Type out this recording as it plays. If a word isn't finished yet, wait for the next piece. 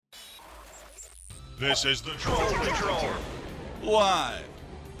This is the Troll Patrol. Live.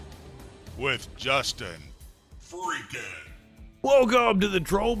 With Justin Freakin'. Welcome to the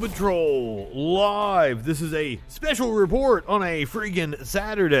Troll Patrol Live. This is a special report on a freaking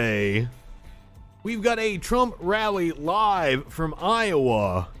Saturday. We've got a Trump rally live from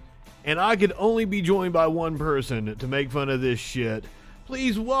Iowa. And I could only be joined by one person to make fun of this shit.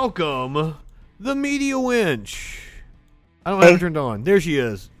 Please welcome the Media Winch. I don't have it turned on. There she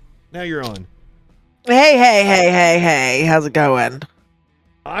is. Now you're on. Hey. How's it going?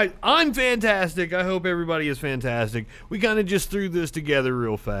 I'm fantastic. I hope everybody is fantastic. We kind of just threw this together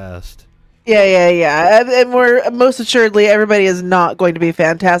real fast. Yeah. And we're most assuredly, everybody is not going to be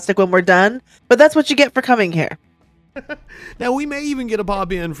fantastic when we're done. But that's what you get for coming here. Now, we may even get a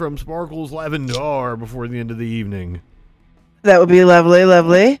pop in from Sparkles Lavendar before the end of the evening. That would be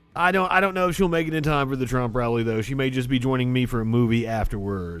lovely. I don't know if she'll make it in time for the Trump rally, though. She may just be joining me for a movie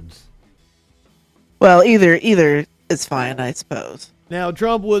afterwards. Well, either is fine, I suppose. Now,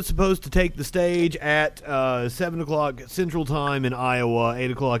 Trump was supposed to take the stage at 7 o'clock Central Time in Iowa, 8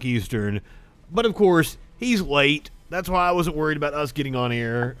 o'clock Eastern. But, of course, he's late. That's why I wasn't worried about us getting on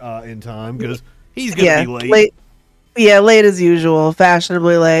air in time, because he's going to be late. Late as usual.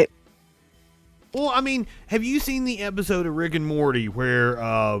 Fashionably late. Well, I mean, have you seen the episode of Rick and Morty where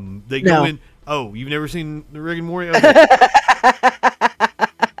they go in... Oh, you've never seen the Rick and Morty? Okay.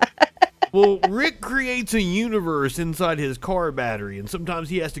 Well, Rick creates a universe inside his car battery, and sometimes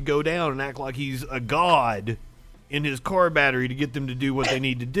he has to go down and act like he's a god in his car battery to get them to do what they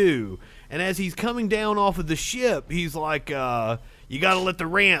need to do. And as he's coming down off of the ship, he's like, you gotta let the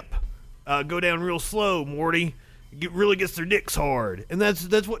ramp go down real slow, Morty. It really gets their dicks hard. And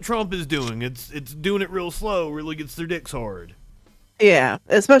that's what Trump is doing. It's doing it real slow, really gets their dicks hard. Yeah,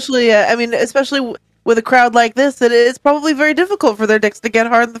 especially with a crowd like this, it is probably very difficult for their dicks to get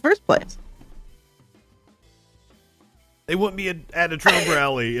hard in the first place. They wouldn't be at a Trump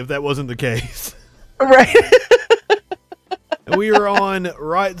rally if that wasn't the case. Right. We are on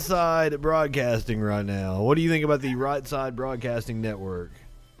Right Side Broadcasting right now. What do you think about the Right Side Broadcasting Network?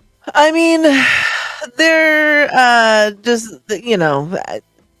 I mean, they're just,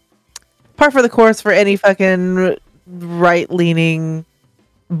 par for the course for any fucking right-leaning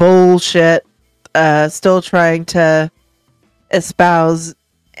bullshit. Still trying to espouse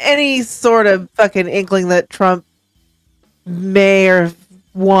any sort of fucking inkling that Trump may or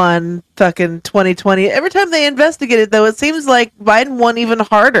won fucking 2020. Every time they investigate it, though, it seems like Biden won even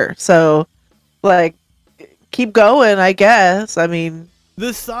harder. So, like, keep going, I guess. I mean... The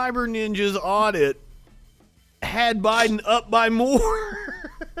Cyber Ninjas audit had Biden up by more.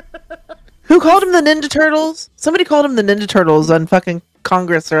 Who called him the Ninja Turtles? Somebody called him the Ninja Turtles on fucking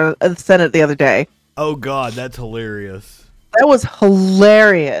Congress or the Senate the other day. Oh God, that's hilarious. That was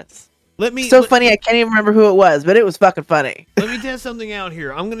hilarious. Funny I can't even remember who it was, but it was fucking funny. Let me test something out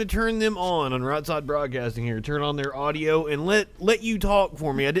here. I'm going to turn them on Right Side Broadcasting here. Turn on their audio and let you talk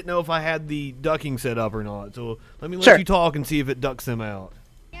for me. I didn't know if I had the ducking set up or not, so let me let you talk and see if it ducks them out.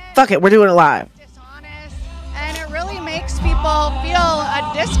 Fuck it, we're doing it live. Dishonest, and it really makes people feel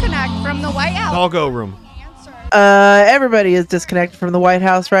a disconnect from the White House. Talk over them. Everybody is disconnected from the White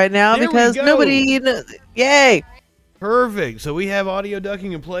House right now because nobody... Yay! Perfect. So we have audio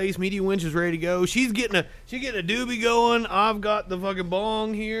ducking in place. Media Winch is ready to go. She's getting a doobie going. I've got the fucking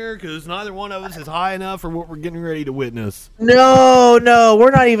bong here because neither one of us is high enough for what we're getting ready to witness. No, we're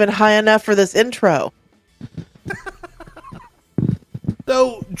not even high enough for this intro.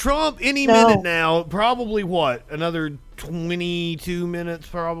 So Trump, any minute now, probably what? Another 22 minutes,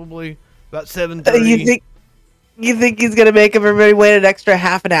 probably about 7:30. You think he's gonna make everybody wait an extra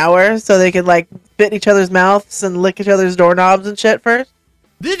half an hour so they can like spit in each other's mouths and lick each other's doorknobs and shit first?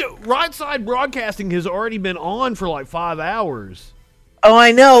 Right Side Broadcasting has already been on for like 5 hours. Oh,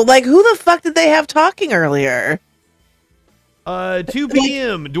 I know. Like, who the fuck did they have talking earlier? 2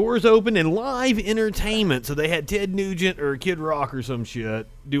 p.m. Doors open and live entertainment. So they had Ted Nugent or Kid Rock or some shit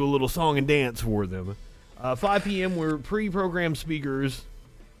do a little song and dance for them. 5 p.m. were pre-programmed speakers.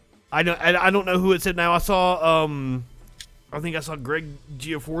 I don't know who it said now. I saw Greg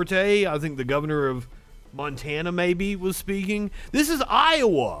Gianforte. I think the governor of Montana maybe was speaking. This is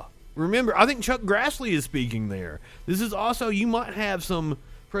Iowa. Remember, I think Chuck Grassley is speaking there. This is also, you might have some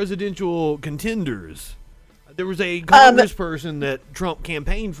presidential contenders. There was a congressperson that Trump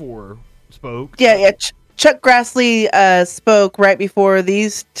campaigned for spoke. Yeah. Chuck Grassley spoke right before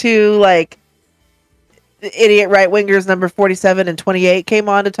these two, like, idiot right-wingers number 47 and 28 came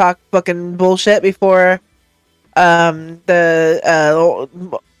on to talk fucking bullshit before the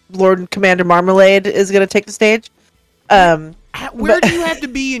Lord Commander Marmalade is going to take the stage. Where do you have to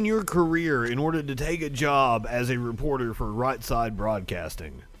be in your career in order to take a job as a reporter for Right Side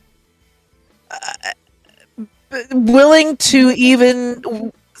Broadcasting? Willing to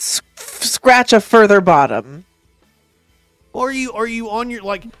even scratch a further bottom. Or are you on your,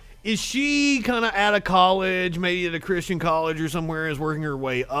 like, is she kind of out of college, maybe at a Christian college or somewhere, is working her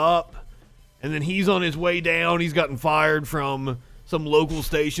way up, and then he's on his way down, he's gotten fired from some local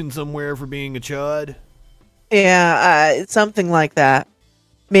station somewhere for being a chud? Yeah, something like that.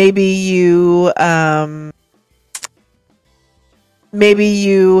 Maybe you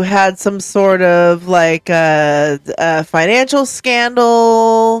had some sort of like a financial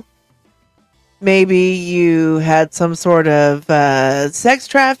scandal. Maybe you had some sort of sex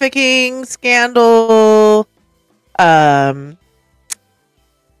trafficking scandal.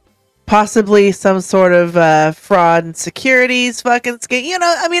 Possibly some sort of fraud and securities fucking scandal. You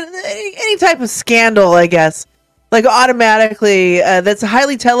know, I mean, any type of scandal, I guess. Like, automatically, that's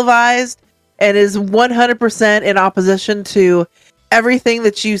highly televised and is 100% in opposition to everything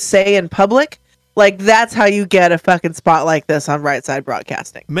that you say in public. Like, that's how you get a fucking spot like this on Right Side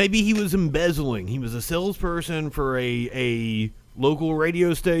Broadcasting. Maybe he was embezzling. He was a salesperson for a local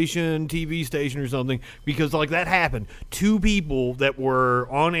radio station, TV station or something, because like that happened. Two people that were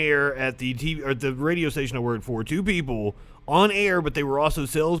on air at the TV or the radio station I worked for, two people on air, but they were also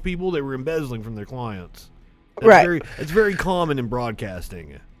salespeople. They were embezzling from their clients. That's right. It's very common in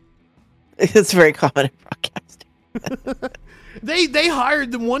broadcasting. It's very common in broadcasting. They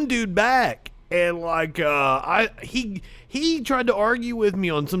hired the one dude back, and like he tried to argue with me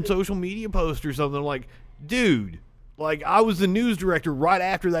on some social media post or something. I'm like, dude, like, I was the news director right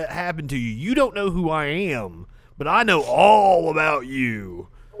after that happened to you. You don't know who I am, but I know all about you.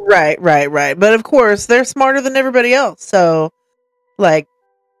 Right. But of course, they're smarter than everybody else. So, like,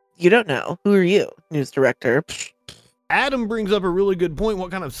 you don't know. Who are you, news director? Adam brings up a really good point.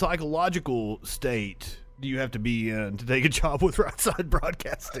 What kind of psychological state do you have to be in to take a job with Right Side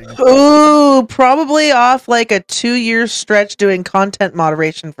Broadcasting? Ooh, probably off like a 2-year stretch doing content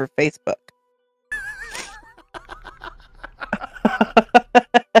moderation for Facebook.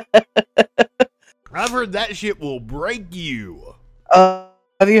 I've heard that shit will break you. Have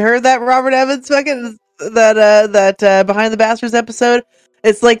you heard that Robert Evans fucking that Behind the Bastards episode?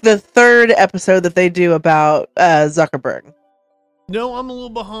 It's like the 3rd episode that they do about Zuckerberg. No, I'm a little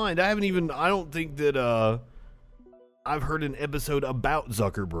behind. I don't think that I've heard an episode about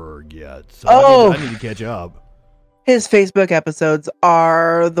Zuckerberg yet. So I need to catch up. His Facebook episodes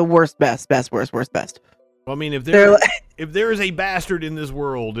are the worst, best. Well, I mean, if there is a bastard in this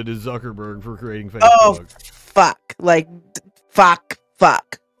world, it is Zuckerberg for creating Facebook. Oh, fuck. Like, fuck.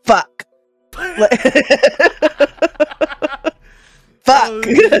 Fuck. Fuck.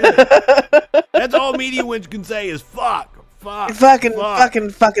 That's all Media Winch can say is fuck. Fucking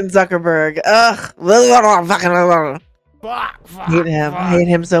Zuckerberg. Ugh. Fuck. Hate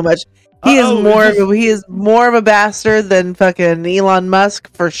him so much. He is more of a bastard than fucking Elon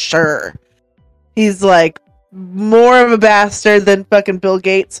Musk for sure. He's like more of a bastard than fucking Bill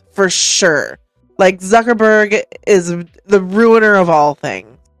Gates for sure. Like, Zuckerberg is the ruiner of all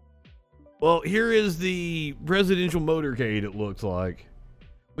things. Well, here is the presidential motorcade, it looks like.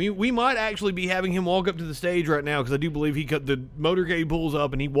 We might actually be having him walk up to the stage right now, because I do believe the motorcade pulls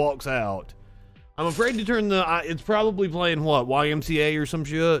up and he walks out. I'm afraid to turn it's probably playing what, YMCA or some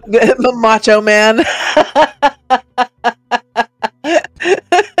shit? Macho Man.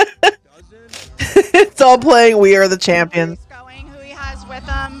 It's all playing We Are the Champions. Who he has with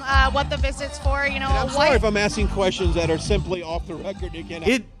him, what the visit's for, you know. And I'm sorry if I'm asking questions that are simply off the record. You can't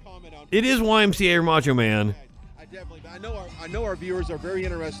comment on. It is YMCA or Macho Man. I definitely. I know our viewers are very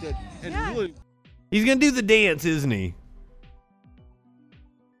interested and really. He's gonna do the dance, isn't he?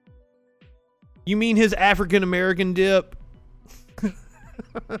 You mean his African American dip?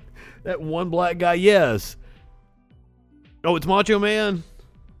 That one black guy, yes. Oh, it's Macho Man?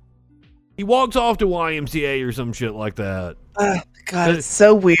 He walks off to YMCA or some shit like that. God, it's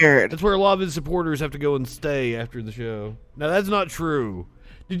so weird. That's where a lot of his supporters have to go and stay after the show. Now, that's not true.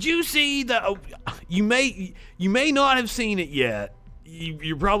 Did you see that? Oh, you may not have seen it yet.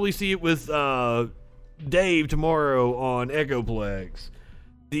 You probably see it with Dave tomorrow on Echoplex.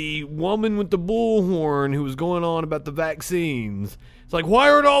 The woman with the bullhorn who was going on about the vaccines. It's like, why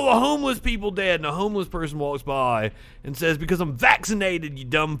aren't all the homeless people dead? And a homeless person walks by and says, because I'm vaccinated, you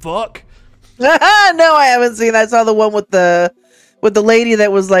dumb fuck. No, I haven't seen that. I saw the one with the lady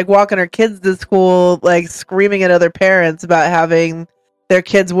that was like walking her kids to school, like screaming at other parents about having their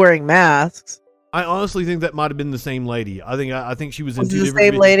kids wearing masks. I honestly think that might have been the same lady. I think she was in Was it two the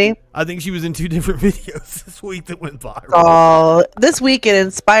different same lady? I think she was in 2 different videos this week that went viral. Oh, this week it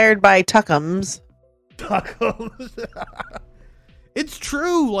inspired by Tuckums. Tacos. It's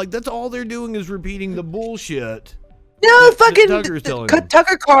true. Like, that's all they're doing is repeating the bullshit. No, that fucking Tucker's telling them.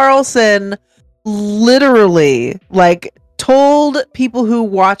 Tucker Carlson literally, like, told people who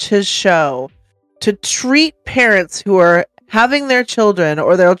watch his show to treat parents who are having their children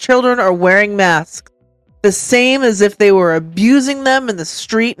or their children are wearing masks the same as if they were abusing them in the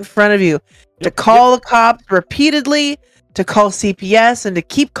street in front of you. To call the cops repeatedly, to call CPS, and to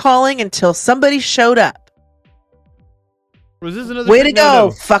keep calling until somebody showed up. Was this another Way to no,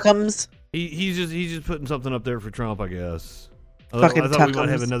 go, fuckums. He's just putting something up there for Trump, I guess. Fucking I thought we might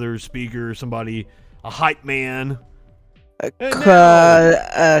have Tuckums. another speaker, somebody, a hype man.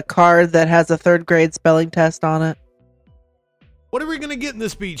 A card that has a 3rd grade spelling test on it. What are we gonna get in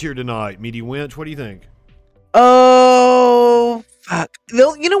this speech here tonight, Meaty Winch? What do you think? Oh, fuck.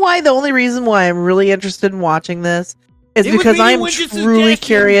 You know why? The only reason why I'm really interested in watching this is It was because Meaty I'm Winch's truly suggestion.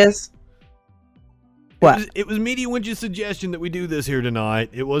 curious. What? It was Meaty Winch's suggestion that we do this here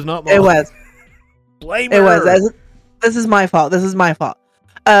tonight. It was not mine. It was. Blame It her. was. This is my fault. This is my fault.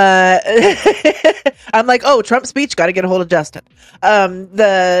 I'm like, oh, Trump speech. Got to get a hold of Justin. I'm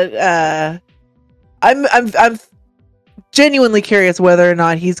genuinely curious whether or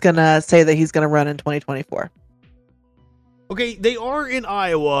not he's gonna say that he's gonna run in 2024. Okay, they are in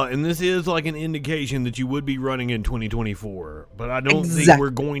Iowa, and this is like an indication that you would be running in 2024. But I don't think Exactly.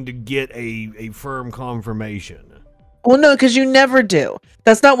 we're going to get a firm confirmation. Well, no, because you never do.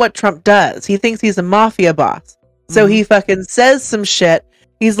 That's not what Trump does. He thinks he's a mafia boss. So he fucking says some shit.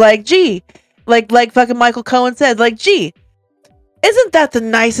 He's like, gee, like fucking Michael Cohen said, like, gee, isn't that the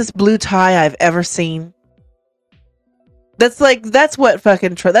nicest blue tie I've ever seen? That's what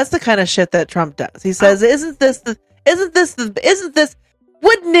fucking Trump, that's the kind of shit that Trump does. He says,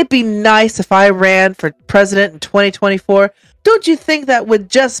 wouldn't it be nice if I ran for president in 2024? Don't you think that would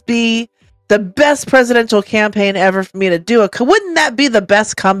just be the best presidential campaign ever for me to do? Wouldn't that be the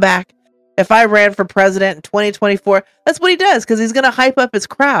best comeback if I ran for president in 2024? That's what he does, because he's going to hype up his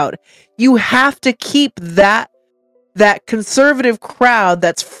crowd. You have to keep that conservative crowd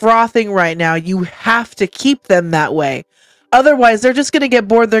that's frothing right now. You have to keep them that way. Otherwise, they're just going to get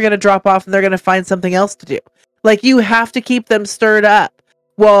bored. They're going to drop off and they're going to find something else to do. Like, you have to keep them stirred up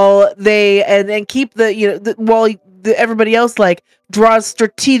while they and keep everybody else like draws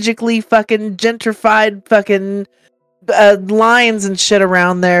strategically fucking gentrified fucking lines and shit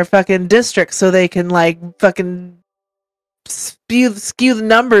around their fucking districts so they can like fucking skew the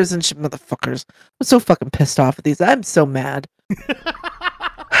numbers and shit. Motherfuckers, I'm so fucking pissed off at these. I'm so mad.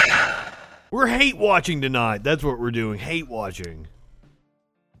 We're hate watching tonight. That's what we're doing. Hate watching.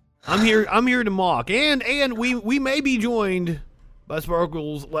 I'm here to mock, and we may be joined by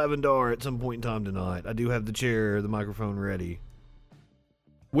Sparkles Lavendar at some point in time tonight. I do have the chair, the microphone ready.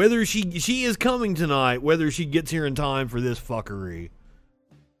 Whether she is coming tonight, whether she gets here in time for this fuckery,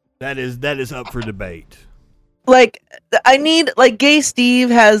 that is up for debate. Like, I need, like, Gay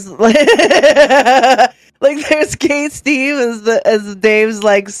Steve has like, like there's Gay Steve as Dave's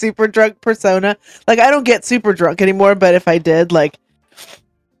like super drunk persona. Like, I don't get super drunk anymore, but if I did, like,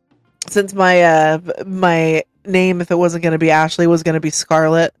 since my name, if it wasn't going to be Ashley, was going to be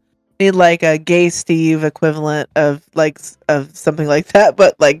Scarlett, I need like a Gay Steve equivalent of something like that,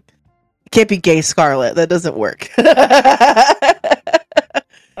 but like it can't be Gay Scarlett. That doesn't work.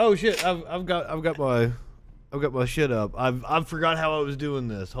 Oh shit! I've got my shit up. I forgot how I was doing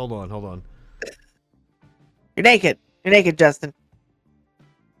this. Hold on. You're naked, Justin.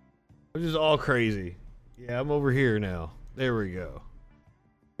 Which is all crazy. Yeah, I'm over here now. There we go.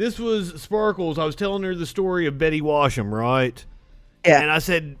 This was Sparkles. I was telling her the story of Betty Washam, right? Yeah. And I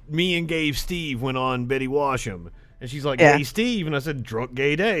said, me and Gay Steve went on Betty Washam. And she's like, Yeah. Gay Steve? And I said, drunk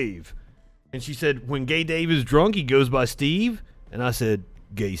Gay Dave. And she said, when Gay Dave is drunk, he goes by Steve? And I said,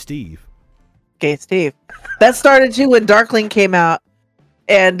 Gay Steve. Gay Steve. That started too when Darkling came out.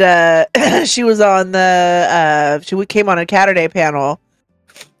 And she was on she came on a Catterday panel.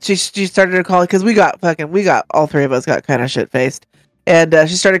 She started to call, because we got all three of us got kind of shit-faced. And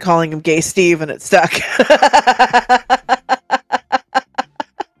she started calling him Gay Steve, and it stuck.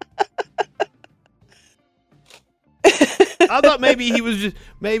 I thought maybe he was just,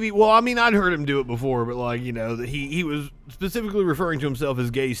 well, I mean, I'd heard him do it before, but like, you know, that he was specifically referring to himself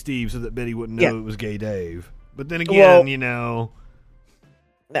as Gay Steve so that Betty wouldn't know it was Gay Dave. But then again, Well, you know.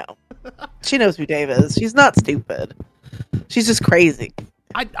 No. She knows who Dave is. She's not stupid. She's just crazy.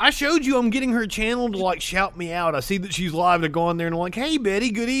 I showed you I'm getting her channel to like shout me out. I see that she's live to go on there and I'm like, hey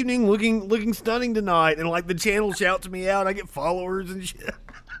Betty, good evening, looking stunning tonight, and like the channel shouts me out. I get followers and shit.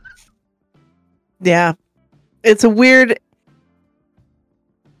 Yeah. It's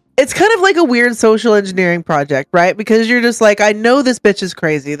kind of like a weird social engineering project, right? Because you're just like, I know this bitch is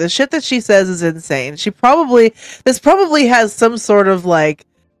crazy. The shit that she says is insane. This probably has some sort of like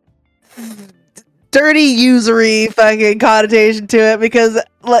dirty usury fucking connotation to it, because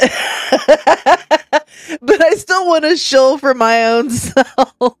like, but I still want to shill for my own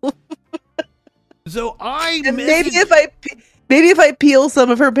self. So maybe if I peel some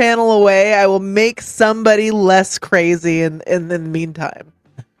of her panel away, I will make somebody less crazy in the meantime.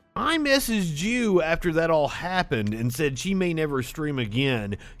 I messaged you after that all happened and said she may never stream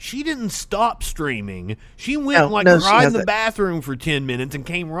again. She didn't stop streaming. She went cried in the bathroom for 10 minutes and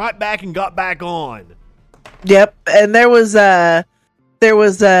came right back and got back on. Yep, and there was that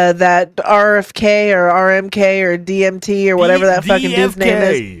RFK or RMK or DMT or whatever that fucking dude's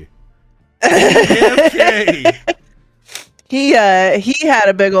name is. DFK. He had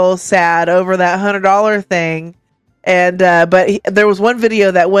a big old sad over that $100 thing. And there was one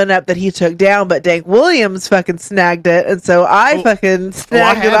video that went up that he took down, but Dank Williams fucking snagged it, and so I fucking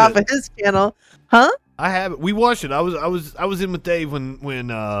snagged it off of his channel. Huh? I have it. We watched it. I was in with Dave when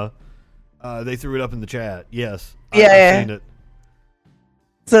they threw it up in the chat. Yes. I've seen it.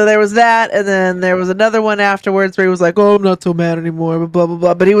 So there was that, and then there was another one afterwards where he was like, "Oh, I'm not so mad anymore," blah blah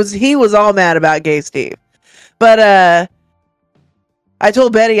blah. But he was all mad about Gay Steve. But I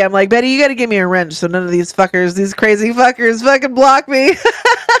told Betty, I'm like, Betty, you got to give me a wrench so none of these crazy fuckers fucking block me.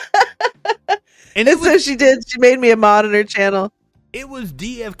 And so she did. She made me a mod on her channel. It was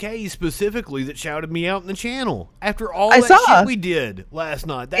DFK specifically that shouted me out in the channel after all that shit we did last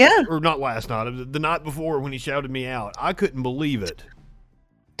night. Or not last night, the night before when he shouted me out. I couldn't believe it.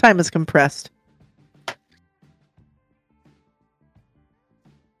 Time is compressed.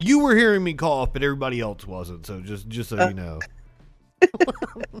 You were hearing me cough, but everybody else wasn't. So just so you know.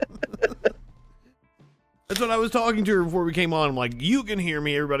 That's what I was talking to her before we came on. I'm like, you can hear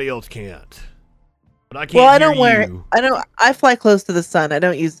me, everybody else can't. But I can't. Well, I fly close to the sun. I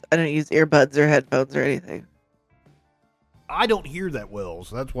don't use earbuds or headphones or anything. I don't hear that well,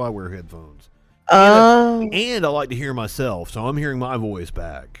 so that's why I wear headphones. And I like to hear myself, so I'm hearing my voice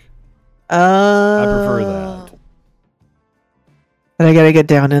back. I prefer that. And I gotta get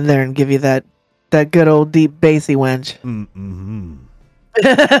down in there and give you that good old deep bassy wench. Mm-hmm.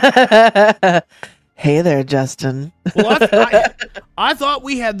 Hey there, Justin. Well, I thought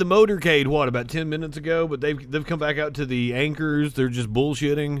we had the motorcade, about 10 minutes ago, but they've come back out to the anchors. They're just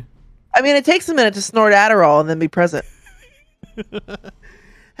bullshitting. I mean, it takes a minute to snort Adderall and then be present.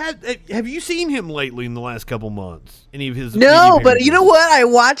 Have you seen him lately in the last couple months? Any of his? No, but you know what? I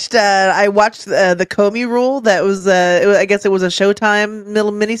watched the Comey Rule. That was I guess it was a Showtime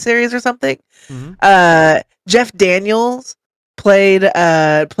miniseries or something. Mm-hmm. Jeff Daniels played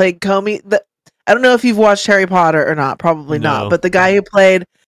Comey. I don't know if you've watched Harry Potter or not. Probably not. But the guy who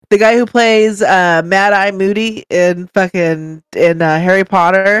plays Mad Eye Moody in Harry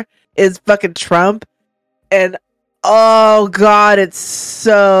Potter is fucking Trump, and oh god, it's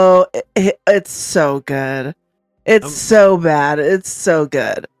so good. It's so bad. It's so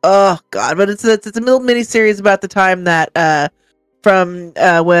good. Oh god, but it's a little mini series about the time that from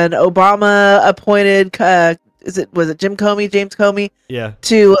when Obama appointed was it James Comey? Yeah.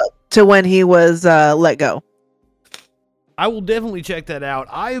 To when he was let go. I will definitely check that out.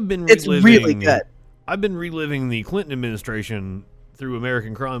 It's really good. I've been reliving the Clinton administration through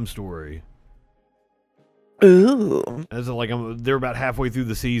American Crime Story. Ooh. They're about halfway through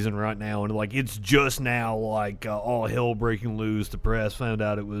the season right now, and it's just now all hell breaking loose. The press found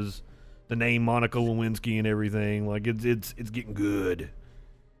out it was the name Monica Lewinsky and everything. It's getting good.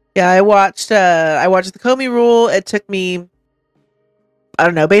 Yeah, I watched the Comey Rule. It took me, I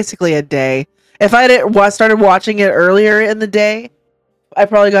don't know, basically a day. If I started watching it earlier in the day, I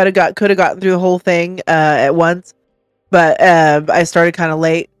probably could have gotten through the whole thing at once. But I started kind of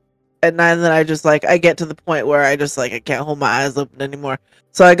late at night, and then I get to the point where I can't hold my eyes open anymore.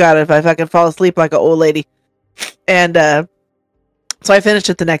 So I got it. If I fucking fall asleep like an old lady, and so I finished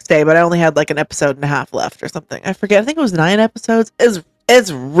it the next day. But I only had an episode and a half left or something. I forget. I think it was 9 episodes.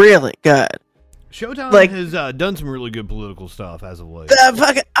 It's really good. Showtime has done some really good political stuff as of late.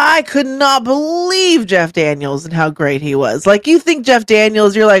 I could not believe Jeff Daniels and how great he was. You think Jeff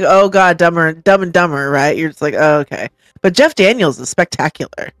Daniels, you're like, oh god, Dumb and Dumber, right? You're just like, oh, okay. But Jeff Daniels is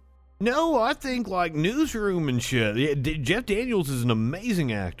spectacular. No, I think Newsroom and shit. Yeah, Jeff Daniels is an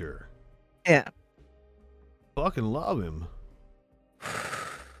amazing actor. Yeah. Fucking love him.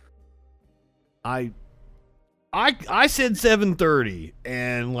 I said 7:30,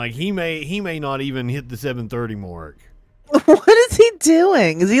 and like he may not even hit the 7:30 mark. What is he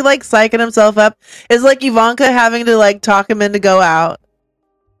doing? Is he like psyching himself up? Is like Ivanka having to like talk him in to go out?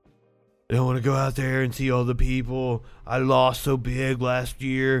 I want to go out there and see all the people. I lost so big last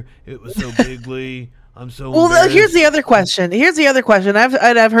year. It was so bigly. I'm so well. Here's the other question.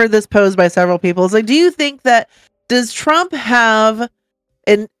 I've heard this posed by several people. It's like, do you think that does Trump have,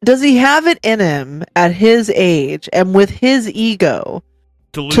 and does he have it in him at his age and with his ego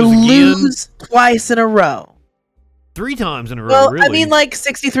to lose twice in a row? 3 times in a row. Well, really. I mean, like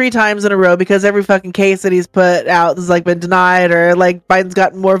 63 times in a row, because every fucking case that he's put out has like been denied, or like Biden's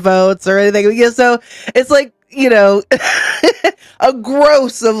gotten more votes or anything. Yeah, so it's like, you know, a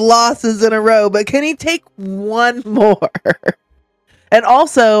gross of losses in a row. But can he take one more? And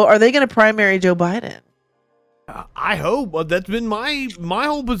also, are they going to primary Joe Biden? I hope. Well, that's been my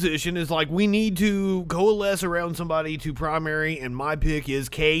whole position is like we need to coalesce around somebody to primary, and my pick is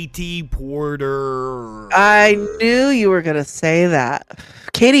Katie Porter. I knew you were gonna say that.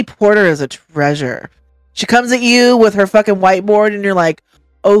 Katie Porter is a treasure. She comes at you with her fucking whiteboard, and you're like,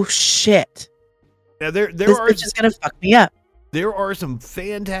 "Oh shit!" Now this bitch is gonna fuck me up. There are some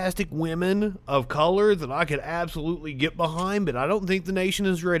fantastic women of color that I could absolutely get behind, but I don't think the nation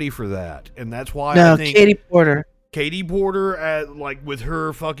is ready for that. And that's why I think Katie Porter, at like with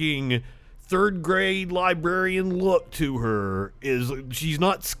her fucking 3rd grade librarian look to her she's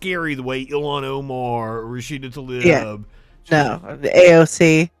not scary the way Ilhan Omar or Rashida Tlaib. Yeah. No, the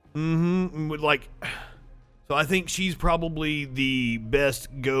AOC. Mm-hmm. Like, so I think she's probably the best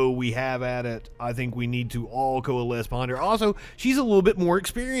go we have at it. I think we need to all coalesce behind her. Also, she's a little bit more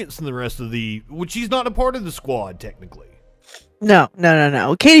experienced than the rest of which she's not a part of the squad, technically. No.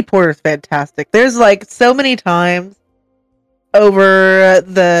 Katie Porter's fantastic. There's like so many times over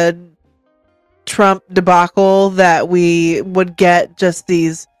the Trump debacle that we would get just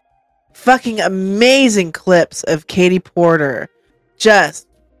these fucking amazing clips of Katie Porter just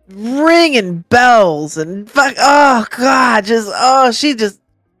ringing bells and she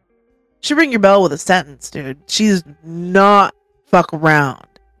ring your bell with a sentence, dude. She's not fuck around.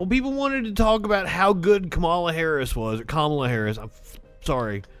 Well, people wanted to talk about how good Kamala Harris was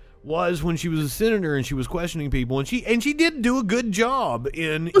when she was a senator and she was questioning people, and she did do a good job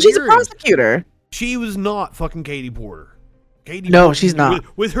in she's a prosecutor. She was not fucking Katie Porter. She's not.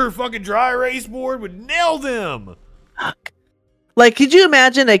 With her fucking dry erase board would nail them. Fuck. Like, could you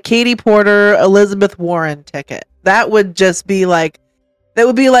imagine a Katie Porter, Elizabeth Warren ticket? That would be like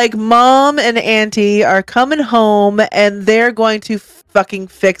Mom and Auntie are coming home and they're going to fucking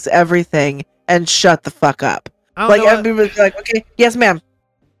fix everything and shut the fuck up. Like, everybody's like, okay, yes, ma'am.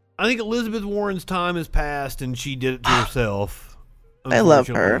 I think Elizabeth Warren's time has passed and she did it to herself. I love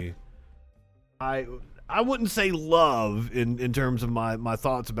her. I wouldn't say love in terms of my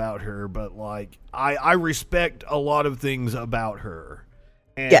thoughts about her, but like I respect a lot of things about her.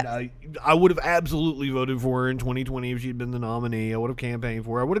 And yes. I would have absolutely voted for her in 2020 if she'd been the nominee. I would have campaigned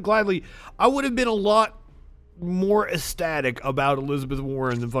for her. I would have been a lot more ecstatic about Elizabeth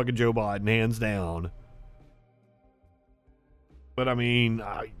Warren than fucking Joe Biden, hands down. But I mean,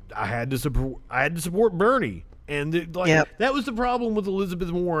 I had to support Bernie. And that was the problem with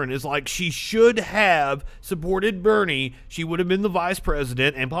Elizabeth Warren, is like she should have supported Bernie. She would have been the vice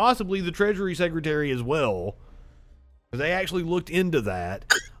president and possibly the Treasury Secretary as well. They actually looked into that.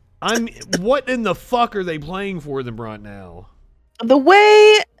 What in the fuck are they playing for them right now? The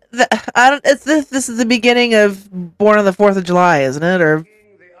way this is the beginning of Born on the 4th of July, isn't it? Or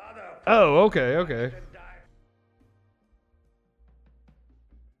okay.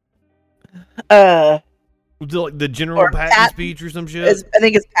 The General Patton speech or some shit? I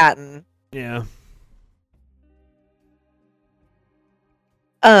think it's Patton. Yeah.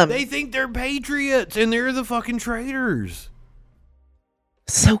 They think they're patriots and they're the fucking traitors.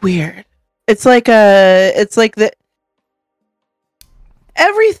 So weird. It's like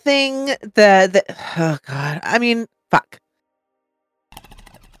everything that oh god. I mean, fuck.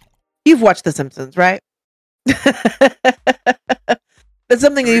 You've watched The Simpsons, right? That's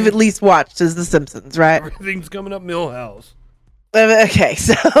something that you've at least watched is The Simpsons, right? Everything's coming up Millhouse. Okay,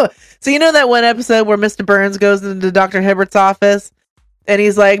 so you know that one episode where Mr. Burns goes into Dr. Hibbert's office and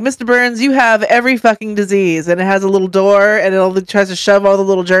he's like, Mr. Burns, you have every fucking disease, and it has a little door and it tries to shove all the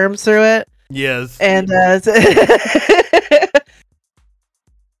little germs through it. Yes. And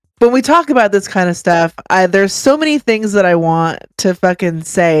when we talk about this kind of stuff, there's so many things that I want to fucking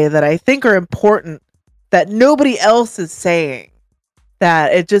say that I think are important that nobody else is saying.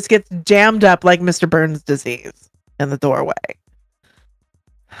 That it just gets jammed up like Mr. Burns' disease in the doorway.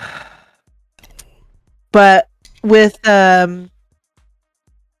 But with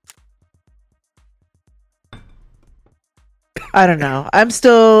I don't know. I'm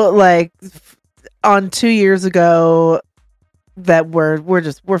still like on 2 years ago that we're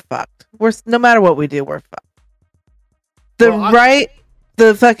fucked. No matter what we do, we're fucked.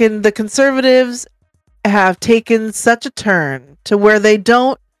 The conservatives have taken such a turn to where they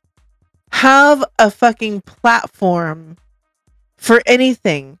don't have a fucking platform for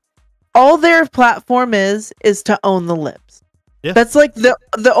anything. All their platform is to own the libs. Yeah. That's like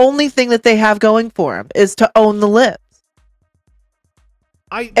the only thing that they have going for them is to own the libs.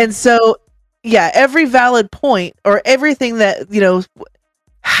 And so, yeah, every valid point or everything that,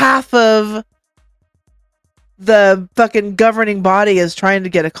 half of the fucking governing body is trying to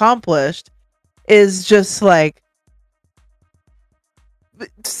get accomplished is just like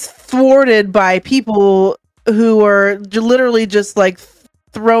thwarted by people who are literally just like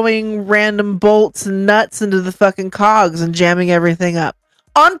throwing random bolts and nuts into the fucking cogs and jamming everything up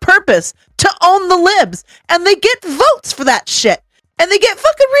on purpose to own the libs, and they get votes for that shit. And they get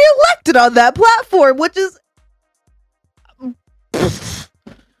fucking reelected on that platform, which is...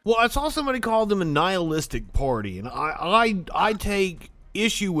 Well, I saw somebody call them a nihilistic party, and I take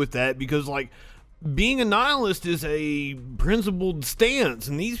issue with that because, like, being a nihilist is a principled stance,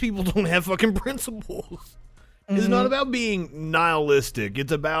 and these people don't have fucking principles. Mm-hmm. It's not about being nihilistic.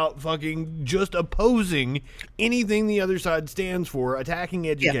 It's about fucking just opposing anything the other side stands for, attacking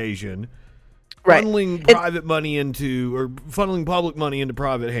education. Yeah. Right. Funneling private money funneling public money into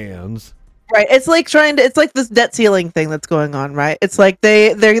private hands. Right. It's like it's like this debt ceiling thing that's going on, right? It's like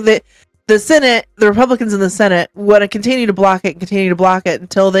the Senate, the Republicans in the Senate want to continue to block it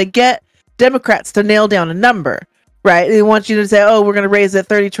until they get Democrats to nail down a number, right? They want you to say, oh, we're going to raise it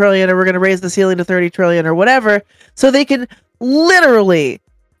 30 trillion or we're going to raise the ceiling to 30 trillion or whatever. So they can literally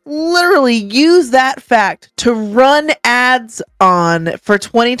use that fact to run ads on for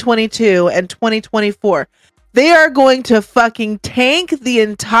 2022 and 2024. They are going to fucking tank the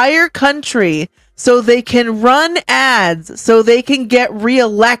entire country so they can run ads so they can get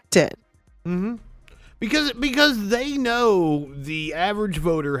reelected. Mm-hmm. Because they know the average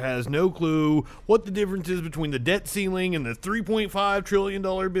voter has no clue what the difference is between the debt ceiling and the $3.5 trillion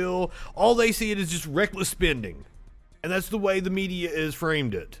bill. All they see it is just reckless spending. And that's the way the media is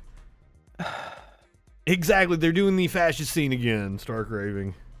framed it. Exactly. They're doing the fascist scene again, Stark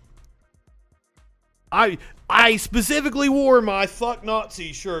Raving. I specifically wore my fuck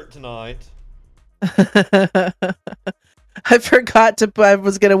Nazi shirt tonight. I forgot I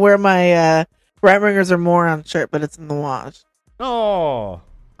was going to wear my Right Wingers Are Moron shirt, but it's in the wash. Oh.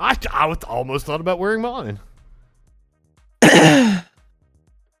 I almost thought about wearing mine.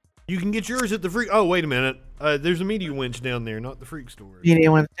 You can get yours at the Freak... Oh, wait a minute. There's a media winch down there, not the Freak store.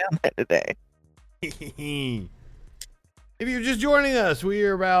 Media winch down there today. If you're just joining us, we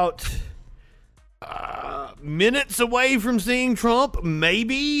are about minutes away from seeing Trump.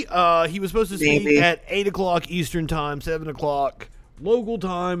 Maybe. He was supposed to speak at 8 o'clock Eastern Time, 7 o'clock local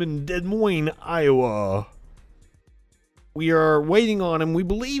time in Des Moines, Iowa. We are waiting on him. We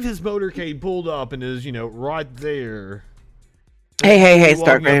believe his motorcade pulled up and is, right there. Hey,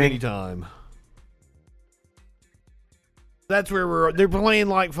 start anytime. That's where they're playing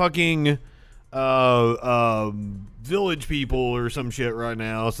like fucking Village People or some shit right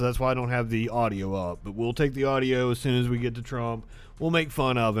now, so that's why I don't have the audio up. But we'll take the audio as soon as we get to Trump. We'll make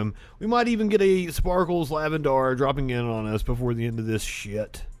fun of him. We might even get a Sparkles Lavendar dropping in on us before the end of this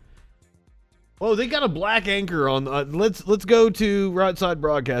shit. Oh, they got a black anchor on. Let's go to Right Side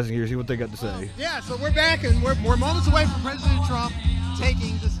Broadcasting here, see what they got to say. Yeah, so we're back, and we're moments away from President Trump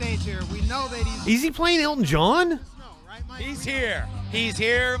taking the stage here. We know that Is he playing Elton John? He's here. He's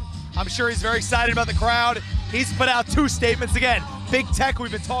here. I'm sure he's very excited about the crowd. He's put out 2 statements again. Big tech,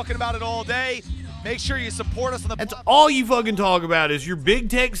 we've been talking about it all day. Make sure you support us on the... That's all you fucking talk about is your big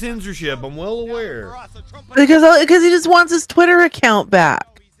tech censorship. I'm well aware. Because he just wants his Twitter account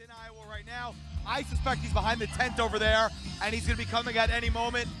back. He's in Iowa right now. I suspect he's behind the tent over there, and he's going to be coming at any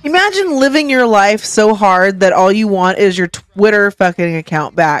moment. Imagine living your life so hard that all you want is your Twitter fucking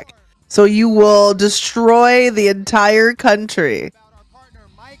account back. So you will destroy the entire country.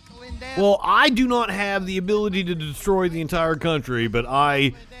 Well, I do not have the ability to destroy the entire country, but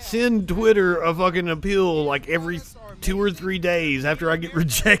I send Twitter a fucking appeal like every 2 or 3 days after I get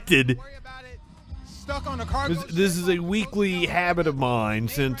rejected. This is a weekly habit of mine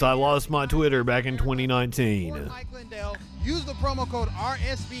since I lost my Twitter back in 2019. Use the promo code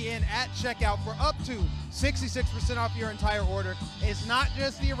RSBN at checkout for up to 66% off your entire order. It's not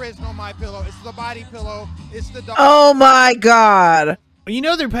just the original MyPillow, it's the body pillow, it's the dog. Oh my god. You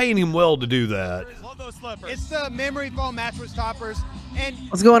know they're paying him well to do that. Love those slippers. It's the memory foam mattress toppers. And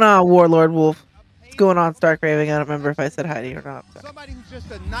What's going on, Warlord Wolf? What's going on, Stark Raving? I don't remember if I said hi to you or not. Sorry. somebody who's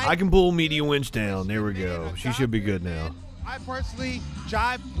just a nice. I can pull media winch down. There we go. She should be good now. I personally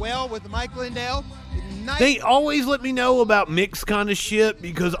jive well with Mike Lindell. Nice. They always let me know about mix kind of shit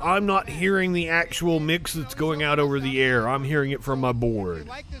because I'm not hearing the actual mix that's going out over the air. I'm hearing it from my board.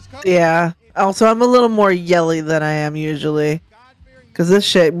 Like this cover. Yeah. Also, I'm a little more yelly than I am usually. Because this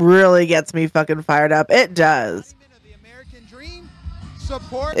shit really gets me fucking fired up. It does. The American Dream.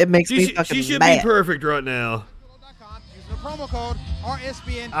 Support. It makes me fucking She should mad. be perfect right now. Using the promo code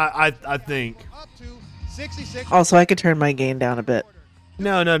RSBN I think. up to 66. Also, I could turn my gain down a bit.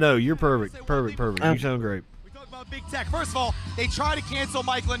 No. You're perfect. Perfect. You sound great. We talk about big tech. First of all, they try to cancel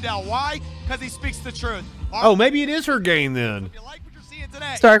Mike Lindell. Why? Because he speaks the truth. Oh, maybe it is her gain then. If you like what you're seeing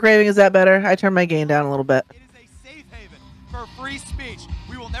today, Stark Raving, is that better? I turned my gain down a little bit. it is a safe haven for free speech.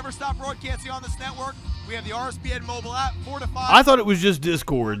 We will never stop broadcasting on this network. We have the RSBN mobile app, 4 to 5. I thought it was just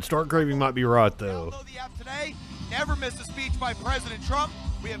Discord. Stark Craving might be right, though. Download the app today. Never miss a speech by President Trump.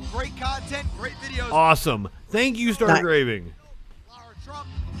 We have great content, great videos. Awesome. Thank you, Stark Nice. Craving. Laura Trump,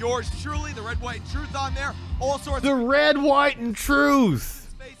 yours truly, the red, white, and truth on there. All sorts The of red, white, and truth.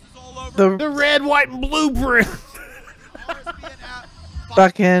 spaces all over. The red, white, and blueprint. RSBN app,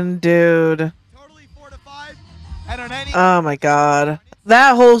 Fucking dude. totally 4 to 5. And on any Oh my god.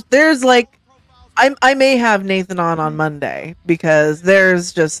 That whole there's like I may have Nathan on Monday because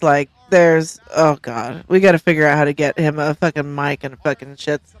there's oh god. We got to figure out how to get him a fucking mic and fucking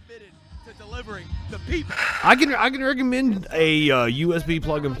shit. committed to delivering the people. I can recommend a USB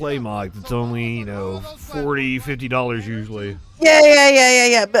plug and play mic that's only, $40-$50 usually.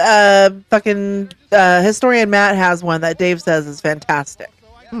 Yeah. Fucking historian Matt has one that Dave says is fantastic.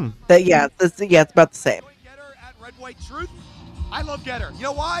 It's about the same. Getter at Red White Truth. I love Getter. You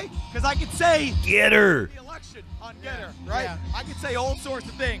know why? Because I can say Get her. the election on Getter, right? Yeah. I can say all sorts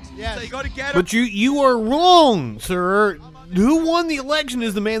of things. Yes. So you go to Getter. But you are wrong, sir. Who won the election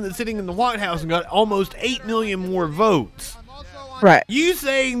is the man that's sitting in the White House and got almost 8 million more votes. I'm also on Right. You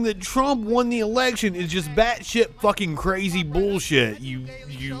saying that Trump won the election is just batshit fucking crazy bullshit, you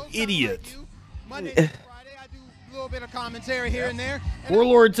idiot. Monday through Friday, I do a little bit of commentary here and there. And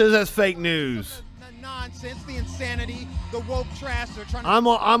Warlord says that's fake news. the nonsense, the insanity, the woke trash they're trying to. I'm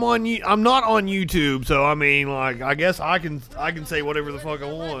not on YouTube, so I mean, like, I guess I can say whatever the fuck I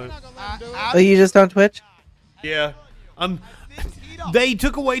want. Are you just on Twitch? Yeah, They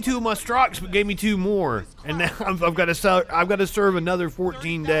took away 2 of my strikes, but gave me 2 more, and now I've got to serve another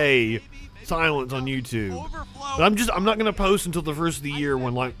 14-day silence on YouTube. But I'm not gonna post until the first of the year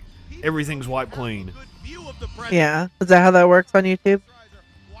when like everything's wiped clean. Yeah. Is that how that works on YouTube?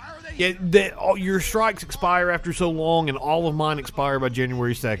 Yeah, all your strikes expire after so long, and all of mine expire by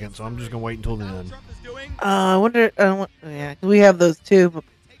January 2nd. So I'm just gonna wait until then. I wonder. Yeah, we have those too. But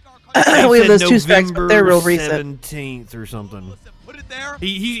we have those 2 strikes, but they're real recent. 17th or something. Put it there.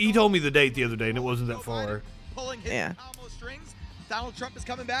 He told me the date the other day, and it wasn't that far. Pulling his Yeah. combo strings. Donald Trump is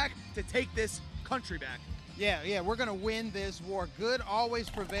coming back to take this country back. Yeah, we're gonna win this war. Good always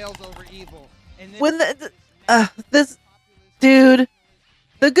prevails over evil. And then When this dude,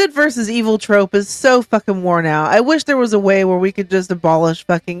 the good versus evil trope is so fucking worn out. I wish there was a way where we could just abolish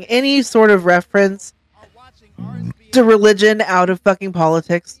fucking any sort of reference are watching RSBN to religion out of fucking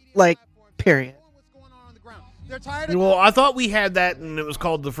politics. Like, period. what's going on the ground. They're tired of Well, I thought we had that, and it was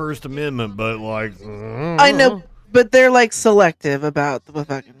called the First Amendment, but like, I know, but they're like selective about the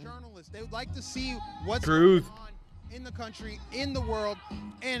fucking. journalists. They would like to see what's Truth. going on in the country, in the world,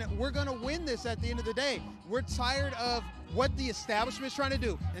 and we're gonna win this at the end of the day. We're tired of what the establishment's trying to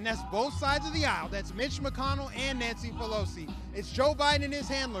do, and that's both sides of the aisle. That's Mitch McConnell and Nancy Pelosi. It's Joe Biden and his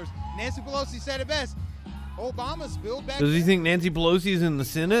handlers. Nancy Pelosi said it best. Obama's Build Back Does he think Nancy Pelosi is in the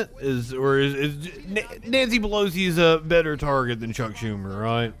Senate? Is Nancy Pelosi is a better target than Chuck Schumer,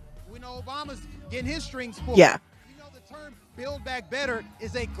 right? We know Obama's getting his strings pulled. Yeah. You know the term Build Back Better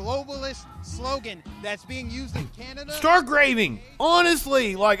is a globalist slogan that's being used in Canada. Stark raving.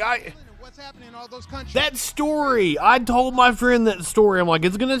 Honestly, like What's happening in all those countries? that story. I told my friend that story. I'm like,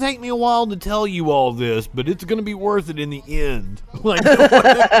 it's gonna take me a while to tell you all this, but it's gonna be worth it in the end. Like, Even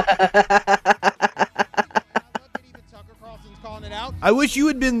Tucker Carlson's calling it out. I wish you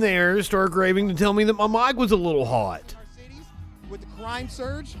had been there, Stark raving, to tell me that my mic was a little hot. Our cities, with the crime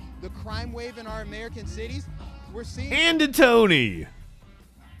surge, the crime wave in our American cities, we're seeing And to Tony.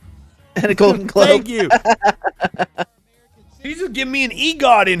 And a Golden Globe. Thank you. He just give me an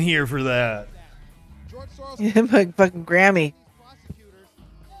EGOT in here for that. George Soros Yeah, my fucking Grammy. prosecutors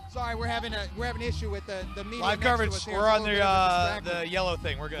Sorry, we're having an issue with the media. Live next to coverage. us here. We're It's a on little bit of a the distraction. yellow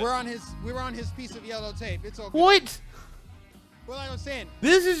thing. We're good. We were on his piece of yellow tape. It's okay. What? Well, like I was saying,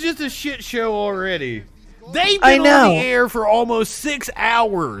 This is just a shit show already. They've I been know. on the air for almost 6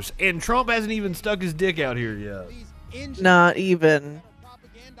 hours, and Trump hasn't even stuck his dick out here yet. these engines Not even. are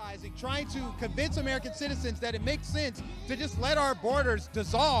propagandizing, trying to convince American citizens that it makes sense to just let our borders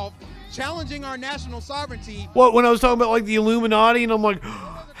dissolve, challenging our national sovereignty. What, when I was talking about like the Illuminati, and I'm like,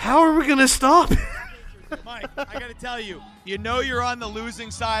 how are we gonna stop it? Mike, I got to tell you, you know you're on the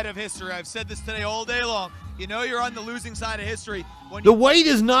losing side of history. I've said this today all day long. You know you're on the losing side of history when The you wait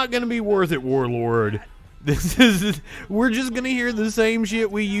is not gonna be worth it, Warlord. We're just gonna hear the same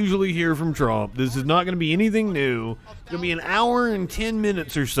shit we usually hear from Trump. This is not gonna be anything new. It's gonna be an hour and 10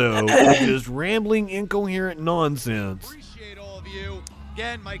 minutes or so of just rambling, incoherent nonsense. appreciate all of you.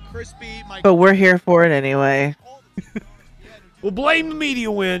 Again, Mike Crispy, Mike. But we're here for it anyway. Well, blame the media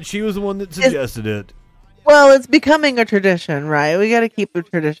wench. She was the one that suggested it. Well, it's becoming a tradition, right? We got to keep the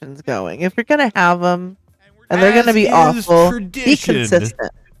traditions going. If you're gonna have them, and they're gonna be As is awful, be tradition.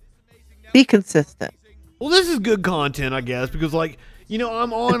 consistent. Be consistent. Well, this is good content, I guess, because, like, you know,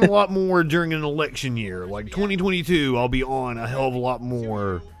 I'm on a lot more during an election year. Like 2022, I'll be on a hell of a lot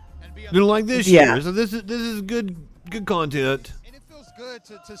more than like this Yeah. year. So this is good content. And it feels good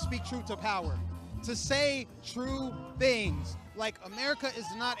to speak truth to power, to say true things. Like, America is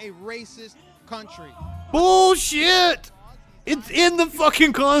not a racist country. Bullshit! It's in the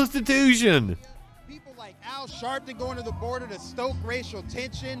fucking Constitution. People like Al Sharpton going to the border to stoke racial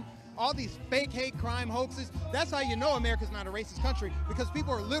tension, all these fake hate crime hoaxes. That's how you know America's not a racist country, because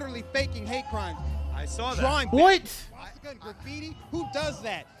people are literally faking hate crimes. I saw that. Drawing What? swastika and graffiti. Who does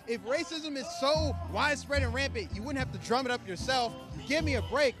that? If racism is so widespread and rampant, you wouldn't have to drum it up yourself. Give me a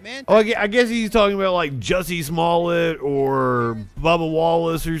break, man. Oh, I guess he's talking about like Jussie Smollett or Bubba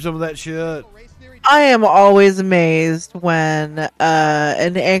Wallace or some of that shit. Race theory I am always amazed when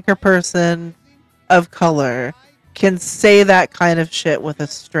an anchor person of color can say that kind of shit with a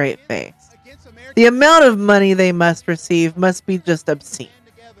straight face. against America. The amount of money they must receive must be just obscene.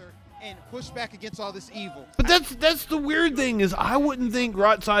 Together and push back against all this evil. But that's the weird thing is I wouldn't think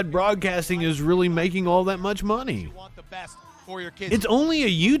Right Side Broadcasting is really making all that much money. You want the best for your kids. It's only a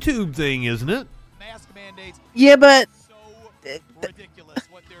YouTube thing, isn't it? mask mandates. Yeah, but So ridiculous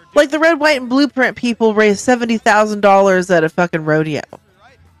what they're doing. like the red, white, and blueprint people raised $70,000 at a fucking rodeo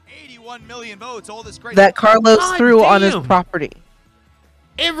Right? 81 million votes. All this great. that Carlos God threw on his damn. property.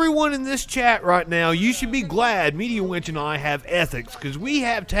 Everyone in this chat right now, you should be glad Media Winch and I have ethics because we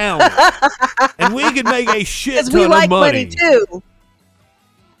have talent and we could make a shit Because ton we like of money. money too.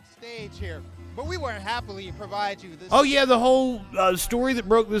 Stage here, but we will happily provide you this. Oh yeah, the whole story that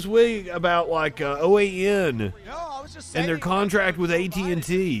broke this week about like OAN No, I was just saying. and their contract with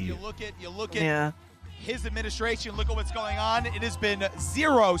AT&T. You look at Yeah. his administration. Look at what's going on. It has been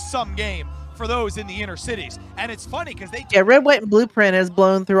zero-sum game for those in the inner cities, and it's funny because they. Yeah, red, white, and blueprint has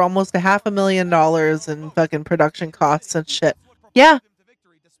blown through almost $500,000 in fucking production costs and shit. Yeah.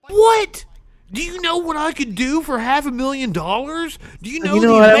 What? Do you know what I could do for $500,000? Do you know, You know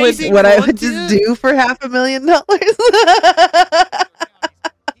the what I would amazing what I would content? just do for $500,000?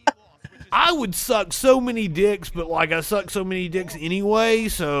 I would suck so many dicks, but like I suck so many dicks anyway,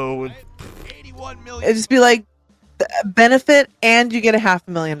 so 81 million. It'd just be like benefit and you get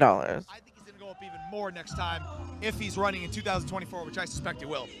 $500,000. I think he's going to go up even more next time if he's running in 2024, which I suspect he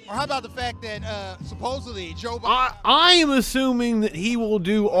will. Or how about the fact that supposedly Joe Biden. I am assuming that he will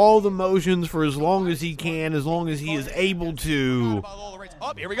do all the motions for as long as he can, as long as he is able to. About all the rates.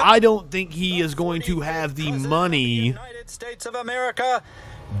 Oh, here we go. I don't think he is going to have the money. United States of America,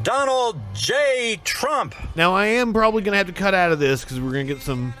 Donald J. Trump. Now, I am probably going to have to cut out of this because we're going to get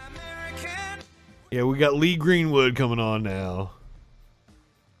some. Yeah, we got Lee Greenwood coming on now.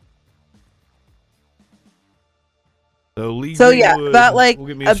 So Lee Yeah, Greenwood about like will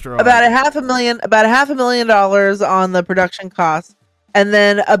get me a straw. about $500,000 on the production costs, and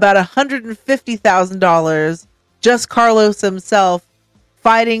then about $150,000 just Carlos himself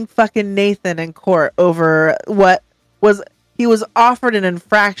fighting fucking Nathan in court over what was he was offered an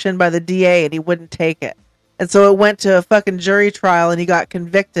infraction by the DA and he wouldn't take it, and so it went to a fucking jury trial and he got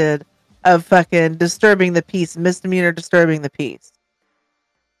convicted of fucking disturbing the peace, misdemeanor disturbing the peace.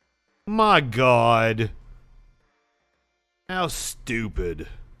 My God. How stupid.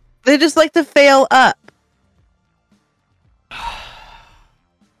 They just like to fail up. If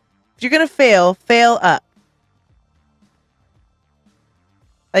you're gonna fail up.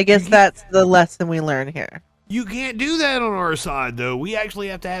 I guess that's the lesson we learn here. You can't do that on our side, though. We actually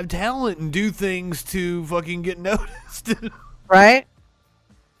have to have talent and do things to fucking get noticed. Right?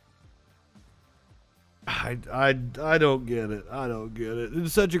 I don't get it. I don't get it.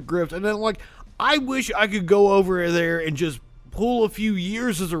 It's such a grift. And then, like, I wish I could go over there and just pull a few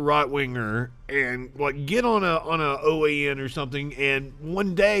years as a right winger and like get on a OAN or something, and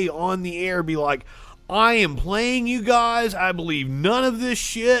one day on the air be like, I am playing you guys. I believe none of this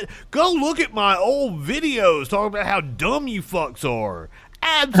shit. Go look at my old videos talking about how dumb you fucks are.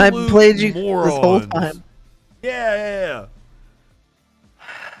 Absolute I played you morons. this whole time. Yeah.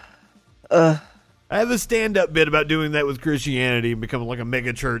 I have a stand-up bit about doing that with Christianity and becoming like a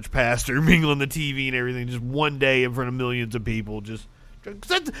mega church pastor, being on the TV and everything, just one day in front of millions of people. Just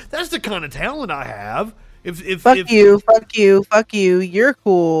that's the kind of talent I have. Fuck you. You're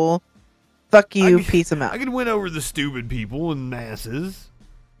cool. Fuck you. Peace them out. I could win over the stupid people and masses.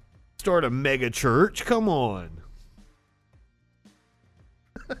 Start a mega church. Come on.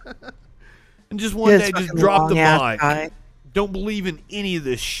 And just one day, just drop the mic. Guy. Don't believe in any of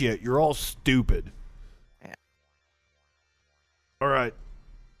this shit. You're all stupid. Yeah. All right.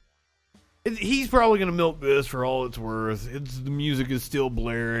 He's probably going to milk this for all it's worth. The music is still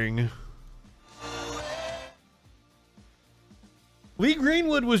blaring. Lee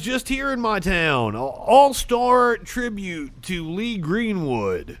Greenwood was just here in my town. All-star tribute to Lee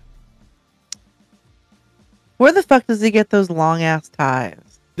Greenwood. Where the fuck does he get those long-ass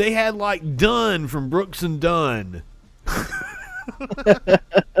ties? They had, like, Dunn from Brooks and Dunn.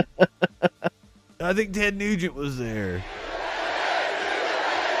 I think Ted Nugent was there.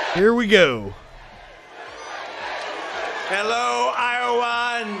 Here we go. Hello,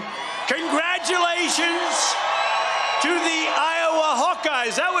 Iowa, and congratulations to the Iowa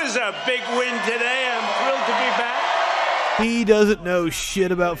Hawkeyes. That was a big win today. I'm thrilled to be back. He doesn't know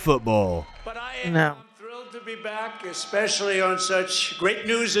shit about football. But I am thrilled to be back, especially on such great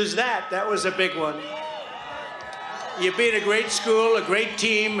news as that. That was a big one. You beat a great school, a great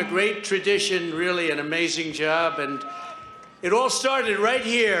team, a great tradition, really an amazing job. And it all started right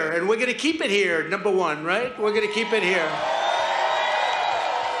here, and we're going to keep it here, number one, right? We're going to keep it here.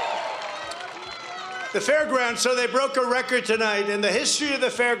 The fairgrounds, so they broke a record tonight. In the history of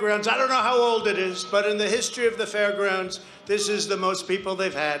the fairgrounds, I don't know how old it is, but in the history of the fairgrounds, this is the most people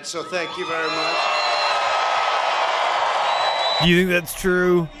they've had. So thank you very much. Do you think that's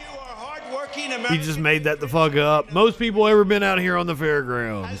true? He just made that the fuck up. Most people ever been out here on the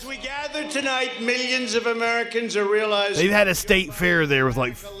fairgrounds. As we gather tonight, millions of Americans are realizing they've had a state fair there with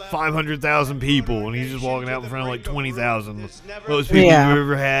like 500,000 people, and he's just walking out in front of like 20,000. Most people we've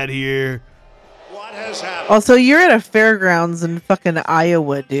ever had here. What has happened? Also, you're at a fairgrounds in fucking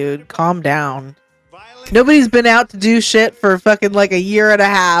Iowa, dude. Calm down. Nobody's been out to do shit for fucking like a year and a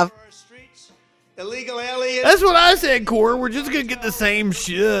half. Illegal aliens. That's what I said, Core. We're just gonna get the same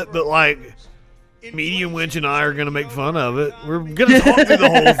shit, but like Medium Winch and I are gonna make fun of it. We're gonna talk through the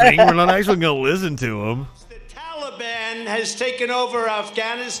whole thing. We're not actually gonna listen to them. The Taliban has taken over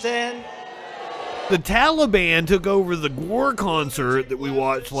Afghanistan. The Taliban took over the Gore concert that we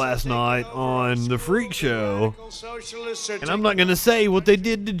watched last night on the Freak Show. And I'm not gonna say what they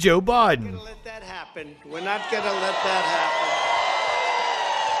did to Joe Biden. Let that happen. We're not gonna let that happen.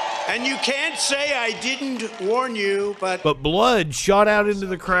 And you can't say I didn't warn you, but blood shot out into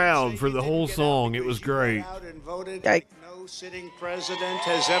the crowd for the whole song. It was great. No sitting president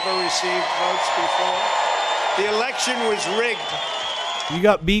has ever received votes before. The election was rigged. You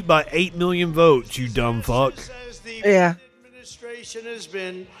got beat by 8 million votes, you dumb fuck. Yeah. Administration has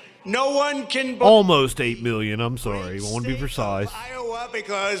been. No one can. Almost 8 million. I'm sorry. I want to be precise. Iowa,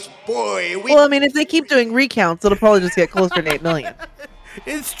 because boy, well, I mean, if they keep doing recounts, it'll probably just get closer to 8 million.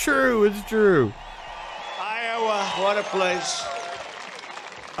 It's true. It's true. Iowa, what a place.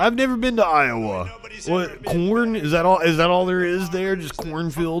 I've never been to Iowa. What, corn? Is that all? Is that all there is there? Just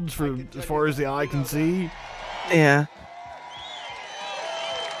cornfields for as far as the eye can see? Yeah.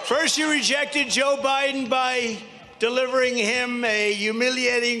 First, you rejected Joe Biden by delivering him a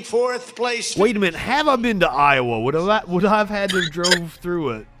humiliating fourth place. Wait a minute. Have I been to Iowa? Would I have had to drove through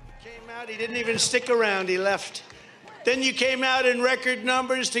it? Came out. He didn't even stick around. He left. Then you came out in record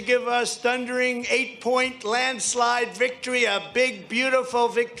numbers to give us thundering 8-point landslide victory, a big, beautiful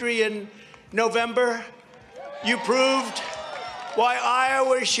victory in November. You proved why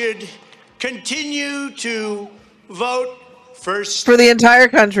Iowa should continue to vote first. For the entire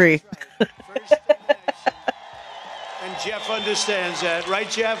country. First in the nation. And Jeff understands that. Right,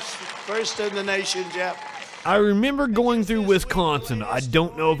 Jeff? First in the nation, Jeff. I remember going through Wisconsin. I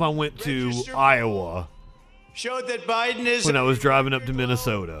don't know if I went to Iowa. Showed that Biden is when I was driving up to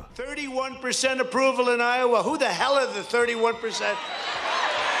Minnesota. 31% approval in Iowa. Who the hell are the 31%?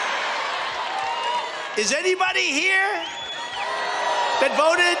 Is anybody here that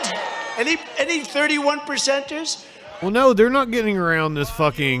voted? Any 31%ers? Well, no, they're not getting around this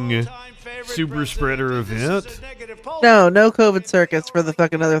fucking super spreader event. No COVID circus for the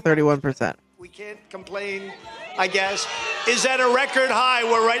fucking other 31%. We can't complain, I guess. Is at a record high.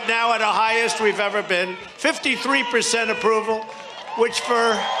 We're right now at the highest we've ever been. 53% approval, which for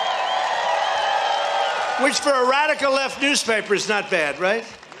a radical left newspaper is not bad, right?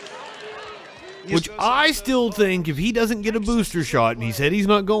 Which I still think if he doesn't get a booster shot, and he said he's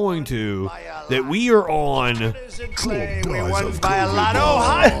not going to, that we are on. We won by a lot. Oh,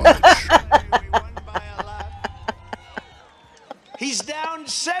 hi. He's down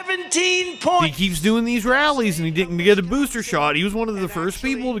 17 points. He keeps doing these rallies, and he didn't get a booster shot. He was one of the first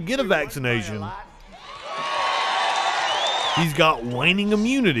people to get a vaccination. He's got waning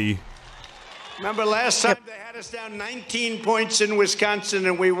immunity. Remember last time they had us down 19 points in Wisconsin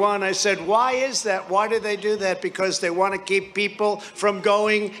and we won? I said, why is that? Why do they do that? Because they want to keep people from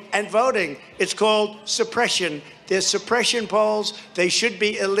going and voting. It's called suppression. There's suppression polls. They should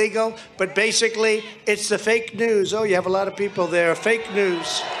be illegal, but basically it's the fake news. Oh, you have a lot of people there. Fake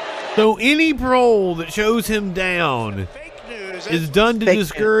news. So any poll that shows him down is done to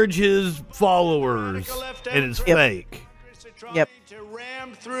discourage his followers, and it's fake. Yep. To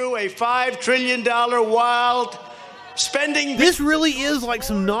ram through a $5 trillion wild spending. This really is like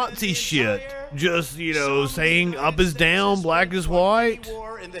some Nazi shit. Just, saying up is down, black is white.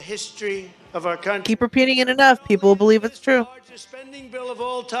 In the history of our country. Keep repeating it enough, people will believe it's true. Spending bill of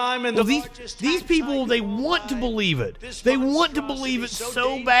all time, and these people, they want to believe it. They want to believe it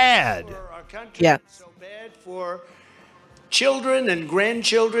so bad. Yeah. So bad for children and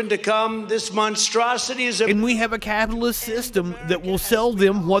grandchildren to come. This monstrosity is and we have a capitalist system that will sell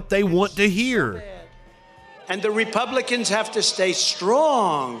them what they want to hear. And the Republicans have to stay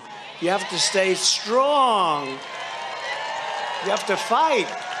strong. You have to stay strong. You have to fight.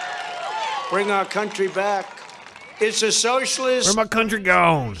 Bring our country back. It's a socialist. Where my country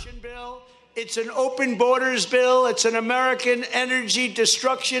gone? Bill. It's an open borders bill. It's an American energy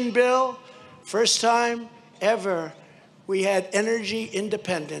destruction bill. First time ever we had energy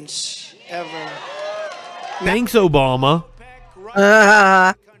independence ever. Thanks, Obama.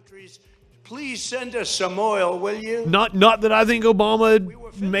 Please send us some oil, will you? Not that I think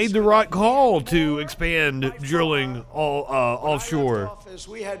Obama made the right call to expand drilling offshore.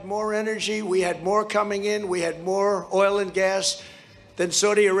 We had more energy, we had more coming in, we had more oil and gas than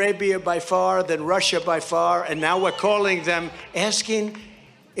Saudi Arabia by far, than Russia by far, and now we're calling them, asking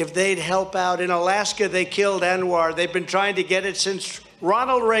if they'd help out. In Alaska, they killed Anwar. They've been trying to get it since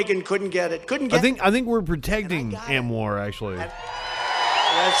Ronald Reagan couldn't get it. I think we're protecting Anwar, actually.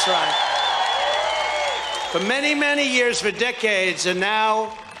 That's right. For many, many years, for decades, and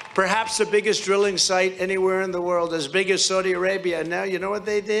now perhaps the biggest drilling site anywhere in the world, as big as Saudi Arabia. And now, you know what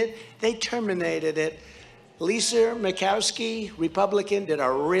they did? They terminated it. Lisa Murkowski, Republican, did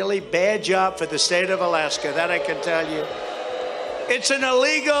a really bad job for the state of Alaska. That I can tell you. It's an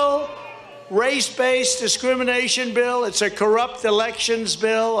illegal race-based discrimination bill. It's a corrupt elections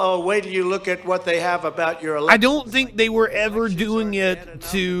bill. Oh, wait till you look at what they have about your election. I don't think they were ever doing it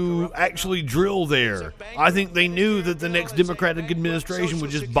to actually drill there. I think they knew that the next Democratic administration would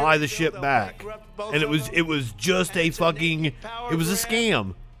just buy the ship back. And it was just a fucking, it was a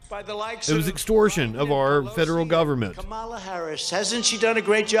scam. It was extortion of our federal government. Kamala Harris, hasn't she done a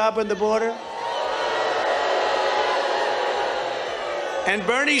great job on the border? And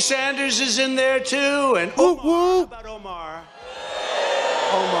Bernie Sanders is in there too. And Omar, how about Omar?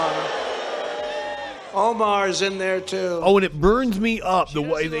 Omar's in there too. Oh, and it burns me up the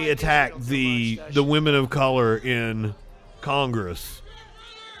way they attack the women of color in Congress.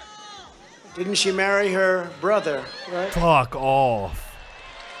 Didn't she marry her brother, right? Fuck off.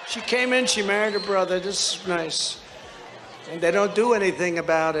 She came in, she married her brother. This is nice. And they don't do anything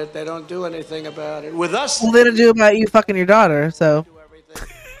about it. They don't do anything about it. With us... Well, they don't do about you fucking your daughter, so...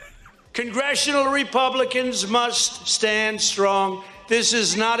 Congressional Republicans must stand strong. This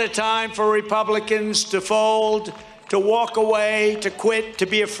is not a time for Republicans to fold, to walk away, to quit, to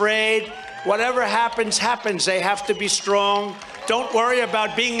be afraid. Whatever happens, happens. They have to be strong. Don't worry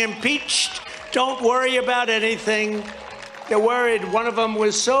about being impeached. Don't worry about anything. They're worried. One of them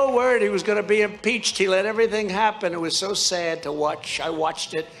was so worried he was going to be impeached. He let everything happen. It was so sad to watch. I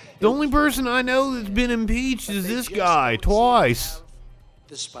watched it. The only person I know that's been impeached is this guy, twice.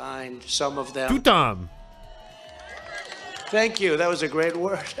 The spine, some of them. 2 times. Thank you. That was a great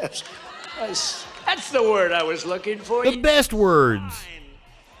word. That's the word I was looking for. The best words.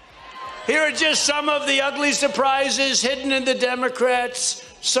 Here are just some of the ugly surprises hidden in the Democrats'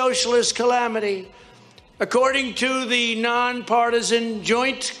 socialist calamity. According to the nonpartisan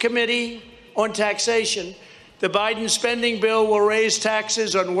Joint Committee on Taxation, the Biden spending bill will raise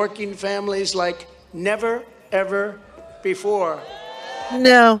taxes on working families like never, ever before.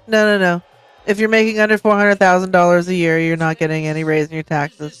 No. If you're making under $400,000 a year, you're not getting any raise in your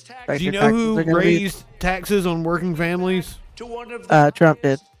taxes. Do you know who raised taxes on working families? Trump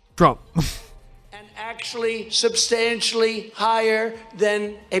did. Trump. And actually substantially higher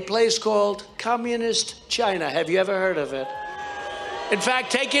than a place called Communist China. Have you ever heard of it? In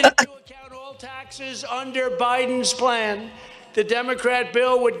fact, taking into account all taxes under Biden's plan, the Democrat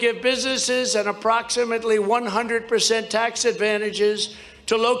bill would give businesses an approximately 100% tax advantages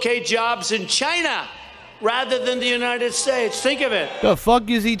to locate jobs in China rather than the United States. Think of it. The fuck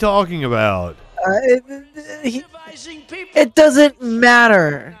is he talking about? It doesn't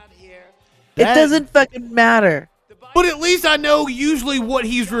matter. It doesn't fucking matter. But at least I know usually what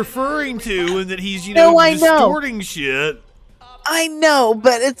he's referring to, and that he's, I distorting shit. I know,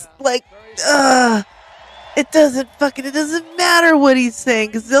 but it's like, it doesn't matter what he's saying,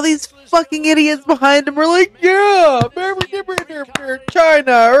 because all these fucking idiots behind him are like, yeah,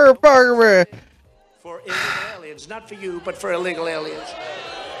 China, for illegal aliens, not for you, but for illegal aliens.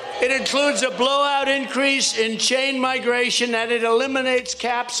 It includes a blowout increase in chain migration, and it eliminates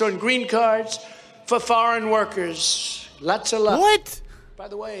caps on green cards for foreign workers. Lots of luck. What? By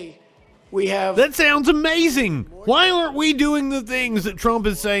the way, we have... That sounds amazing. Why aren't we doing the things that Trump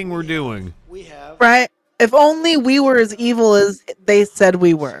is saying we're doing? We have... Right? If only we were as evil as they said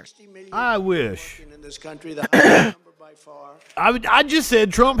we were. I wish. In this country, the highest number by far. I just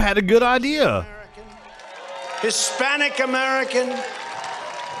said Trump had a good idea. Hispanic American,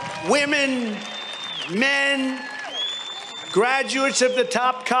 women, men, graduates of the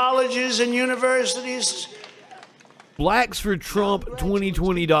top colleges and universities.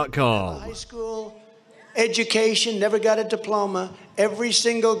 BlacksForTrump2020.com. High school education, never got a diploma. Every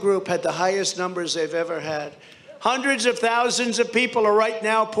single group had the highest numbers they've ever had. Hundreds of thousands of people are right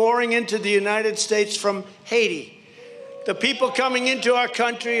now pouring into the United States from Haiti. The people coming into our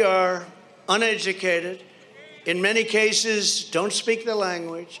country are uneducated. In many cases, don't speak the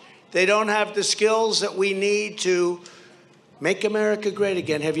language. They don't have the skills that we need to make America great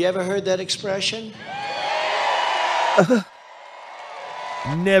again. Have you ever heard that expression?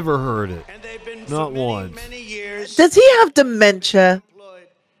 Never heard it. Not once. Does he have dementia?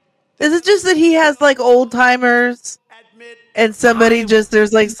 Is it just that he has like old timers and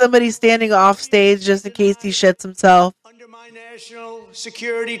there's like somebody standing off stage just in case he shits himself? Under my national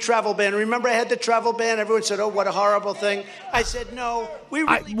security travel ban. Remember I had the travel ban? Everyone said, oh, what a horrible thing. I said, no.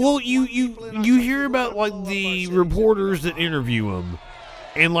 You hear about like the reporters that interview him.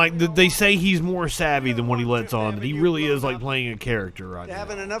 And like they say he's more savvy than what he lets on. That he really is like playing a character right now.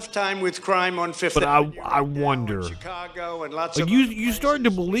 Having enough time with crime on Fifth Avenue. But I wonder. Chicago and lots like you started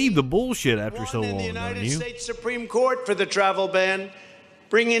to believe the bullshit after so long, in the don't United you? States Supreme Court for the travel ban,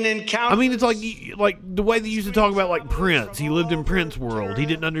 bringing in I mean, it's like the way they used to talk about like Prince. He lived in Prince world. He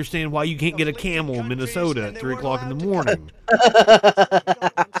didn't understand why you can't get a camel in Minnesota at 3 o'clock in the morning.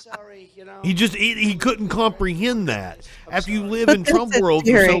 He couldn't comprehend that. After you live in Trump world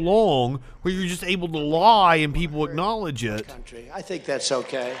for so long, where you're just able to lie and people acknowledge it, I think that's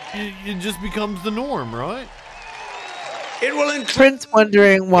okay. It just becomes the norm, right? It will include Prince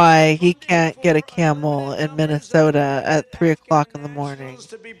wondering why he can't get a camel in Minnesota at 3 o'clock in the morning.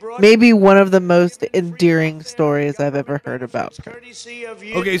 Maybe one of the most endearing stories I've ever heard about Prince.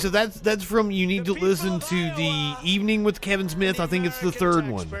 Okay, so that's from You Need to Listen to the Evening with Kevin Smith. I think it's the third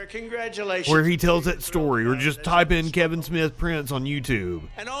one, where he tells that story. Or just type in Kevin Smith Prince on YouTube.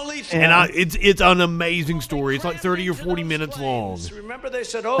 It's an amazing story. It's like 30 or 40 minutes long. Remember they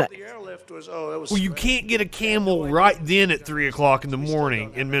said, the airlift was it was. Well, you can't get a camel right then at 3 o'clock in the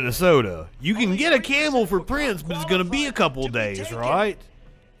morning in Minnesota. You can get a camel for Prince, but it's going to be a couple days, right?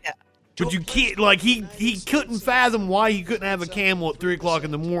 Yeah. But you can't, like, he couldn't fathom why he couldn't have a camel at 3 o'clock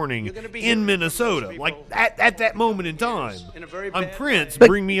in the morning in Minnesota. Like, at that moment in time. I'm Prince,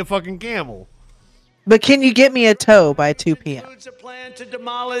 bring me a fucking camel. But can you get me a tow by 2 p.m.? It's a plan to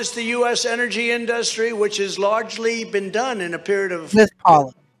demolish the U.S. energy industry, which has largely been done in a period of 9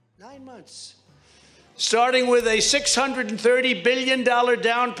 months. Starting with a $630 billion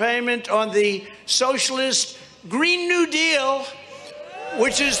down payment on the socialist Green New Deal,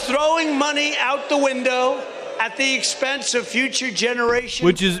 which is throwing money out the window at the expense of future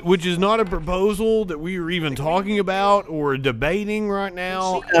generations. Which is not a proposal that we are even talking about or debating right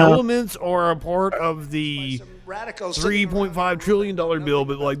now. Elements are a part of the $3.5 trillion bill,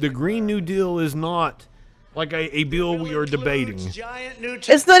 but like the Green New Deal is not like a bill we are debating.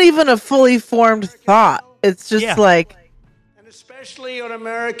 It's not even a fully formed thought. It's just like especially on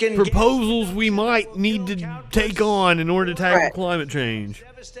American proposals we might need to take on in order to tackle climate change.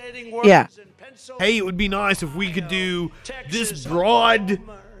 Yeah. Hey, it would be nice if we could do this broad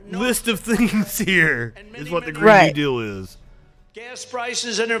list of things here, is what the Green New Deal is. Gas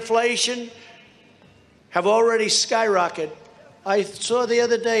prices and inflation have already skyrocketed. I saw the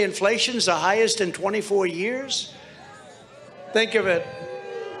other day inflation's the highest in 24 years. Think of it.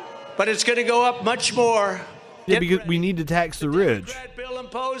 But it's going to go up much more. Yeah, because we need to tax the rich. The bill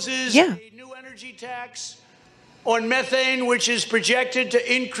imposes a new energy tax on methane, which is projected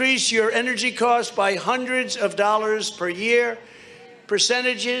to increase your energy costs by hundreds of dollars per year.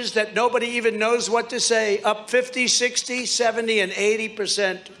 Percentages that nobody even knows what to say, up 50, 60, 70, and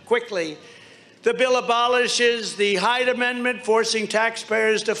 80% quickly. The bill abolishes the Hyde Amendment, forcing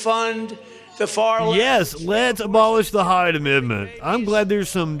taxpayers to fund the far left. Yes, let's abolish the Hyde Amendment. I'm glad there's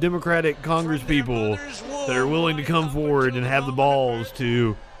some Democratic Congress people that are willing to come forward and have the balls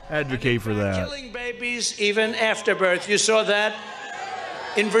to advocate for that. Killing babies even after birth. You saw that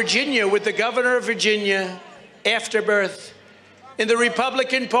in Virginia with the governor of Virginia after birth. In the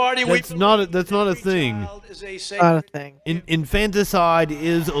Republican Party, that's not a thing. Not a thing. Infanticide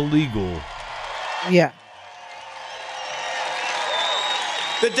is illegal. Yeah.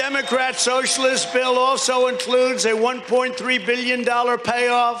 The Democrat Socialist bill also includes a $1.3 billion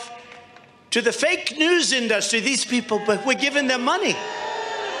payoff to the fake news industry. These people, but we're giving them money.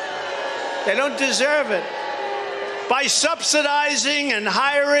 They don't deserve it. By subsidizing and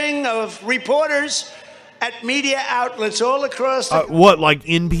hiring of reporters at media outlets all across the what, like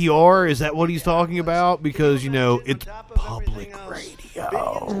NPR? Is that what he's talking about? Because, it's public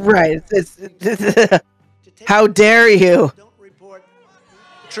radio. Right. How dare you?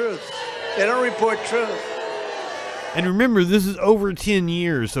 Truth. They don't report truth. And remember, this is over 10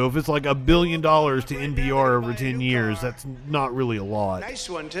 years, so if it's like $1 billion to NPR over 10 years, that's not really a lot. Nice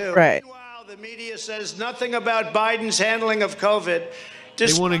one, too. Right. Meanwhile, the media says nothing about Biden's handling of COVID.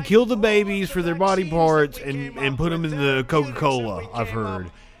 They want to kill the babies for their body parts and put them in the Coca-Cola, I've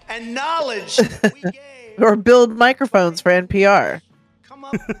heard. And knowledge that we gave. Or build microphones for NPR. Come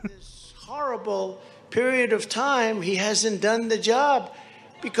up with this horrible period of time, he hasn't done the job.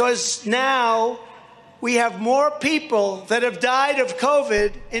 Because now we have more people that have died of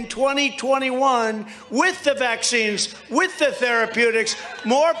COVID in 2021 with the vaccines, with the therapeutics.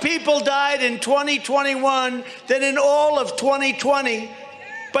 More people died in 2021 than in all of 2020.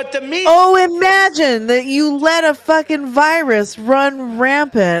 But the media... Oh, imagine that you let a fucking virus run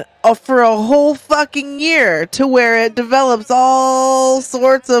rampant for a whole fucking year to where it develops all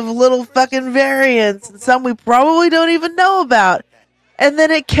sorts of little fucking variants, and some we probably don't even know about. And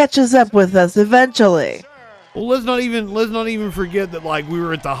then it catches up with us eventually. Well, let's not even forget that we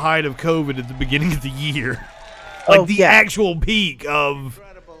were at the height of COVID at the beginning of the year, actual peak of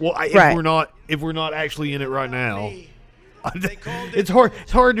if we're not actually in it right now. It's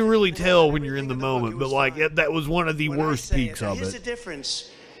hard to really tell when you're in the moment, but that was one of the worst peaks of it. Here's the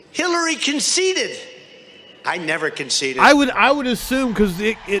difference: Hillary conceded. I never conceded. I would assume because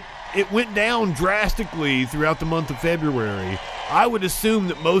it went down drastically throughout the month of February. I would assume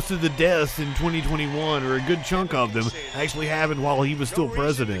that most of the deaths in 2021, or a good chunk of them, actually happened while he was still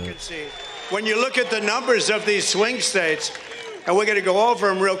president. When you look at the numbers of these swing states, and we're going to go over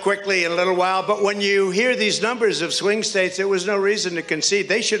them real quickly in a little while, but when you hear these numbers of swing states, there was no reason to concede.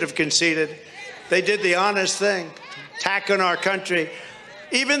 They should have conceded. They did the honest thing, attack on our country.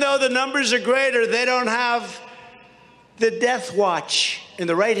 Even though the numbers are greater, they don't have the death watch in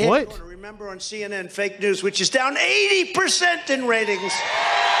the right hand corner. Remember on CNN, fake news, which is down 80% in ratings.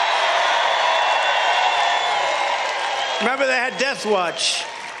 Remember they had Death Watch.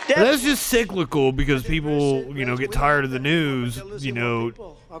 That's just cyclical because people, get tired of the news. Last year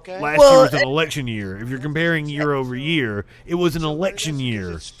was an election year. If you're comparing year over year, it was an election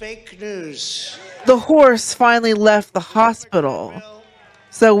year. It's fake news. The horse finally left the hospital,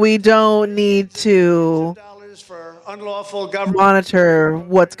 so we don't need to unlawful government monitor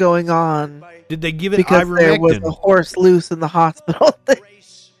what's going on. Did they give it because ivermectin? There was a horse loose in the hospital.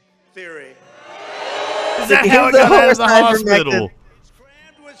 Race theory. Is that how it got out of the hospital?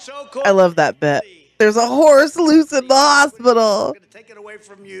 I love that bit. There's a horse loose in the hospital. Take it away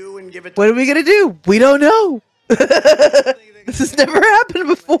from you and give it. What are we gonna do? We don't know. This has never happened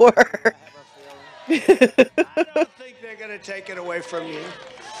before. I don't think they're gonna take it away from you.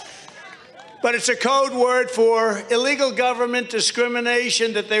 But it's a code word for illegal government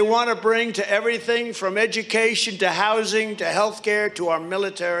discrimination that they want to bring to everything from education to housing to health care to our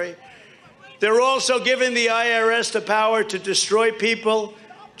military. They're also giving the IRS the power to destroy people,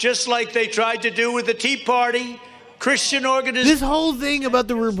 just like they tried to do with the Tea Party, Christian organizations. This whole thing about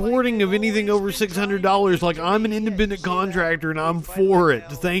the reporting of anything over $600, like I'm an independent contractor and I'm for it.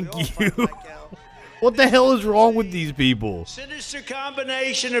 Thank you. What the hell is wrong with these people? Sinister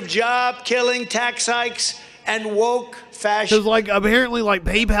combination of job-killing tax hikes and woke fashion. Because, like, apparently, like,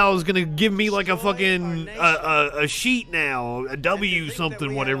 PayPal is going to give me, like, a fucking, a sheet now, a W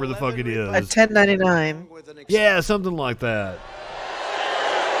something, whatever the fuck it is. A 1099. Yeah, something like that.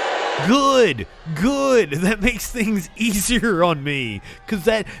 Good. That makes things easier on me. Because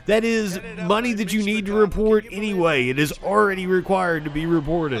that is money that you need to report anyway. It is already required to be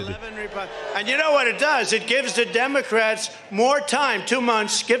reported. And you know what it does? It gives the Democrats more time, 2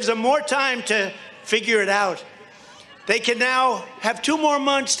 months, gives them more time to figure it out. They can now have 2 more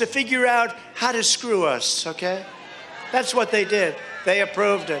months to figure out how to screw us, okay? That's what they did. They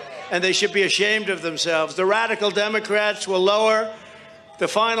approved it. And they should be ashamed of themselves. The radical Democrats will lower the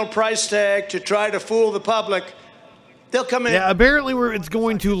final price tag to try to fool the public. They'll come in. Yeah, apparently it's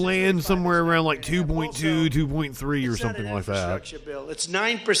going to land somewhere around like 2.2, 2.3 or something like that. Bill. It's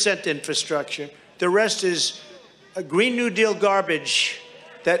 9% infrastructure. The rest is a Green New Deal garbage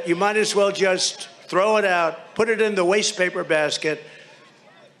that you might as well just throw it out, put it in the waste paper basket.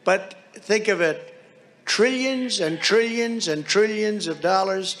 But think of it, trillions and trillions and trillions of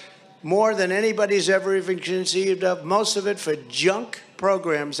dollars, more than anybody's ever even conceived of, most of it for junk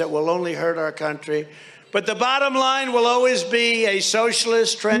programs that will only hurt our country. But the bottom line will always be a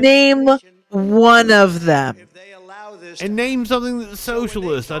socialist trend. Name one of them. And name something that's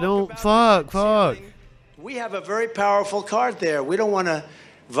socialist. I don't. Fuck. We have a very powerful card there. We don't want to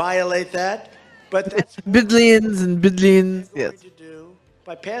violate that. But that's billions and billions. Yes.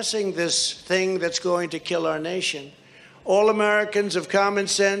 By passing this thing that's going to kill our nation, all Americans of common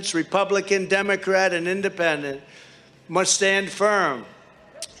sense, Republican, Democrat, and Independent, must stand firm.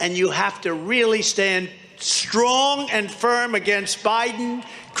 And you have to really stand strong and firm against Biden,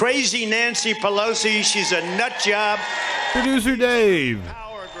 crazy Nancy Pelosi. She's a nut job. Producer Dave.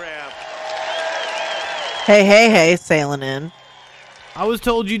 Power grab. Hey, sailing in. I was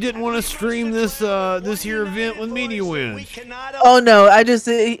told you didn't want to stream this here event with Media Wins. Oh no, I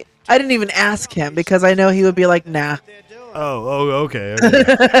didn't even ask him because I know he would be like, nah. Oh, okay.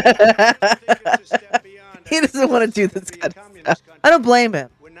 He doesn't want to do this kind of stuff. I don't blame him.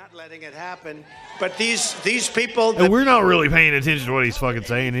 We're not letting it happen. But these people... And we're not really paying attention to what he's fucking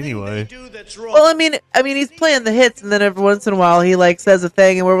saying anyway. Well, I mean, he's playing the hits, and then every once in a while he like says a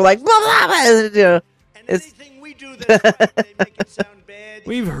thing, and we're like, blah, blah, blah, you know, it's...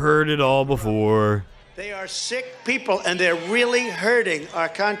 We've heard it all before. They are sick people, and they're really hurting our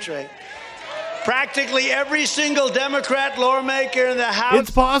country. Practically every single Democrat lawmaker in the House.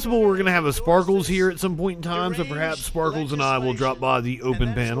 It's possible we're going to have a Sparkles here at some point in time, so perhaps Sparkles and I will drop by the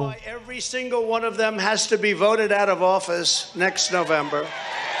open panel. Every single one of them has to be voted out of office next November.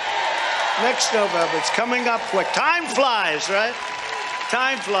 Next November. It's coming up quick. Time flies, right?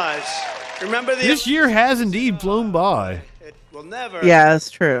 Time flies. Remember this year has indeed flown by. It will never. Yeah,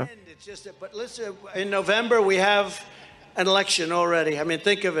 that's true. It's just, but listen, in November we have an election already. I mean,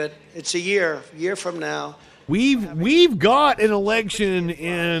 think of it. It's a year from now. We've got an election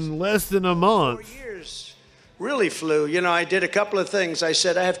in less than a month. 4 years really flew. You know, I did a couple of things. I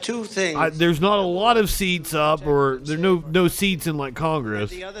said I have two things. There's not a lot of seats up, or there's no seats in like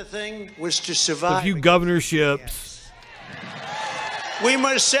Congress. The other thing was to survive. A few governorships. We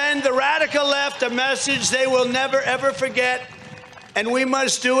must send the radical left a message they will never, ever forget. And we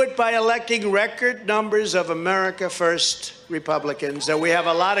must do it by electing record numbers of America First Republicans. And we have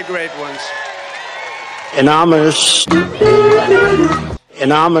a lot of great ones. Anonymous.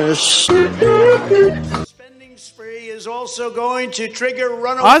 Spending spree is also going to trigger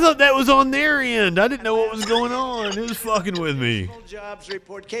runaway. I thought that was on their end. I didn't know what was going on. It was fucking with me. Jobs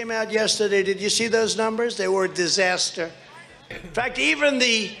report came out yesterday. Did you see those numbers? They were a disaster. In fact, even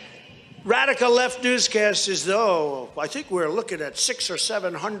the radical left newscasters, though, I think we're looking at 600,000 or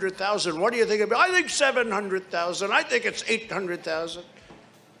 700,000. What do you think about? I think 700,000. I think it's 800,000.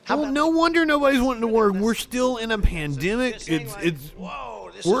 Well, no wonder nobody's wanting to work. We're still in a pandemic. It's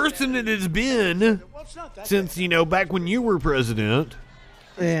worse than it has been since, back when you were president.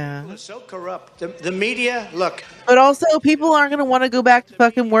 Yeah. It's so corrupt. The media, look. But also, people aren't going to want to go back to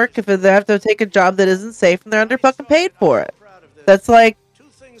fucking work if they have to take a job that isn't safe and they're under fucking paid for it. That's like,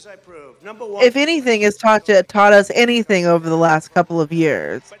 I proved. Number one, if anything has taught us anything over the last couple of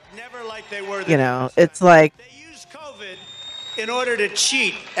years, but never like they were. It's like they use COVID in order to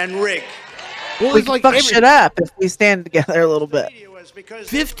cheat and rig. Well, we can fuck shit up if we stand together a little bit. The media was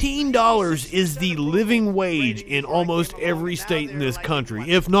 $15 is the living wage in almost every state in this country,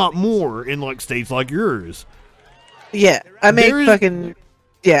 if not more in like states like yours. Yeah, I make fucking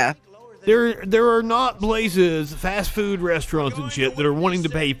yeah. There are not places, fast food restaurants and shit that are wanting to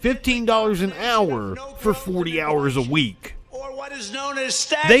pay $15 an hour for 40 hours a week. Or what is known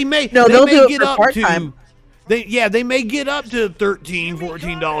as They may they'll do it for part-time. They may get up to $13,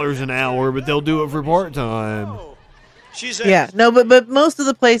 $14 an hour, but they'll do it for part-time. Yeah, no, but most of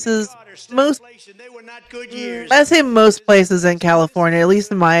the places, I say most places in California, at least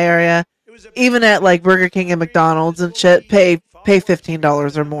in my area, even at like Burger King and McDonald's and shit, pay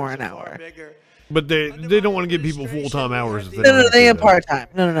 $15 or more an hour. But they don't want to give people full-time hours. If No, they get part-time.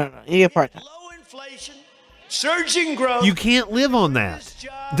 No, you get part-time. Surging growth. You can't live on that.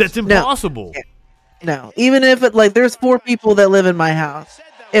 That's impossible. No, even if it like there's 4 people that live in my house.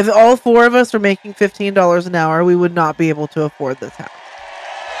 If all 4 of us are making $15 an hour, we would not be able to afford this house.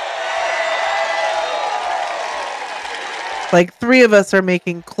 Like 3 of us are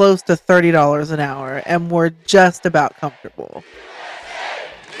making close to $30 an hour, and we're just about comfortable.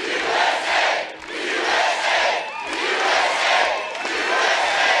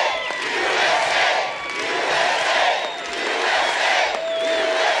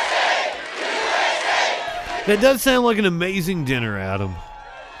 That does sound like an amazing dinner, Adam.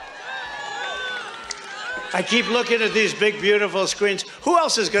 I keep looking at these big, beautiful screens. Who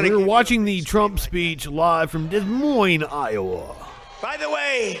else is going to... We're watching the Trump speech live from Des Moines, Iowa. By the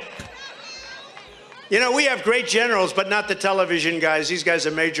way, you know, we have great generals, but not the television guys. These guys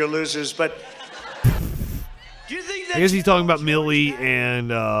are major losers, but... Do you think that... I guess he's talking about Milley and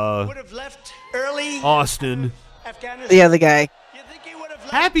would have left early Austin. Yeah, the guy.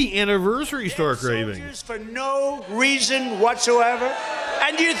 Happy anniversary, Star Craving. For no reason whatsoever.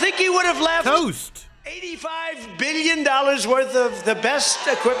 And do you think he would have left... Toast. $85 billion worth of the best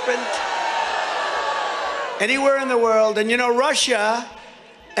equipment anywhere in the world. And you know, Russia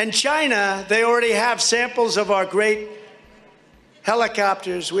and China, they already have samples of our great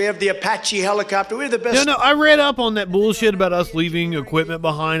helicopters. We have the Apache helicopter. We have the best. No, I read up on that bullshit about us leaving equipment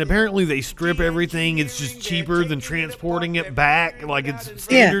behind. Apparently they strip everything. It's just cheaper than transporting it back. Like it's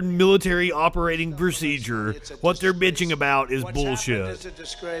standard military operating procedure. What they're bitching about is bullshit. It's a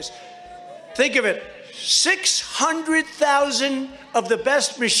disgrace. Think of it. 600,000 of the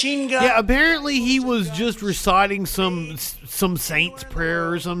best machine guns. Yeah, apparently he was just reciting some saint's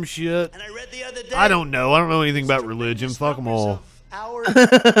prayer or some shit. And I read the other day. I don't know. I don't know anything about religion. Fuck them all. Hours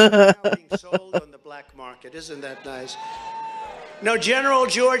now being sold on the black market. Isn't that nice? No, General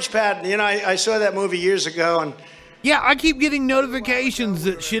George Patton. You know, I saw that movie years ago, and yeah, I keep getting notifications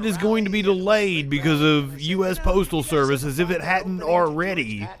that shit is going to be delayed because of U.S. Postal Service, as if it hadn't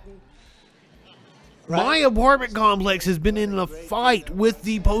already. My apartment complex has been in a fight with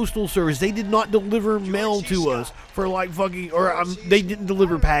the Postal Service. They did not deliver mail to us for like fucking, they didn't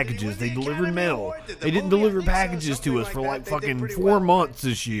deliver packages. They delivered mail. They didn't deliver packages to us for like fucking 4 months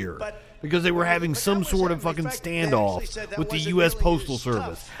this year because they were having some sort of fucking standoff with the U.S. Postal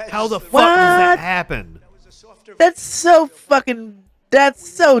Service. How the fuck does that happen? That's so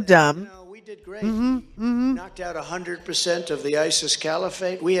dumb. we did great. Knocked out 100% of the ISIS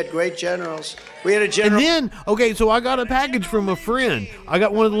caliphate. We had great generals. We had a general. And then, okay, so I got a package from a friend. I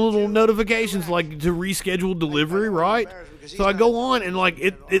got one of the little notifications like to reschedule delivery, right? So I go on and like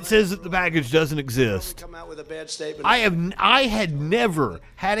it says that the package doesn't exist. Come out with a bad statement. I had never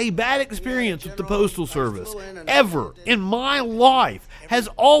had a bad experience with the Postal Service ever in my life. Has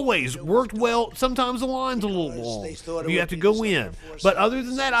always worked well. Sometimes the line's a little long. You have to go in. But other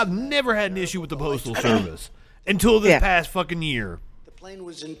than that, I've never had an issue with the Postal Service until this past fucking year. The plane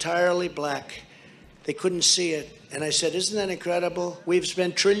was entirely black. They couldn't see it. And I said, isn't that incredible? We've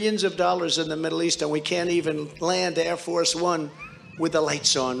spent trillions of dollars in the Middle East and we can't even land Air Force One with the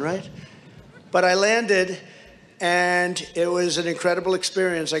lights on, right? But I landed and it was an incredible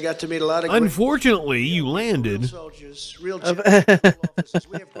experience. I got to meet a lot of Unfortunately, you landed. Soldiers, real officers.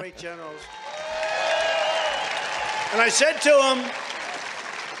 We have great generals. And I said to them,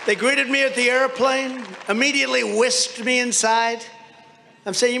 they greeted me at the airplane, immediately whisked me inside.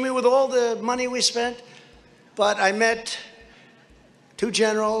 I'm saying, you mean with all the money we spent? But I met 2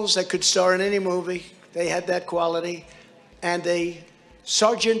 generals that could star in any movie. They had that quality. And a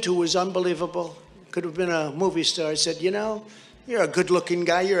sergeant who was unbelievable, could have been a movie star. I said, you know, you're a good-looking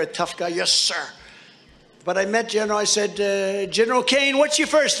guy. You're a tough guy. Yes, sir. But I met General. I said, General Kane, what's your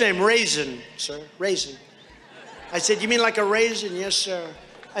first name? Raisin, sir. Raisin. I said, you mean like a raisin? Yes, sir.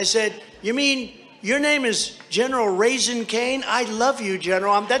 I said, you mean your name is General Raisin Kane? I love you,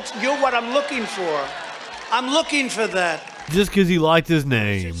 General. You're what I'm looking for. I'm looking for that. Just because he liked his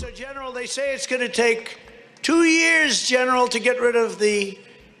name. So, General, they say it's going to take 2 years, General, to get rid of the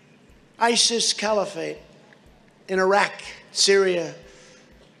ISIS caliphate in Iraq, Syria.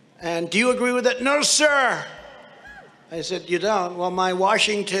 And do you agree with that? No, sir. I said, you don't? Well, my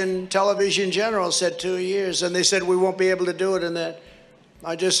Washington television general said 2 years, and they said we won't be able to do it in that.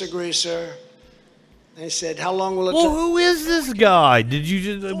 I disagree, sir. They said, how long will it take? Well, who is this guy? Did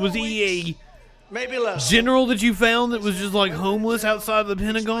you just, was he a maybe less general that you found that was just like homeless outside the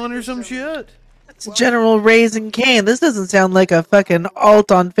Pentagon or some shit? It's General Raising Cane. This doesn't sound like a fucking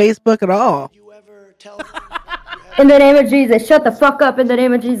alt on Facebook at all. You ever tell In the name of Jesus, shut the fuck up in the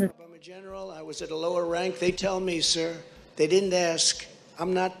name of Jesus. I'm a general. I was at a lower rank. They tell me, sir. They didn't ask.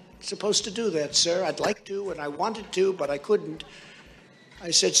 I'm not supposed to do that, sir. I'd like to, and I wanted to, but I couldn't.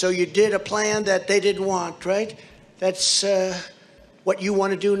 I said, so you did a plan that they didn't want, right? That's what you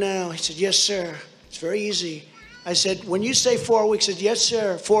want to do now. He said, yes, sir. It's very easy. I said, when you say 4 weeks, he said, yes,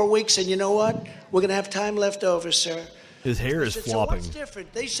 sir. 4 weeks, and you know what? We're going to have time left over, sir. His hair is said, flopping. So what's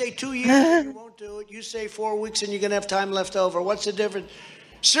different? They say 2 years and you won't do it. You say 4 weeks and you're going to have time left over. What's the difference?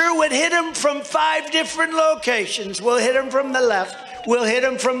 Sir, we'd hit him from 5 different locations. We'll hit him from the left. We'll hit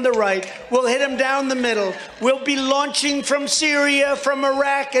him from the right. We'll hit him down the middle. We'll be launching from Syria, from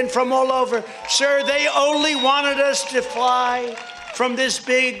Iraq, and from all over. Sir, they only wanted us to fly from this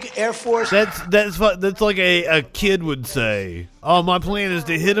big Air Force. That's like a kid would say. Oh, my plan is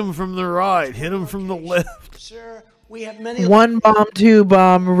to hit him from the right, hit him from the left. Sir, we have many. 1 bomb, 2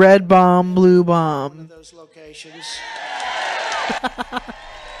 bomb, red bomb, blue bomb. Those locations.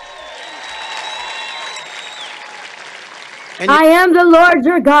 I am the Lord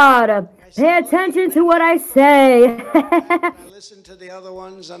your God. Pay attention to what I say. I listened to the other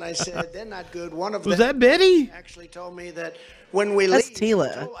ones and I said, they're not good. One of them. Was that Betty? Actually told me that when we That's leave.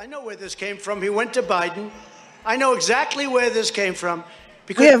 Tila. I know where this came from. He went to Biden. I know exactly where this came from.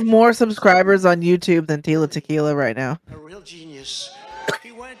 Because We have more subscribers on YouTube than Tila Tequila right now. a real genius.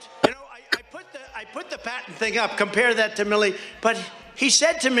 He went, you know, I put the patent thing up, compare that to Millie, but he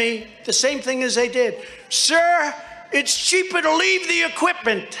said to me the same thing as they did. Sir, it's cheaper to leave the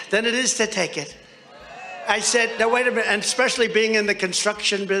equipment than it is to take it. I said, now wait a minute, and especially being in the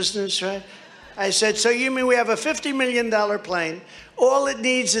construction business, right? I said, so you mean we have a $50 million plane? All it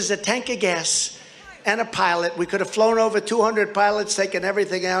needs is a tank of gas and a pilot. We could have flown over 200 pilots, taken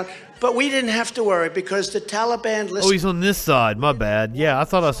everything out, but we didn't have to worry because the Taliban listened. Oh, he's on this side. My bad. Yeah, I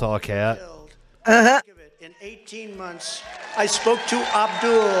thought I saw a cat. In 18 months, I spoke to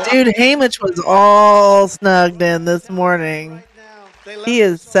Abdul. Dude, Hamish was all snugged in this morning. He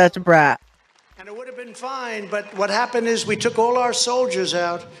is such a brat. And it would have been fine, but what happened is we took all our soldiers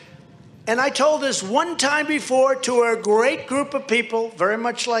out. And I told this one time before to a great group of people, very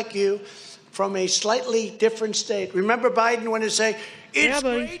much like you, from a slightly different state. Remember Biden when he say, it's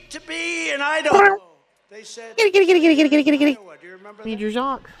great to be in Idaho. They said, Get it. do you remember Need that? your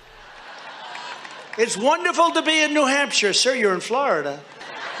Jacques. It's wonderful to be in New Hampshire. Sir, you're in Florida.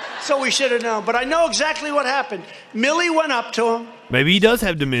 So we should have known. But I know exactly what happened. Millie went up to him. Maybe he does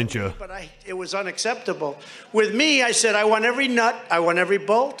have dementia. But it was unacceptable. With me, I said, I want every nut. I want every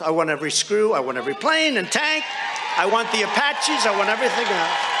bolt. I want every screw. I want every plane and tank. I want the Apaches. I want everything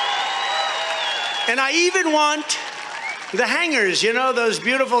else. And I even want the hangars, you know, those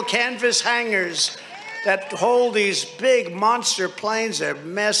beautiful canvas hangars that hold these big monster planes. They're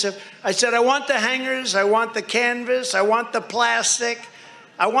massive. I said, I want the hangars, I want the canvas, I want the plastic,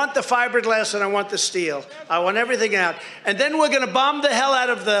 I want the fiberglass, and I want the steel. I want everything out. And then we're going to bomb the hell out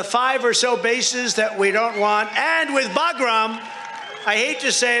of the 5 or so bases that we don't want. And with Bagram, I hate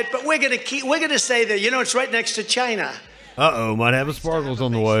to say it, but we're going to stay there. You know, it's right next to China. Uh-oh, might have a Sparkles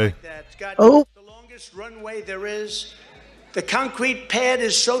on the way. It's got Oh. the longest runway there is. The concrete pad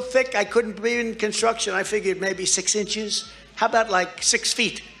is so thick I couldn't be in construction. I figured maybe 6 inches. How about like 6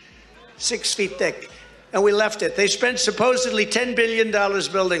 feet? 6 feet thick. And we left it. They spent supposedly $10 billion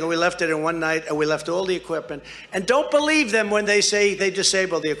building, and we left it in one night, and we left all the equipment. And don't believe them when they say they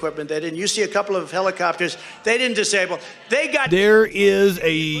disabled the equipment. They didn't. You see a couple of helicopters. They didn't disable. They got... There is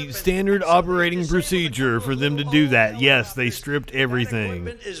a standard operating procedure for them to do that. Yes, they stripped everything.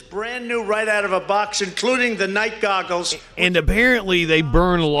 Equipment is brand new right out of a box, including the night goggles. And apparently they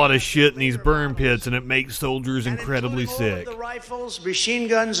burn a lot of shit in these burn pits, and it makes soldiers incredibly sick. The rifles, machine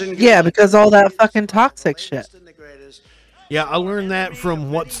guns, and... Yeah, because all that fucking toxic shit. Yeah, I learned that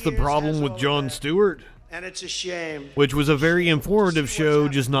from What's the Problem with Jon Stewart? And it's a shame. Which was a very informative show,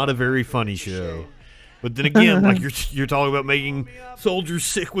 just not a very funny show. But then again, like you're talking about making soldiers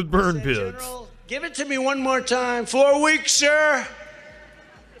sick with burn pits. General, give it to me one more time. 4 weeks, sir.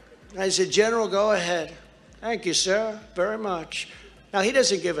 I said, General, go ahead. Thank you, sir, very much. Now, he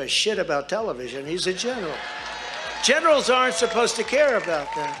doesn't give a shit about television. He's a general. Generals aren't supposed to care about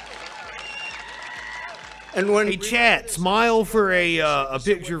that. And when Hey, chat, smile for a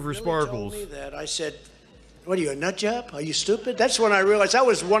picture for Sparkles. told me that, I said, what are you, a nut job? Are you stupid? That's when I realized, that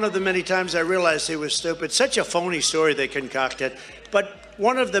was one of the many times I realized he was stupid. Such a phony story they concocted, but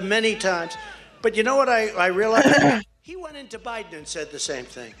one of the many times. But you know what I realized? He went into Biden and said the same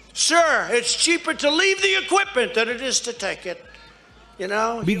thing. Sir, it's cheaper to leave the equipment than it is to take it. You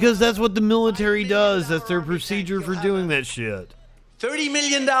know? Because that's what the military does. That's their procedure for doing that shit. $30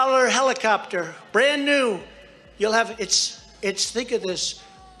 million helicopter, brand new. You'll have, it's think of this.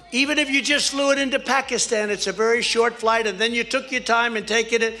 Even if you just flew it into Pakistan, it's a very short flight, and then you took your time in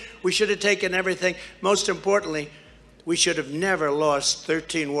taking it. We should have taken everything. Most importantly, we should have never lost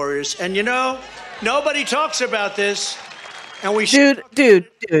 13 warriors. And you know, nobody talks about this. And we Dude.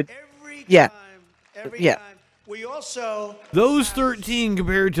 Yeah. Yeah. We also Those 13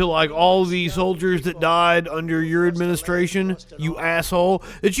 compared to like all the soldiers that died under your administration, you asshole,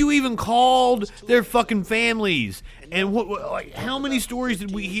 that you even called their fucking families. And what like how many stories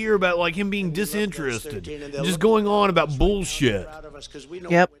did we hear about like him being disinterested, and just going on about bullshit,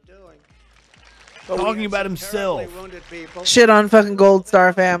 Yep. talking about himself. Shit on fucking Gold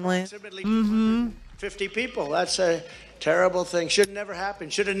Star family. 50 people. That's a terrible thing. Should never happen.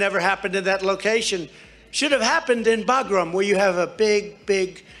 Should have never happened in that location. Should have happened in Bagram, where you have a big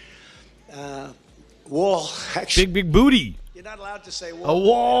wall. Actually, Big booty. you're not allowed to say A wall.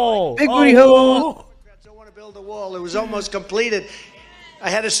 wall. Big A booty wall. hole. I want to build a wall. It was almost completed. I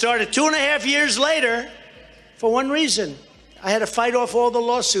had to start it 2.5 years later for one reason. I had to fight off all the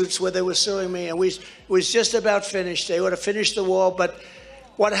lawsuits where they were suing me, and it was just about finished. They would have finished the wall, but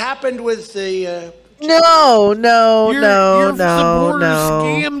what happened with the No. Your supporters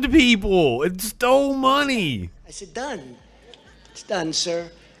scammed people and stole money. I said, done. It's done, sir.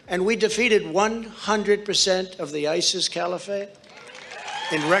 And we defeated 100% of the ISIS caliphate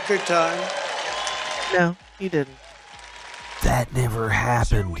in record time. No, you didn't. That never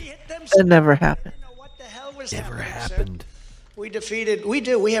happened. That never happened. Never happened. We defeated,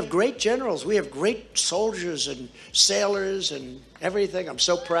 we have great generals. We have great soldiers and sailors and everything. I'm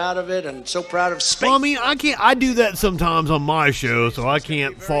so proud of it and so proud of space. Well, I mean, I do that sometimes on my show, so I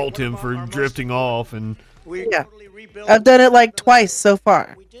can't fault him for drifting off. And Yeah. I've done it like twice so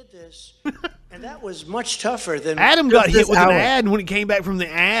far. We did this, and that was much tougher than Adam got Just hit this with hour. an ad, and when he came back from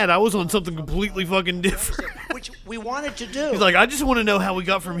the ad, I was on something completely fucking different. which we wanted to do. He's like, I just want to know how we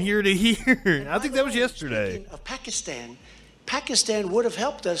got from here to here. I think that was yesterday. Speaking of Pakistan would have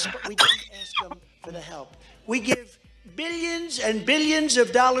helped us, but we didn't ask them for the help. We give billions and billions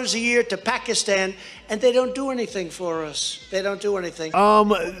of dollars a year to Pakistan, and they don't do anything for us. They don't do anything.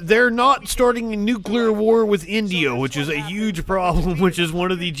 They're not starting a nuclear war with India, which is a huge problem, which is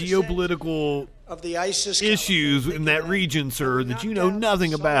one of the geopolitical Of the ISIS issues in that region, sir, that you know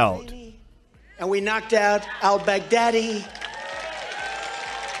nothing about. And we knocked out al-Baghdadi.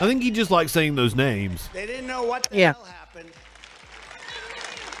 I think he just likes saying those names. They didn't know what the Yeah. hell happened.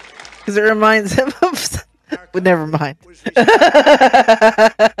 Because it reminds him of... But never mind. This would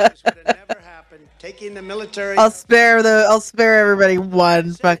have never happened. Taking the military. I'll spare everybody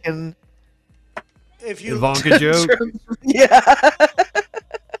one fucking... If you Ivanka joke. Yeah.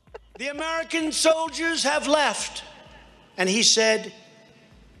 The American soldiers have left. And he said,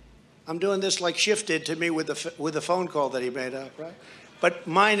 I'm doing this like Schiff did to me with the phone call that he made up, right? But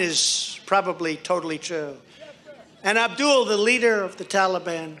mine is probably totally true. And Abdul, the leader of the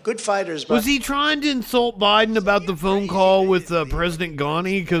Taliban, good fighters. Was he trying to insult Biden about the phone call with President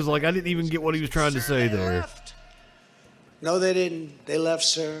Ghani? Because, like, I didn't even get what he was trying to say there. No, they didn't. They left,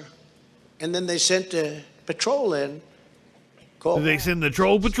 sir. And then they sent a patrol in. Did they send the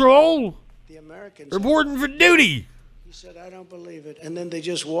troll patrol? The Americans. Reporting for duty. He said, I don't believe it. And then they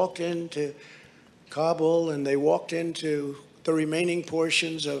just walked into Kabul and they walked into the remaining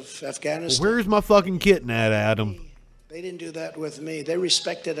portions of Afghanistan. Where's my fucking kitten at, Adam? They didn't do that with me. They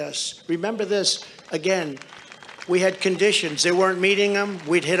respected us. Remember this, again, we had conditions. They weren't meeting them.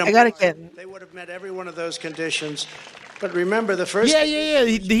 We'd hit them. I got a kitten. They would have met every one of those conditions. But remember the first... Yeah.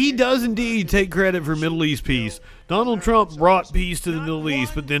 He does indeed take credit for Middle East peace. Donald Trump brought peace to the Middle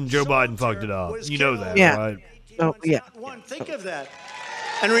East, but then Joe Biden fucked it up. You know that, Yeah. right? Oh, yeah. Think of that.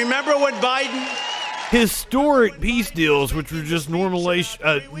 And remember when Biden... Historic peace deals, which were just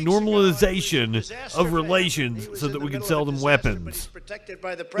normalization of relations so that we could sell them weapons. Protected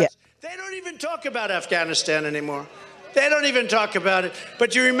by the press. Yeah. They don't even talk about Afghanistan anymore. They don't even talk about it.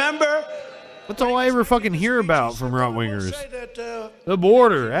 But you remember That's all I ever fucking hear about from right wingers. The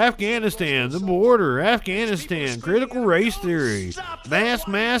border, Afghanistan, the border, Afghanistan, critical race theory, mask,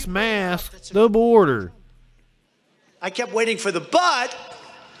 the border. I kept waiting for the but.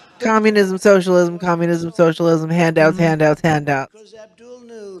 Communism, socialism, handouts. Because Abdul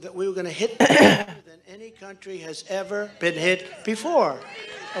knew that we were going to hit harder than any country has ever been hit before.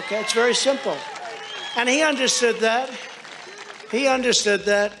 Okay, it's very simple. And he understood that.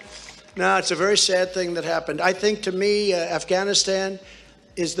 Now, it's a very sad thing that happened. I think, to me, Afghanistan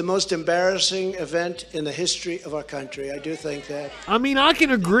is the most embarrassing event in the history of our country. I do think that. I mean, I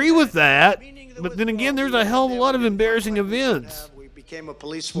can agree with that, but then again, there's a hell of a lot of embarrassing events. We became a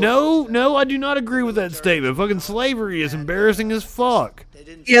police force. No, I do not agree with that statement. Fucking slavery is embarrassing as fuck.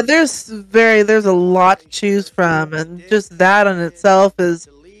 Yeah, there's a lot to choose from, and just that on itself is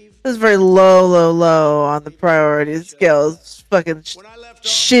very low on the priority scale. It's fucking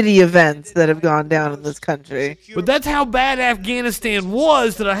shitty events that have gone down in this country. But that's how bad Afghanistan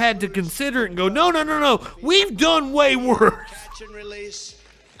was that I had to consider it and go, no. We've done way worse.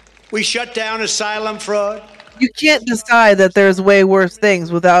 We shut down asylum fraud. You can't decide that there's way worse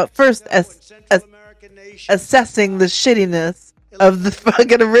things without first assessing the shittiness of the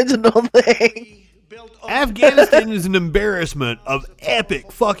fucking original thing. Afghanistan is an embarrassment of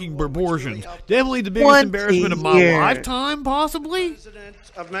epic fucking proportions. Definitely the biggest embarrassment of my lifetime, possibly.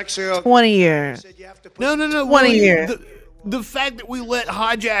 Of Mexico. 20 years. No. 20 years. The fact that we let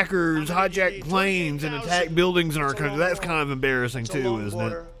hijackers hijack planes and attack buildings in our country, that's kind of embarrassing too, isn't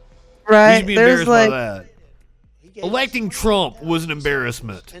it? Right. You should be embarrassed by that. Electing Trump was an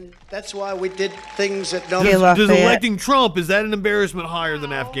embarrassment. And that's why we did things that no. Does electing Trump, is that an embarrassment higher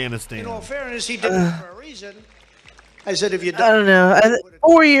than Afghanistan? In all fairness, he did it for a reason. I said, if you I don't know.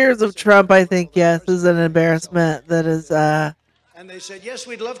 4 years of Trump, I think, yes, is an embarrassment. That is. And they said, yes,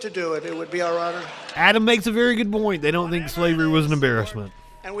 we'd love to do it. It would be our honor. Adam makes a very good point. They don't think slavery was an embarrassment.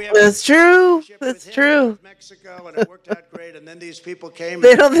 That's true. That's true. Mexico, and it worked out great. And then these people came.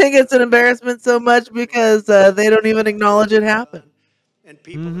 They don't think it's an embarrassment so much because they don't even acknowledge it happened. And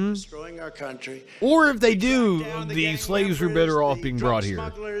people are destroying our country. Or if they do, the slaves are better off being brought here.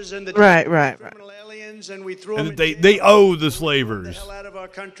 Right. And we threw them they owe the slavers. out of our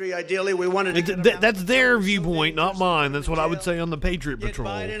country. Ideally, we wanted to that's their viewpoint, not mine. That's what I would say on the Patriot Patrol.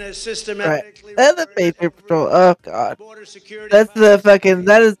 Right. And the Patriot Patrol. Oh God. That's the fucking.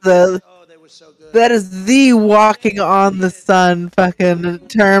 That is the walking on the sun fucking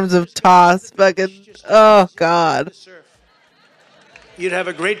terms of toss fucking. Oh God. You'd have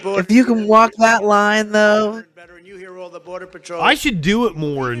a great border. If you can walk that line, though. I should do it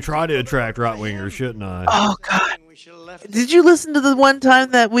more and try to attract right wingers, shouldn't I? Oh God! Did you listen to the one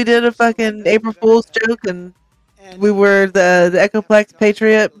time that we did a fucking April Fool's joke and we were the Echoplex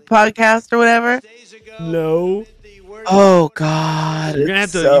Patriot podcast or whatever? No. Oh God! You're gonna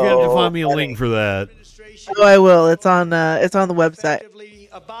have to find me a link for that. Oh, I will. It's on the website.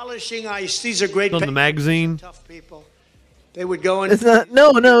 Abolishing ICE. These are great. It's on the magazine. Tough people. They would go and. It's not.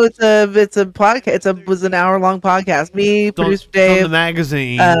 No. It's a podcast. It was an hour-long podcast. Me, producer Dave. It's on the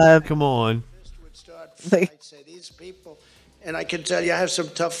magazine. Come on. I'd say these people, and I can tell you, I have some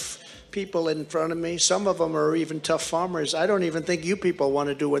tough people in front of me. Some of them are even tough farmers. I don't even think you people want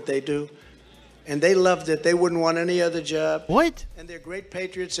to do what they do. And they loved it. They wouldn't want any other job. What? And they're great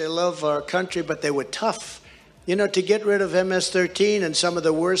patriots. They love our country, but they were tough. You know, to get rid of MS-13 and some of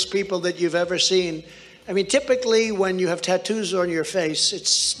the worst people that you've ever seen. I mean, typically when you have tattoos on your face,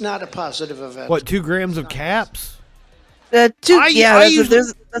 it's not a positive event. What, 2 grams of caps? I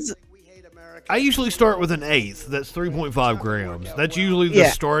usually start with an eighth. That's 3.5 grams. That's usually the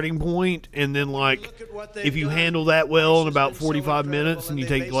starting point, and then if you handle that well in about 45 minutes, and you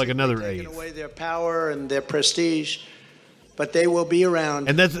take another eighth. Away their power and their prestige, but they will be around.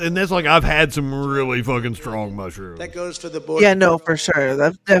 And that's I've had some really fucking strong mushrooms. That goes for the border. Yeah, no, for sure.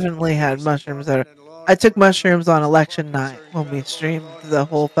 I've definitely had mushrooms that I took mushrooms on election night when we streamed the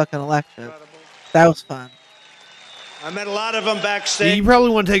whole fucking election. That was fun. I met a lot of them backstage. Yeah, you probably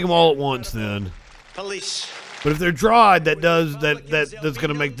want to take them all at once then. Police. But if they're dried, that's going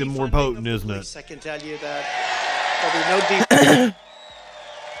to make them more potent, isn't it? I can tell you that. There'll be no deep.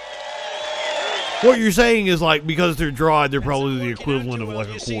 What you're saying is because they're dried, they're probably the equivalent of a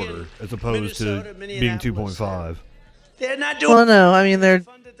quarter, as opposed to being 2.5. They're not doing. Well, no, I mean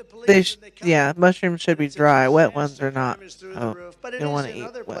mushrooms should be dry. Wet ones are not. But you it don't is want to in eat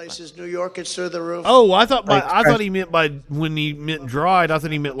other wet places. New York, it's through the roof. Oh, I thought he meant when he meant dried. I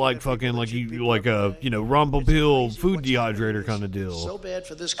thought he meant a Rumble Pill food dehydrator kind of deal. So bad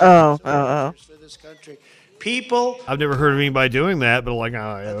for this country. Oh. For this country. people. I've never heard of anybody doing that, but like,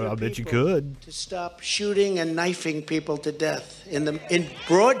 I bet you could. To stop shooting and knifing people to death in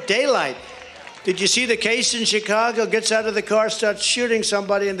broad daylight. Did you see the case in Chicago? Gets out of the car, starts shooting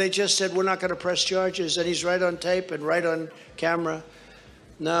somebody, and they just said, we're not going to press charges. And he's right on tape and right on camera.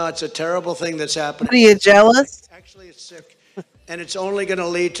 No, it's a terrible thing that's happening. Are you jealous? Actually, it's sick. And it's only going to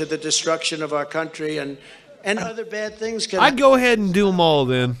lead to the destruction of our country and other bad things. I'd go ahead and do them all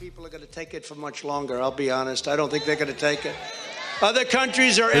then. People are going to take it for much longer, I'll be honest. I don't think they're going to take it. Other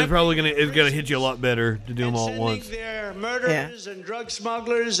countries are... It's probably gonna hit you a lot better to do them all at once. Their murderers and drug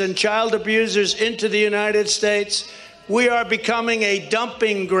smugglers and child abusers into the United States. We are becoming a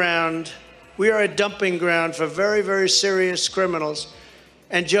dumping ground. We are a dumping ground for very, very serious criminals.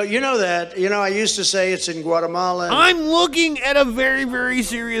 And Joe, you know that. You know, I used to say it's in Guatemala. I'm looking at a very, very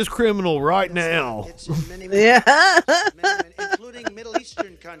serious criminal right now. It's in many, including Middle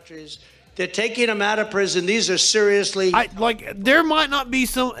Eastern countries. They're taking them out of prison. These are seriously... There might not be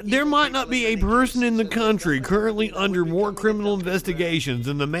a person in the country currently under more criminal investigations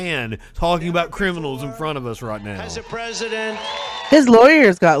than the man talking about criminals in front of us right now. As a president... His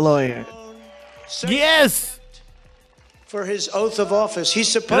lawyers got lawyered. Yes! For his oath of office. He's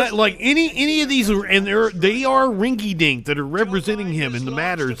supposed... Like, any of these, and they are rinky-dink that are representing him in the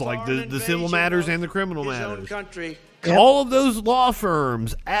matters, like the civil matters and the criminal matters. Yep. All of those law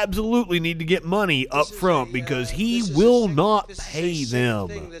firms absolutely need to get money up front because he will not pay them.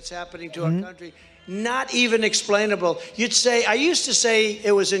 Thing that's happening to our country, not even explainable. You'd say, I used to say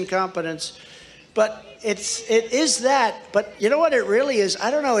it was incompetence, but it is that. But you know what it really is?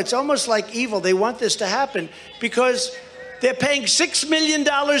 I don't know. It's almost like evil. They want this to happen because they're paying $6 million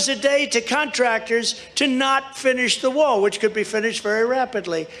a day to contractors to not finish the wall, which could be finished very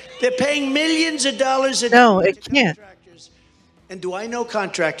rapidly. They're paying millions of dollars a day. No, it can't. And do I know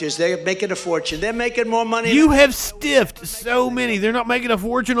contractors? They're making a fortune. They're making more money. You have stiffed so many. They're not making a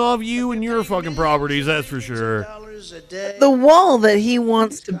fortune off you and your fucking properties, that's for sure. The wall that he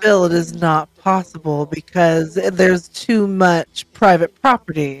wants to build is not possible because there's too much private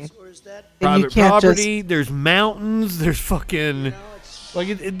property. Private property, there's mountains, there's fucking...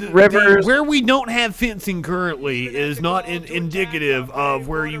 Rivers. Where we don't have fencing currently is not indicative of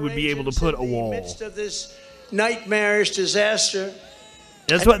where you would be able to put a wall. In the midst of this nightmarish disaster.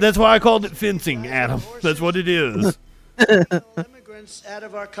 That's why I called it fencing, Adam. That's what it is. Immigrants out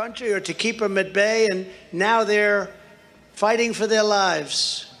of our country or to keep them at bay, and now they're fighting for their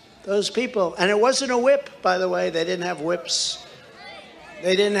lives. Those people. And it wasn't a whip, by the way. They didn't have whips.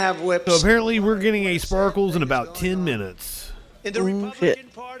 They didn't have whips. So apparently we're getting a Sparkles in about 10 minutes. In the Republican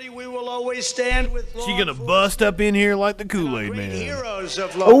Party, we will always stand with law She gonna bust up in here like the Kool-Aid Man. Heroes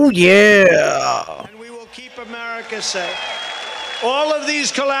of law. Oh, yeah. And we will keep America safe. All of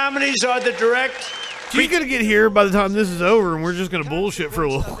these calamities are the direct... She's gonna get here by the time this is over, and we're just gonna bullshit for a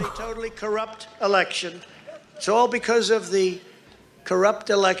little while. A totally corrupt election. It's all because of the corrupt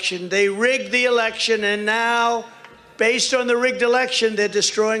election. They rigged the election, and now, based on the rigged election, they're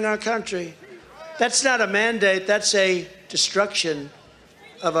destroying our country. That's not a mandate. That's a destruction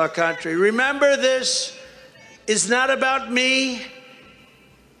of our country. Remember, this is not about me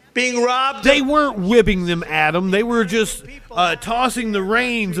being robbed. They weren't whipping them, Adam. They were just tossing the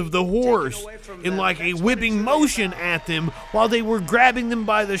reins of the horse in like a whipping motion at them while they were grabbing them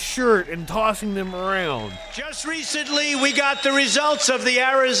by the shirt and tossing them around. Just recently, we got the results of the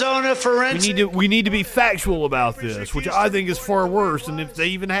Arizona forensic. We need to be factual about this, which I think is far worse than if they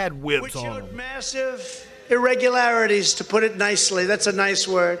even had whips on them. Massive irregularities, to put it nicely. That's a nice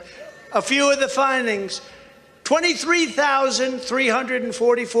word. A few of the findings.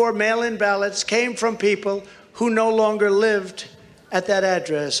 23,344 mail-in ballots came from people who no longer lived at that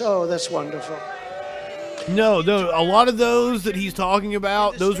address. Oh, that's wonderful. No, a lot of those that he's talking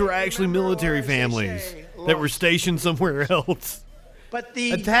about, those were actually military families that were stationed somewhere else. But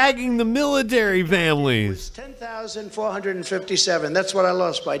attacking the military families. 10,457. That's what I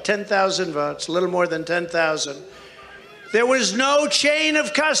lost by. 10,000 votes, a little more than 10,000. There was no chain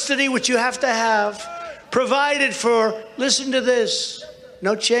of custody, which you have to have, provided for, listen to this,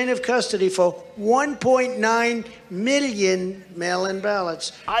 no chain of custody for 1.9 million mail-in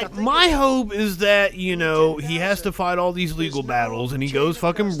ballots. My hope is that, he has to fight all these legal battles and he goes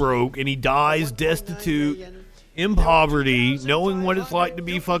fucking broke and he dies destitute, in poverty, knowing what it's like to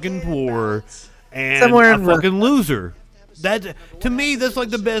be fucking poor, and a fucking loser. That, to me, that's like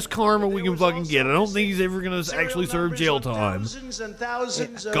the best karma we can fucking get. I don't think he's ever going to actually serve jail time.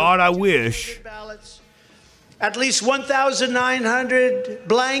 God, I wish. at least 1,900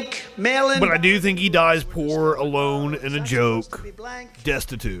 blank mail-in. But I do think he dies poor, alone, and a joke,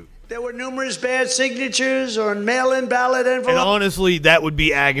 destitute. There were numerous bad signatures on mail-in ballot envelopes. And honestly, that would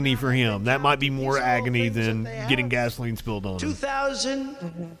be agony for him. That might be more agony than getting gasoline spilled on him.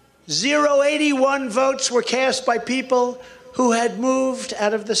 2,081 votes were cast by people who had moved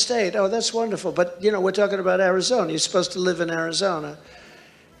out of the state. Oh, that's wonderful. But, you know, we're talking about Arizona. You're supposed to live in Arizona.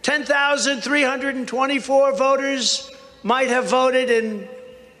 10,324 voters might have voted in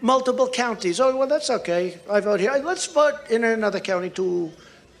multiple counties. Oh, well, that's okay. I vote here. Let's vote in another county too.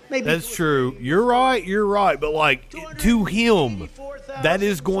 Maybe. That's true. You're right. But like to him, that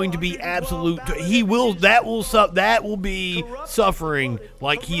is going to be absolute. He will. That will be suffering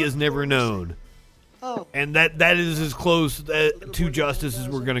like he has never known. Oh. And that is as close to justice as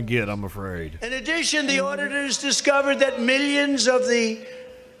we're going to get, I'm afraid. In addition, the auditors discovered that millions of the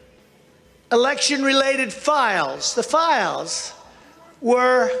election-related files,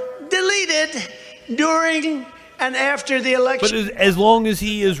 were deleted during and after the election. But as long as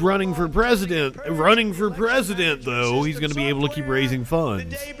he is running for president, though, he's going to be able to keep raising funds.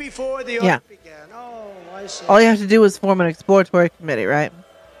 The day before the Yeah. audit began. Oh, I see. All you have to do is form an exploratory committee, right?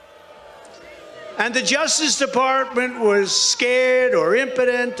 And the Justice Department was scared or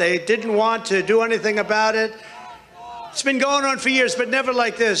impotent. They didn't want to do anything about it. It's been going on for years, but never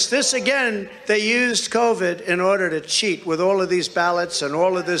like this. This, again, they used COVID in order to cheat with all of these ballots and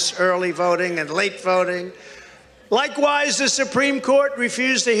all of this early voting and late voting. Likewise, the Supreme Court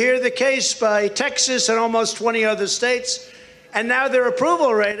refused to hear the case by Texas and almost 20 other states. And now their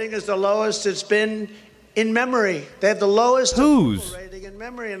approval rating is the lowest it's been in memory. They have the lowest approval rating in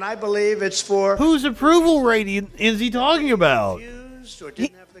memory, and I believe it's for... Whose approval rating is he talking about? Refused or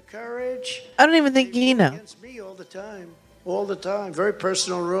didn't have the courage. I don't even think he knows. Against me all the time. Very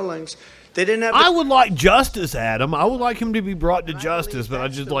personal rulings. They didn't have. I would like justice, Adam. I would like him to be brought to justice, but I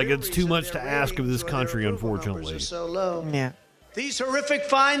just like it's too much to ask of this country, unfortunately. So low. Yeah. These horrific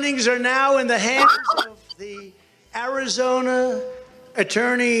findings are now in the hands of the Arizona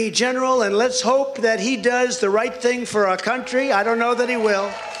Attorney General, and let's hope that he does the right thing for our country. I don't know that he will.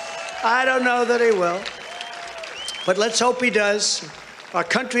 But let's hope he does. Our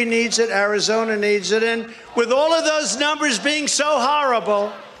country needs it. Arizona needs it. And with all of those numbers being so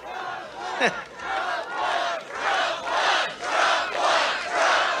horrible,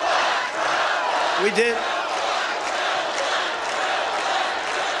 we did.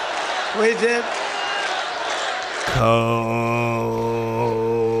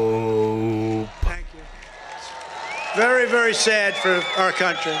 Thank you. Very, very sad for our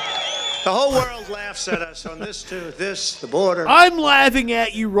country. The whole world laughs at us on this, too. The border. I'm laughing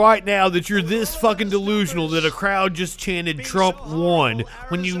at you right now that you're this fucking delusional that a crowd just chanted Trump won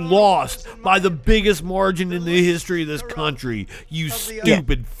when you lost by the biggest margin in the history of this country. You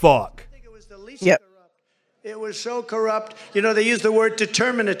stupid fuck. Yep. It was so corrupt. You know, they use the word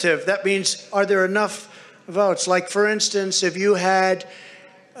determinative. That means, are there enough votes? Like, for instance, if you had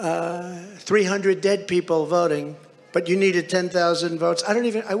 300 dead people voting, but you needed 10,000 votes, I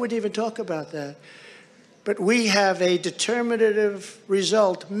wouldn't even talk about that. But we have a determinative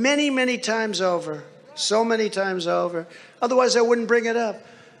result many, many times over. So many times over. Otherwise, I wouldn't bring it up.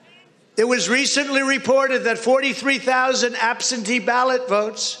 It was recently reported that 43,000 absentee ballot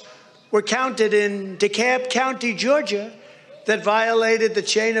votes were counted in DeKalb County, Georgia, that violated the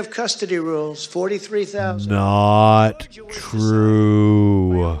chain of custody rules. 43,000. Not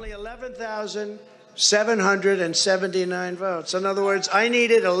true. Only 11,779 votes. In other words, I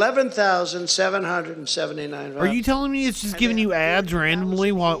needed 11,779 votes. Are you telling me it's just giving you ads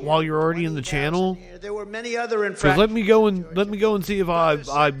randomly while you're already in the channel? There were many other infractions. Let me go and see if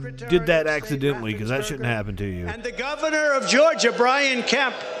I did that accidentally, because that shouldn't happen to you. And the governor of Georgia, Brian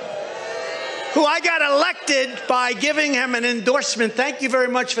Kemp, who I got elected by giving him an endorsement. Thank you very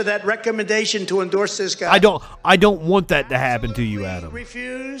much for that recommendation to endorse this guy. I don't want that to happen to you, Adam.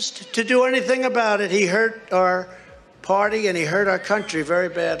 Refused to do anything about it. He hurt our party and he hurt our country very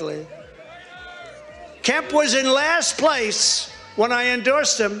badly. Kemp was in last place when I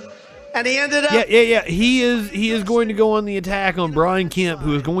endorsed him, and he ended up... Yeah. He is going to go on the attack on Brian Kemp,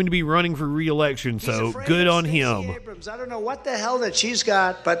 who is going to be running for re-election, so good on him. Abrams. I don't know what the hell that she's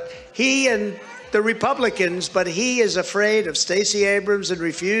got, but he and the Republicans, but he is afraid of Stacey Abrams and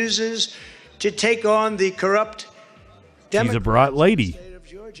refuses to take on the corrupt Democrats. She's a bright lady.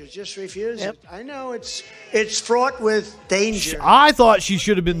 Georgia just refuses. Yep. I know it's fraught with danger. I thought she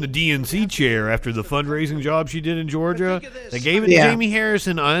should have been the DNC chair after the fundraising job she did in Georgia. They gave it to Jamie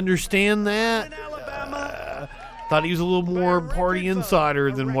Harrison. I understand that. Thought he was a little more party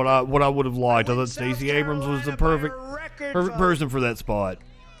insider than what I would have liked. I thought Stacey Abrams was the perfect person for that spot.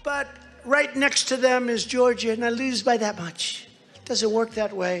 But right next to them is Georgia, and I lose by that much. It doesn't work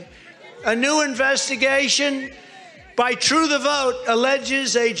that way. A new investigation by True the Vote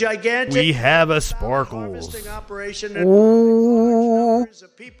alleges a gigantic We have a Sparkles operation of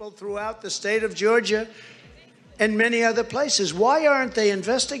people throughout the state of Georgia and many other places. Why aren't they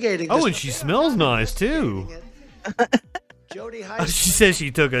investigating this? Oh, and she smells nice too. Jody Heiss She says she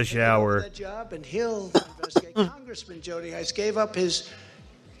took a shower. that job, and he'll investigate. Congressman Jody Heiss gave up his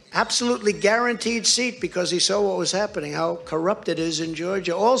absolutely guaranteed seat because he saw what was happening, how corrupt it is in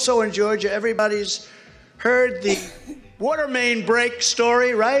Georgia. Also in Georgia, everybody's heard the water main break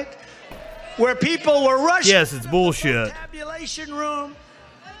story, right? Where people were rushing Yes, it's bullshit. tabulation room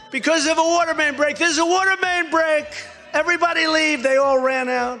because of a water main break. There's a water main break. Everybody leave. They all ran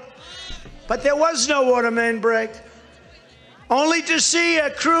out. But there was no water main break. Only to see a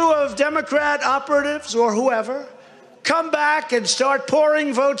crew of Democrat operatives or whoever come back and start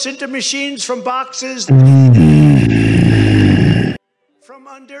pouring votes into machines from boxes from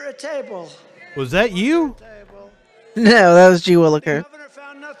under a table. Was that you? No, that was G. Williker.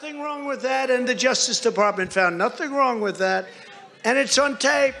 Nothing wrong with that, and the Justice Department found nothing wrong with that, and it's on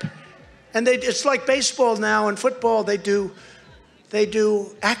tape. And it's like baseball now and football. They do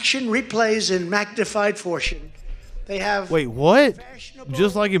action replays in magnified fortune. They have Wait, what?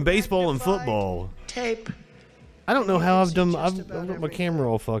 Just like in baseball and football. tape. I don't know how I've got my camera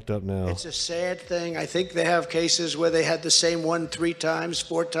all fucked up now. It's a sad thing. I think they have cases where they had the same one 3 times,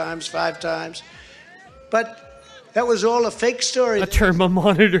 4 times, 5 times, but that was all a fake story. I turned my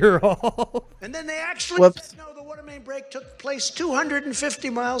monitor off. And then they actually said, no, the water main break took place 250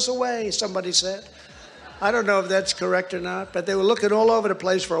 miles away, somebody said. I don't know if that's correct or not, but they were looking all over the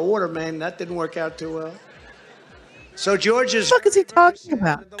place for a water main. That didn't work out too well. So Georgia's... What the fuck is he talking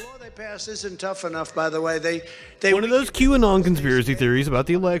about? The law they passed isn't tough enough, by the way. They One of those QAnon conspiracy theories about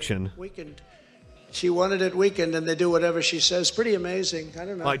the election. weakened. She wanted it weakened, and they do whatever she says. Pretty amazing. I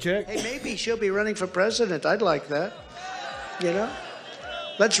don't know. Mic check. Hey, maybe she'll be running for president. I'd like that. You know?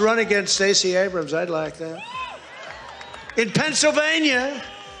 Let's run against Stacey Abrams. I'd like that. In Pennsylvania,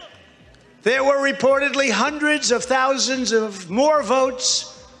 there were reportedly hundreds of thousands of more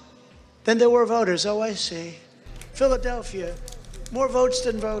votes than there were voters. Oh, I see. Philadelphia, more votes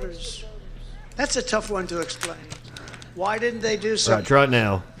than voters. That's a tough one to explain. Why didn't they do All something? right, try it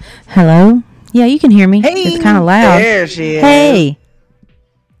now. Hello? Yeah, you can hear me. Hey, it's kind of loud. there she is. Hey.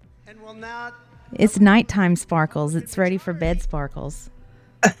 It's nighttime Sparkles. It's ready for bed Sparkles.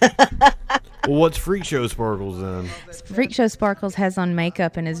 Well, what's Freak Show Sparkles then? Freak Show Sparkles has on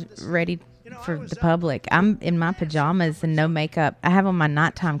makeup and is ready for the public. I'm in my pajamas and no makeup. I have on my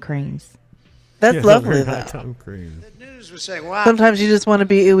nighttime creams. That's Yeah, lovely, her though. nighttime cream. News was saying, wow. Sometimes you just want to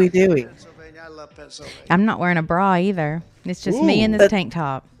be ooey dooey. I love Pennsylvania. I'm not wearing a bra either. It's just me Ooh. in this tank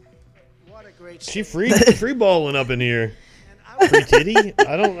top. She free balling up in here. Free titty?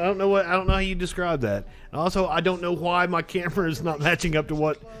 I don't know how you describe that. And also, I don't know why my camera is not matching up to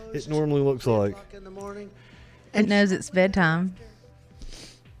what it normally looks like. It knows it's bedtime.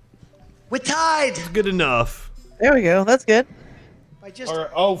 We're tied. It's good enough. There we go. That's good.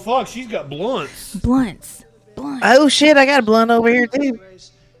 Oh fuck, she's got blunts. Blunts. Oh shit, I got a blunt over here too.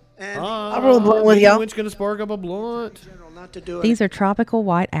 I'll roll a blunt with y'all. Which gonna spark up a blunt? These are tropical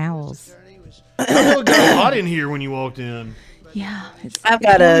white owls. I know it got hot in here when you walked in. Yeah. I've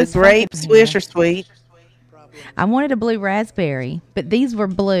got a grape swish or sweet. I wanted a blue raspberry, but these were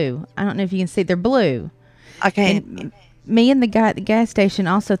blue. I don't know if you can see. They're blue. I can't. And me and the guy at the gas station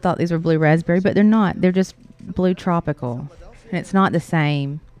also thought these were blue raspberry, but they're not. They're just blue tropical. And it's not the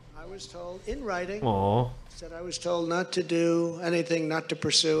same. I was told in writing. Aw. Said I was told not to do anything, not to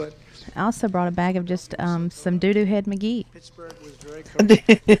pursue it. I also brought a bag of just some doo-doo head McGee. Pittsburgh was very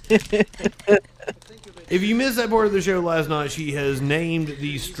If you missed that part of the show last night, she has named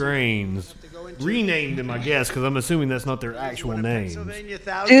these strains. Renamed them, I guess, because I'm assuming that's not their actual names.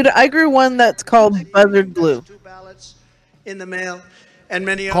 Dude, I grew one that's called Buzzard Blue. in the mail, and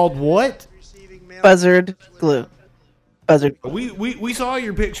many Called what? Buzzard Glue. Buzzard. We saw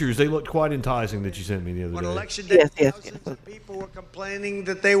your pictures. They looked quite enticing that you sent me the other day. election day, Yes. people were complaining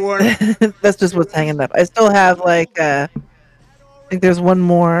that they weren't. That's just what's hanging up. I still have like I think there's one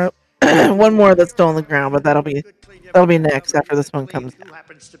more one more that's still on the ground, but that'll be next after this one comes out.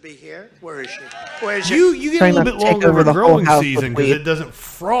 happens to be here. Where is she? Where is she? You get a Trying little not bit to take longer over of a the whole growing house season with because weed. it doesn't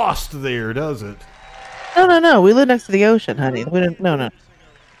frost there, does it? No. We live next to the ocean, honey. We didn't. No.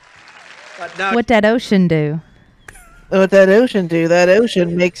 But now, What that ocean do? what that ocean do? That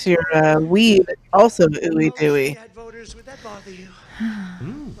ocean makes your weed also ooey dooey. Would that bother you?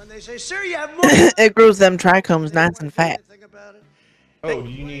 When they say, sir, you have more. It grows them trichomes nice and fat. Oh, do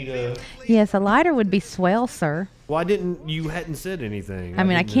you need a... Yes, a lighter would be swell, sir. Why didn't you hadn't said anything? I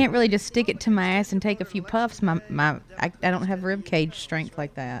mean, I can't really just stick it to my ass and take a few puffs. I don't have rib cage strength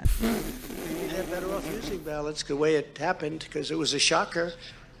like that. You'd have better off using ballots the way it happened because it was a shocker.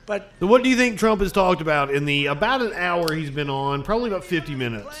 But So what do you think Trump has talked about in the about an hour he's been on? Probably about 50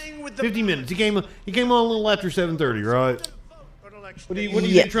 minutes. 50 minutes. He came on a little after 7:30, right? What do you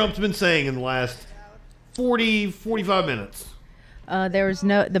think Trump's been saying in the last 45 minutes? There was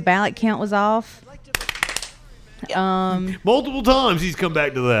the ballot count was off. Multiple times he's come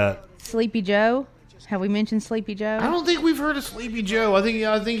back to that. Sleepy Joe. Have we mentioned Sleepy Joe? I don't think we've heard of Sleepy Joe. I think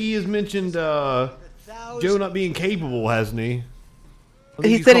he has mentioned Joe not being capable, hasn't he?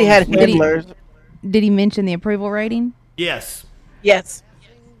 He said he had handlers. Did he mention the approval rating? Yes. Yes.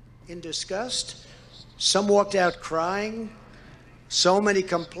 in disgust. Some walked out crying. So many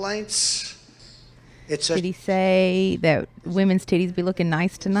complaints. Did he say that women's titties be looking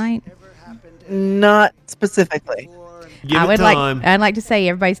nice tonight? Not specifically. I'd like to say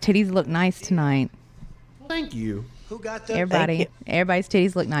everybody's titties look nice tonight. Thank you. Who got that? Everybody's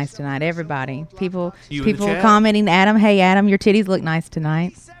titties look nice tonight. Everybody. People chat? commenting, Adam, hey Adam, your titties look nice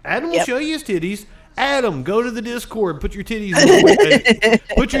tonight. Adam will show you his titties. Adam, go to the Discord. Put your titties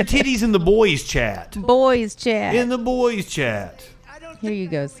in the boys chat. Boys chat. In the boys chat. Here you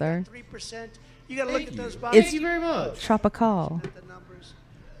go, sir. 3%. You got to look at those boxes. Thank you very much. Tropical.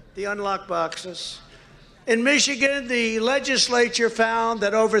 The unlocked boxes. In Michigan, the legislature found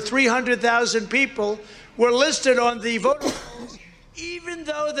that over 300,000 people were listed on the voter rolls, even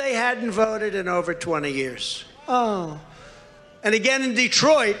though they hadn't voted in over 20 years. Oh. And again in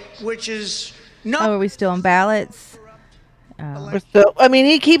Detroit, which is not. Oh, are we still on ballots? We're still, I mean,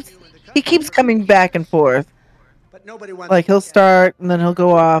 he keeps coming back and forth. But nobody wants. Like he'll start and then he'll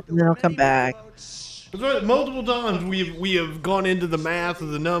go off and then he'll come back. Multiple times we have gone into the math of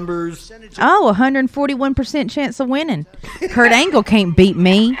the numbers. Oh, 141% chance of winning. Kurt Angle can't beat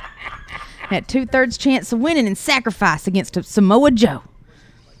me. At 2/3 chance of winning in sacrifice against a Samoa Joe.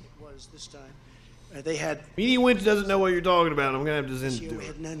 They had. Media Winch doesn't know what you're talking about. I'm gonna have to send it to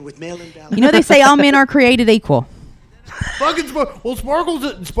her. None with mail-in ballots. You know they say all men are created equal. Fucking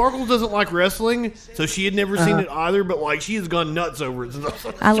Sparkles doesn't like wrestling, so she had never seen it either. But like she has gone nuts over it.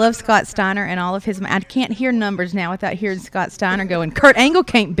 I love Scott Steiner and all of his. I can't hear numbers now without hearing Scott Steiner going. Kurt Angle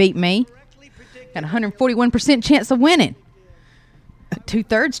can't beat me. Got 141% chance of winning.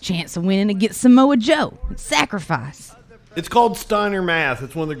 2/3 chance of winning against Samoa Joe. It's sacrifice. It's called Steiner Math.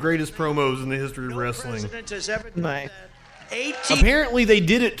 It's one of the greatest promos in the history of wrestling. Nice. Apparently they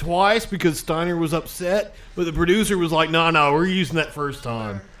did it twice because Steiner was upset, but the producer was like, no, we're using that first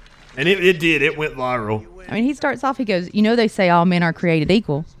time. And it did. It went viral. I mean, he starts off, he goes, you know they say all men are created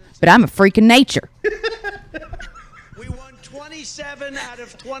equal, but I'm a freak of nature. We won 27 out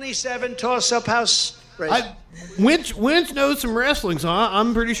of 27 toss-up house races. Winch knows some wrestling, so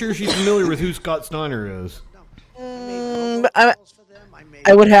I'm pretty sure she's familiar with who Scott Steiner is. I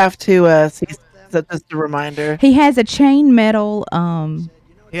would have to see just a reminder. He has a chainmail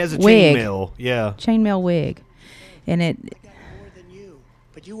he has a wig. chainmail, yeah. Chainmail wig. And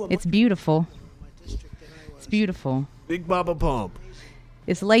it's beautiful. It's beautiful. Big Baba Pump.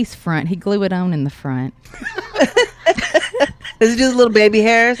 It's lace front. He glue it on in the front. Does he do his little baby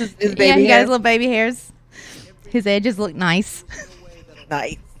hairs? His baby yeah, he got hairs? his little baby hairs. His edges look nice.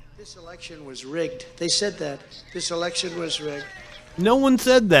 Nice. This election was rigged. They said that. This election was rigged. No one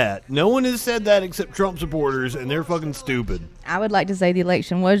said that. No one has said that except Trump supporters, and they're fucking stupid. I would like to say the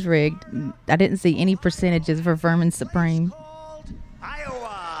election was rigged. I didn't see any percentages for Vermin Supreme.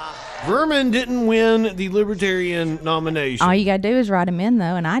 Vermin didn't win the Libertarian nomination. All you got to do is write him in,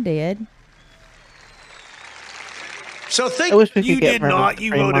 though, and I did. So I wish we could you get did Vermin not.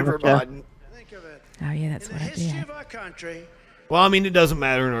 You Supreme voted on for the show. Biden. Oh, yeah, that's what I did. Our country. Well, I mean, it doesn't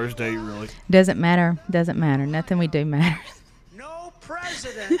matter in our state, really. Doesn't matter. Doesn't matter. Nothing we do matters. No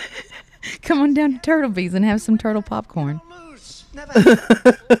president. Come on down to Turtle Bees and have some turtle popcorn.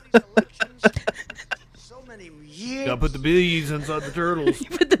 So many years. Gotta put the bees inside the turtles. You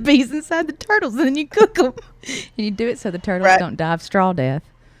put the bees inside the turtles and then you cook them. And you do it so the turtles don't die of straw death.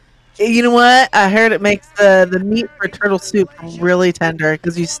 You know what? I heard it makes the meat for turtle soup really tender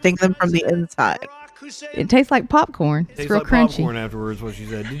because you sting them from the inside. It tastes like popcorn. It's Tastes real like crunchy. popcorn afterwards, what she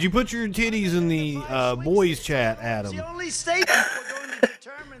said. Did you put your titties in the boys chat, Adam? The only statement we're going to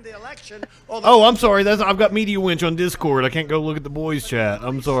determine Oh, I'm sorry. I've got Media Winch on Discord. I can't go look at the boys' chat.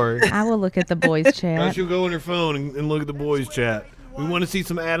 I'm sorry. I will look at the boys' chat. She'll go on her phone and look at the boys' chat. We want to see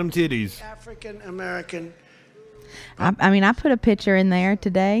some Adam titties. African American. I mean, I put a picture in there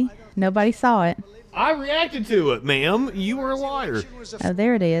today. Nobody saw it. I reacted to it, ma'am. You were a liar. Oh,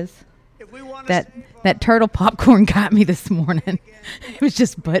 there it is. That turtle popcorn got me this morning. It was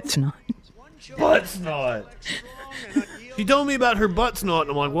just butt snot. Butt snot. She told me about her butt snot,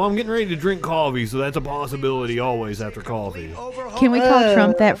 and I'm like, well, I'm getting ready to drink coffee, so that's a possibility always after coffee. Can we call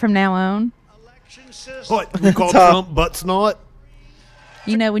Trump that from now on? What? We call Trump butt snot?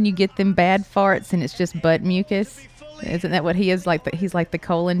 You know when you get them bad farts and it's just butt mucus? Isn't that what he is? He's like the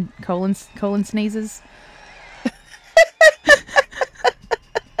colon sneezes?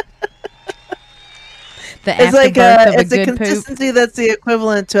 It's like it's a consistency poop. That's the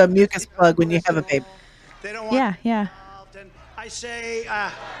equivalent to a mucus plug when you have a baby. Yeah. I say,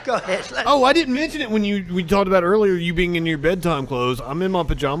 go ahead. Oh, I didn't mention it when we talked about earlier you being in your bedtime clothes. I'm in my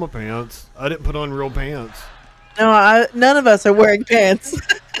pajama pants. I didn't put on real pants. No, none of us are wearing pants.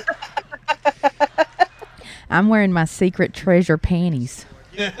 I'm wearing my secret treasure panties.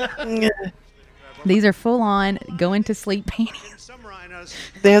 These are full on going to sleep panties.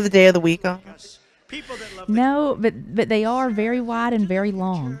 They have the day of the week on. No, but they are very wide and very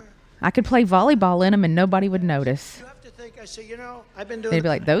long. I could play volleyball in them and nobody would notice. They'd be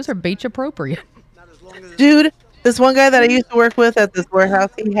like, those are beach appropriate. Dude, this one guy that I used to work with at this warehouse,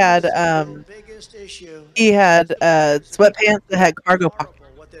 he had sweatpants that had cargo pockets.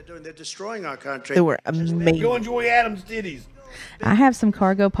 They're destroying our country. They were amazing. Go enjoy Adam's titties. I have some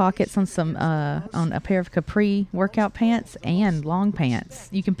cargo pockets on on a pair of capri workout pants and long pants.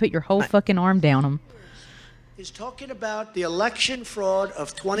 You can put your whole fucking arm down them. He's talking about the election fraud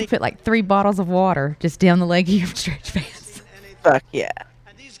of 20. You put like 3 bottles of water just down the leg of your stretch pants. Fuck yeah.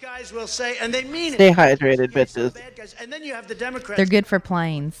 And these guys will say, and they mean Stay it. hydrated, bitches. And then you have the Democrats. They're good for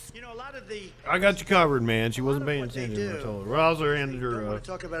planes. You know, a lot of the. I got you covered, man. She wasn't paying attention. I told her. Rouser handed her. Don't want to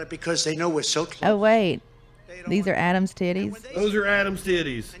talk about it because they know we're so close. Oh wait, these are Adam's titties. Those are Adam's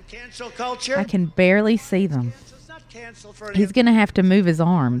titties. And cancel culture. I can barely see them. He's gonna have to move his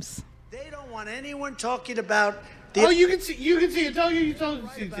arms. They don't want anyone talking about. Oh, you can see it. Tell you can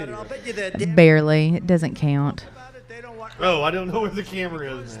see I'll it. bet you that. Barely. It doesn't count. Oh, I don't know where the camera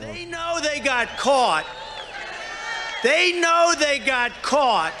is now. They know they got caught. They know they got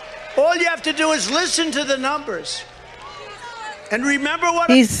caught. All you have to do is listen to the numbers. And remember what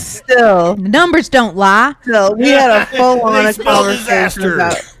he's still. The numbers don't lie. Still, we had a full-on conversation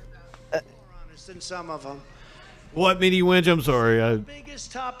about. Than some of them. What, Meaty Winch? I'm sorry.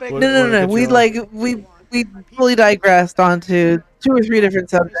 Biggest topic. No. We fully digressed onto 2 or 3 different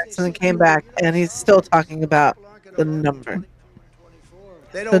subjects and then came back, and he's still talking about the number.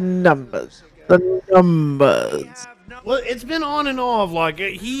 The numbers. The numbers. Well, it's been on and off. Like,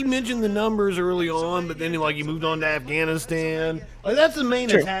 he mentioned the numbers early on, but then he moved on to Afghanistan. Like, that's the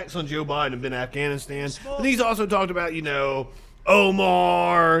main attacks on Joe Biden have been Afghanistan. But he's also talked about,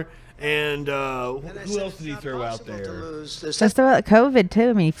 Omar and who else did he throw out there? Let's throw out COVID too.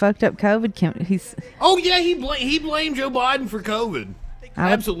 I mean, he fucked up COVID. Oh yeah, he blamed Joe Biden for COVID.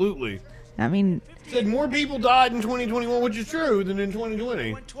 Absolutely. I mean, he said more people died in 2021, which is true, than in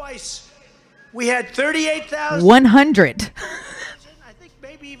 2020. Twice. We had 38,000. 100. I think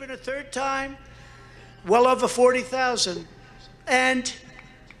maybe even a third time. Well over 40,000. And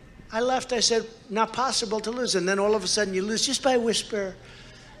I left. I said, not possible to lose. And then all of a sudden you lose just by whisper.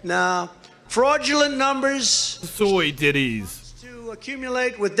 No. Fraudulent numbers. Soy titties. To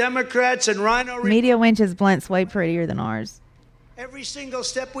accumulate with Democrats and Rhino. Media Winch's blunts way prettier than ours. Every single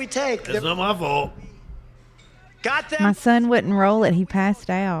step we take. It's not my fault. Got them. My son wouldn't roll it. He passed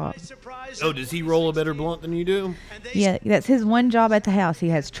out. Oh, does he roll a better blunt than you do? Yeah, that's his one job at the house. He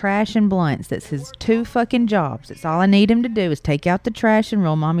has trash and blunts. That's his 2 fucking jobs. That's all I need him to do is take out the trash and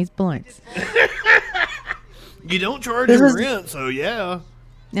roll mommy's blunts. You don't charge him rent, so yeah.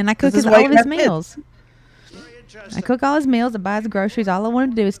 And I cook all of his meals. I cook all his meals. I buy his groceries. All I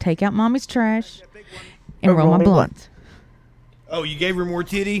want to do is take out mommy's trash and roll my blunts. Oh, you gave her more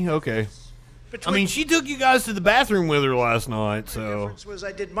titty? Okay. I mean, she took you guys to the bathroom with her last night, so. The difference was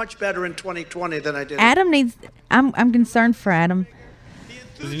I did much better in 2020 than I did. Adam needs. I'm concerned for Adam.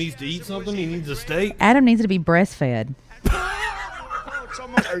 Does he need to eat something? He needs a steak. Adam needs to be breastfed.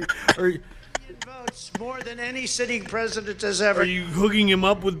 Votes more than any sitting president has ever. Are you hooking him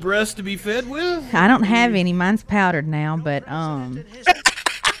up with breasts to be fed with? I don't have any. Mine's powdered now, but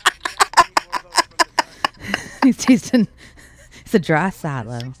it's a dry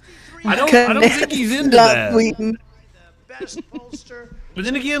silo. I don't think he's into that. best pollster. But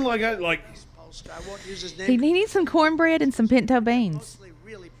then again, like I won't use his name. He needs some cornbread and some pinto beans.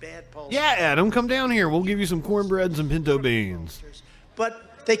 Really bad pollster. yeah, Adam, come down here. We'll give you some cornbread and some pinto beans.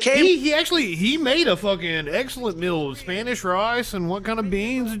 But they came. He made a fucking excellent meal with Spanish rice and what kind of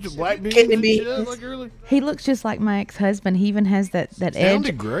beans? Black beans Kidney and beans. shit. Like early. He looks just like my ex-husband. He even has that edge.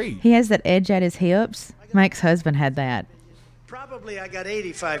 Sounded great. He has that edge at his hips. My ex-husband had that. Probably I got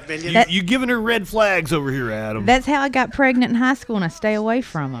 85 million. You giving her red flags over here, Adam. That's how I got pregnant in high school, and I stay away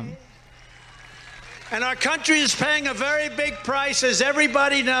from him. And our country is paying a very big price, as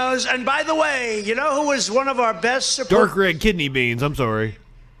everybody knows. And by the way, you know who was one of our best supporters? Dark red kidney beans. I'm sorry.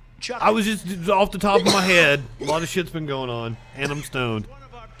 I was just off the top of my head. A lot of shit's been going on, and I'm stoned.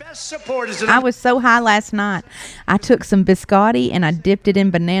 Best supporters. I was so high last night. I took some biscotti and I dipped it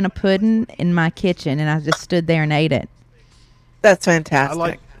in banana pudding in my kitchen, and I just stood there and ate it. That's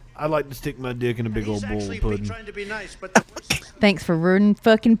fantastic. I like to stick my dick in a big old bowl of pudding. Trying to be nice, but Thanks for ruining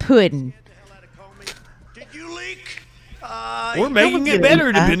fucking pudding. did you leak? We're making it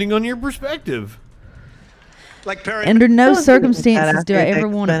better depending on your perspective. Like Perry. Under no Don't circumstances do do I that after ever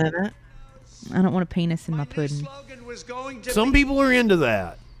you want take a minute. I don't want a penis in my pudding. Some people are into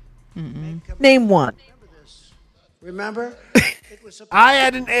that. Name one. Remember? I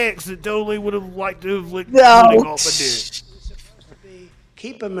had an ex that totally would have liked to have licked No. pudding off my dick.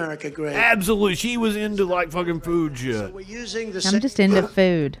 Keep America great. Absolutely. She was into like fucking food shit. We're using the I'm just into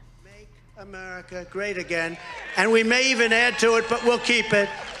food. America great again, and we may even add to it, but we'll keep it.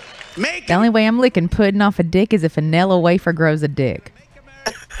 Make The only way I'm licking pudding off a dick is if a Nella wafer grows a dick.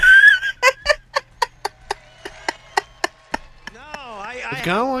 It's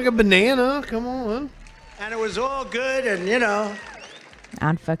kind of like a banana. Come on. And it was all good, and you know.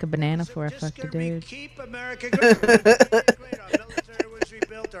 I'd fuck a banana before I fucked a dude. Keep America great. Our military was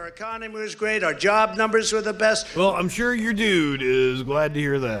rebuilt. Our economy was great. Our job numbers were the best. Well, I'm sure your dude is glad to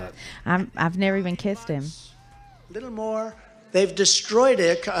hear that. I've never even kissed him. A little more. They've destroyed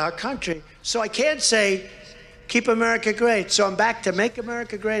our country. So I can't say, keep America great. So I'm back to make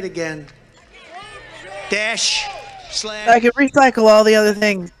America great again. Dash, slash. I can recycle all the other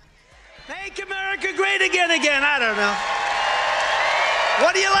things. Make America great again. I don't know.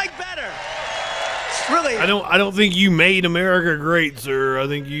 What do you like better? Really? I don't think you made America great, sir. I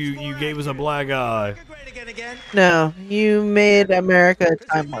think you gave us a black eye. No, you made America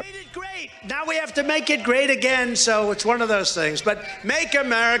time warp. Now we have to make it great again, so it's one of those things. But make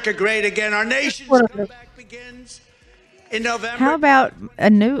America great again. Our nation's comeback begins in November. How about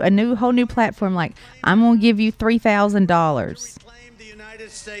a whole new platform like I'm gonna give you $3,000. The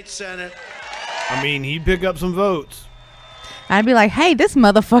United States Senate. I mean, he'd pick up some votes. I'd be like, hey, this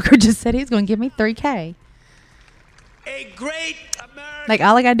motherfucker just said he's gonna give me $3,000. A great America. Like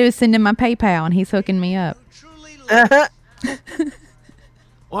all I gotta do is send him my PayPal and he's hooking me up.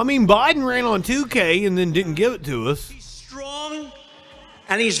 Well, I mean, Biden ran on 2K and then didn't give it to us. He's strong,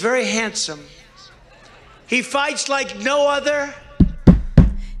 and he's very handsome. He fights like no other.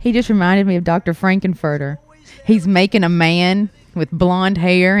 He just reminded me of Dr. Frankenfurter. He's making a man with blonde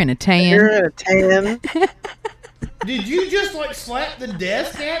hair and a tan. Did you just like slap the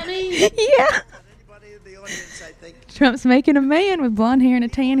desk at me? Yeah. Trump's making a man with blonde hair and a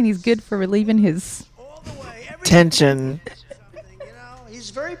tan, and he's good for relieving his tension. He's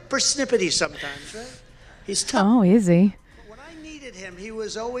very persnippety sometimes, right? He's tough. Oh, is he? When I needed him, he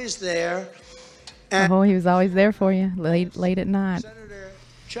was always there. Oh, he was always there for you late at night. Senator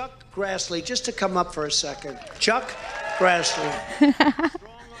Chuck Grassley, just to come up for a second. Chuck Grassley.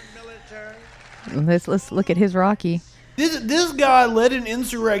 Let's look at his Rocky. This guy led an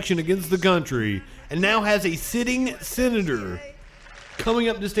insurrection against the country and now has a sitting senator coming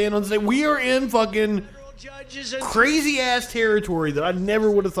up to stand on stage. We are in fucking crazy ass territory that I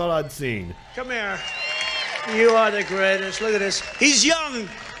never would have thought I'd seen. Come here. You are the greatest. Look at this. He's young.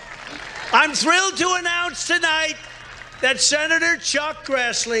 I'm thrilled to announce tonight that Senator Chuck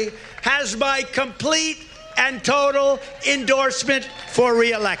Grassley has my complete and total endorsement for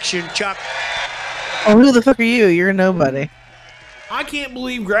re-election. Chuck. Oh, who the fuck are you? You're a nobody. I can't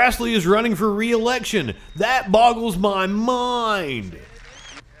believe Grassley is running for re-election. That boggles my mind.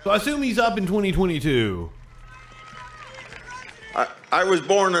 So I assume he's up in 2022. I was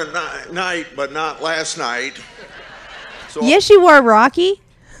born at night, but not last night. So Yes, you were, Rocky.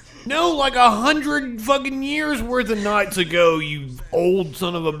 No, like 100 fucking years worth of nights ago, you old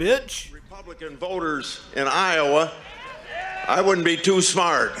son of a bitch. Republican voters in Iowa, I wouldn't be too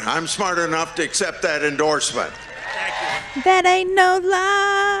smart. I'm smart enough to accept that endorsement. That ain't no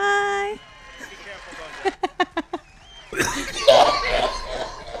lie.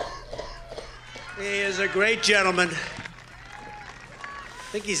 He is a great gentleman.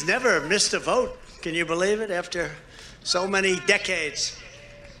 think he's never missed a vote. Can you believe it? After so many decades,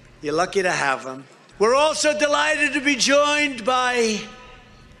 you're lucky to have him. We're also delighted to be joined by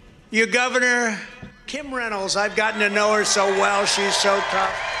your governor, Kim Reynolds. I've gotten to know her so well. She's so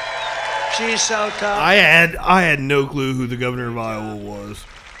tough. She's so tough. I had no clue who the governor of Iowa was.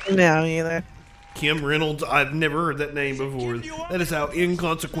 No, either. Kim Reynolds. I've never heard that name before. That is how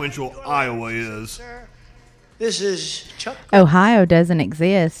inconsequential Iowa is. This is Chuck. Ohio doesn't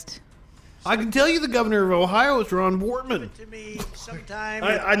exist. I can tell you the governor of Ohio is Ron Bortman.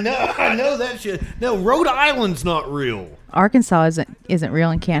 I know that shit. No, Rhode Island's not real. Arkansas isn't real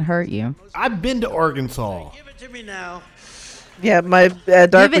and can't hurt you. I've been to Arkansas. Give it to me now. Yeah, my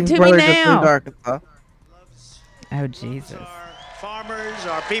Darkwing's to me brother just now. moved to Arkansas. Oh, Jesus. Farmers,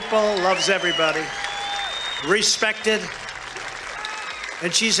 our people, loves everybody. Respected.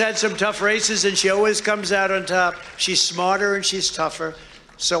 And she's had some tough races, and she always comes out on top. She's smarter and she's tougher.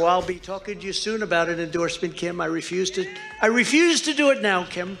 So I'll be talking to you soon about an endorsement, Kim. I refuse to do it now,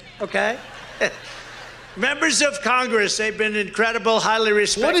 Kim, okay? Members of Congress, they've been incredible, highly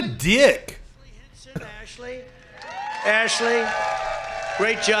respected. What a dick. Ashley,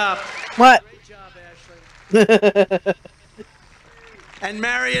 great job. What? Great job, Ashley. And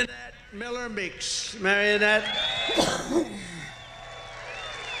Marionette Miller Meeks. Marionette.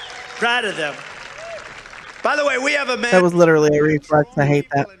 Proud of them. By the way, we have a man. That was literally a reflex. I hate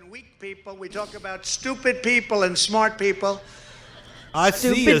that. Weak people. We talk about stupid people and smart people. I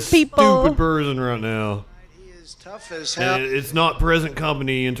see a stupid person right now. He is tough as hell. And it's not present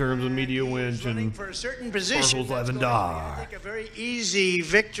company in terms of media winch and for a certain position. Sparkles Live and Die. I think a very easy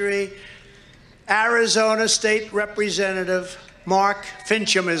victory. Arizona State Representative Mark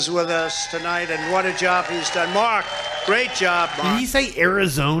Fincham is with us tonight, and what a job he's done. Mark, great job, Mark. Did he say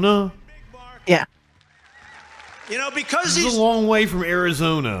Arizona? Yeah. You know, because he's a long way from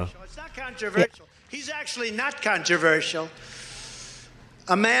Arizona. It's not controversial. Yeah. He's actually not controversial.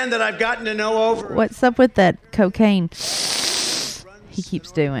 A man that I've gotten to know over. What's up with that cocaine he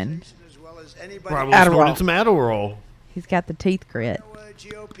keeps doing? Probably snorted some Adderall. He's got the teeth grit.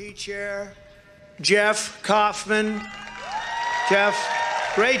 GOP chair, Jeff Kaufman.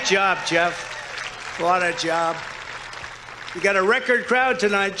 Jeff, great job, Jeff. What a job. You got a record crowd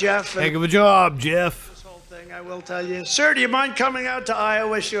tonight, Jeff. Heck of a job, Jeff. This whole thing, I will tell you. Sir, do you mind coming out to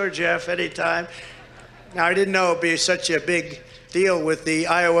Iowa? Sure, Jeff, anytime. Now, I didn't know it'd be such a big deal with the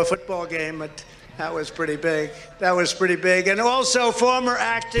Iowa football game, but that was pretty big. That was pretty big. And also former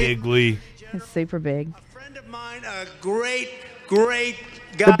acting. Bigly. It's super big. A friend of mine, a great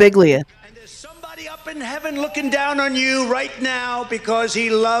guy. The Biglia. Somebody up in heaven looking down on you right now because he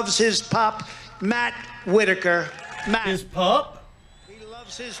loves his pop, Matt Whitaker. Matt. His pup? He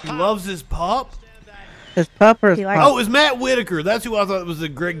loves his pop. He loves his pup? His pup or his Oh, it was Matt Whitaker. That's who I thought was the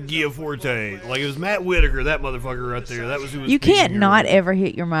Greg Giaforte. Like, it was Matt Whitaker, that motherfucker right there. That was who was You can't speaking not here. ever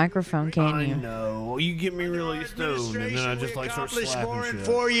hit your microphone, can you? I know. You get me really stoned, and then I just like start slapping More in shit.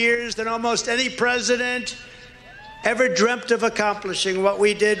 4 years than almost any president ever dreamt of accomplishing. What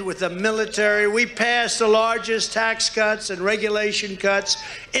we did with the military, we passed the largest tax cuts and regulation cuts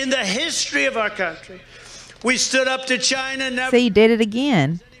in the history of our country. We stood up to China. Never See, you did it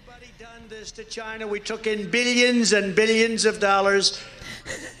again. done this to China. We took in billions and billions of dollars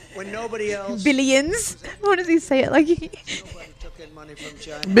when nobody else. Billions? What does he say it like? Nobody took in money from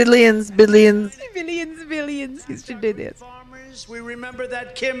China. Billions. Billions. He should do this. Farmers, we remember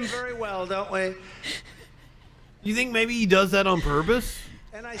that Kim very well, don't we? You think maybe he does that on purpose?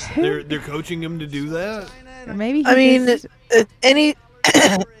 And I They're coaching him to do that? Or maybe he I mean, just- any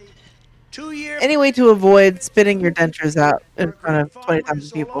way to avoid spitting your dentures out in front of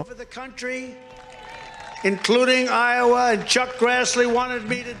 20,000 people. over the country, including Iowa, and Chuck Grassley wanted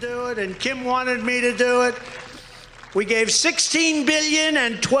me to do it, and Kim wanted me to do it. We gave $16 billion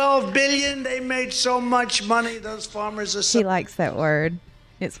and $12 billion. They made so much money. Those farmers are so. he likes that word.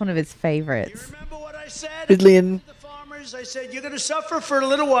 It's one of his favorites. Remember what I said? Billion. The farmers, I said, you're going to suffer for a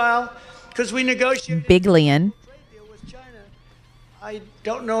little while because we negotiated Biglion. with China. I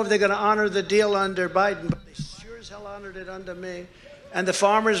don't know if they're going to honor the deal under Biden, but they sure as hell honored it under me. And the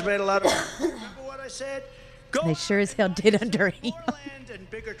farmers made a lot of. Remember what I said? They sure as hell did under him. And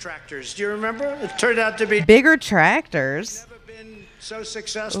bigger tractors. Do you remember? It turned out to be Bigger tractors. so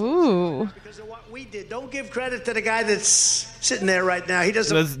successful. Ooh. Because of what we did. Don't give credit to the guy that's sitting there right now. He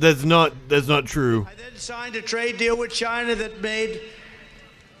doesn't. That's not true. I then signed a trade deal with China that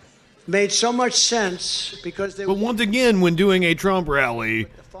made so much sense because they. But once again, when doing a Trump rally,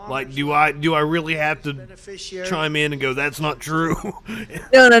 like, do I really have to chime in and go, that's not true?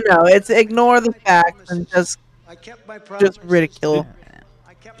 No. It's ignore the facts and just ridicule.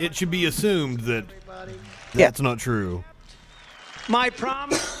 it should be assumed that that's not true. My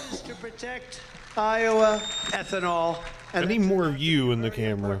promise is to protect Iowa ethanol. I need more of you in the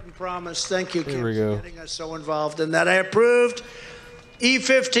camera. Promise. Thank you, Kim, There we go. for getting us so involved in that. I approved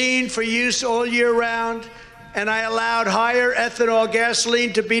E15 for use all year round, and I allowed higher ethanol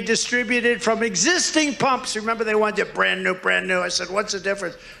gasoline to be distributed from existing pumps. Remember, they wanted it brand new. I said, what's the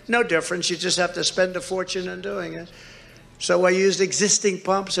difference? No difference. You just have to spend a fortune on doing it. So I used existing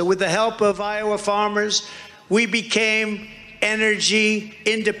pumps, and with the help of Iowa farmers, we became energy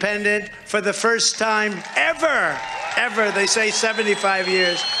independent for the first time ever. They say 75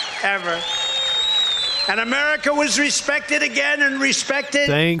 years, ever. And America was respected again and respected.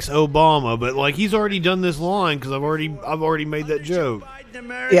 Thanks, Obama. But like he's already done this line because I've already made that joke.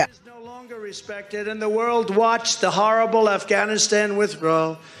 America is no longer respected, and the world watched the horrible Afghanistan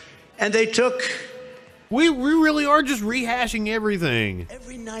withdrawal, and they took. We really are just rehashing everything.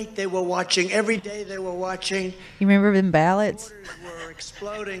 Every night they were watching. Every day they were watching. You remember them ballots? Were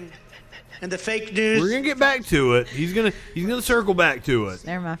exploding, and the fake news. We're gonna get back to it. He's gonna circle back to it.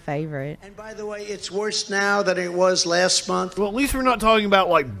 They're my favorite. And by the way, it's worse now than it was last month. Well, at least we're not talking about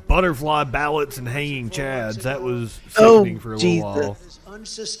like butterfly ballots and hanging chads. That was sickening for a little while. It's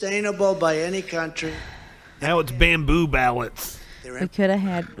unsustainable by any country. Now it's bamboo ballots. We could have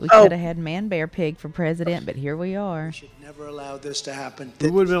had Man Bear Pig for president, but here we are. We should never allow this to happen. We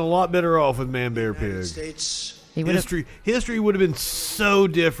would have been a lot better off with Man Bear Pig. History would have been so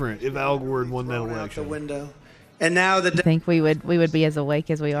different if Al Gore had won that election. The window. And now I think we would be as awake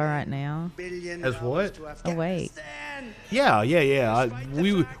as we are right now. As what? Awake. Yeah.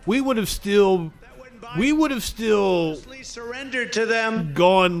 We would have still surrendered to them.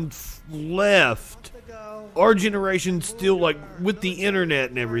 Gone left. Our generation still, like with the internet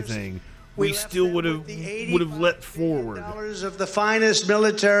and everything, we still would have leapt forward. Of the finest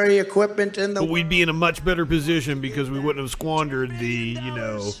military equipment in the world. But we'd be in a much better position because we wouldn't have squandered the,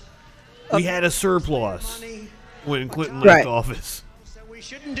 we had a surplus when Clinton left office. So we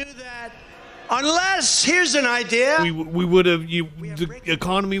shouldn't do that unless, here's an idea. We would have, the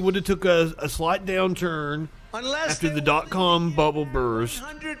economy would have took a slight downturn. After the dot-com bubble burst,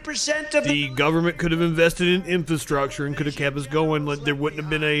 the government could have invested in infrastructure and could have kept us going. There wouldn't have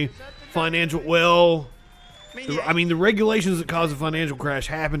been a financial... Well, the regulations that caused the financial crash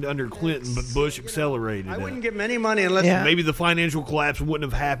happened under Clinton, but Bush accelerated it. I wouldn't give him any money unless... Maybe the financial collapse wouldn't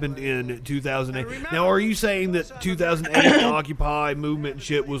have happened in 2008. Now, are you saying that 2008 Occupy movement and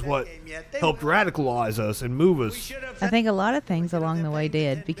shit was what helped radicalize us and move us? I think a lot of things along the way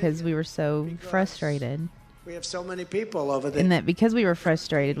did because we were so frustrated. We have so many people over there. And that because we were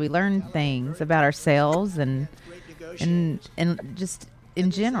frustrated, we learned things about ourselves and just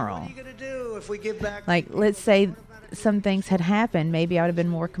in general. What are you going to do if we give back? Like, let's say some things had happened. Maybe I would have been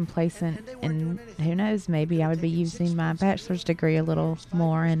more complacent, and who knows, maybe I would be using my bachelor's degree a little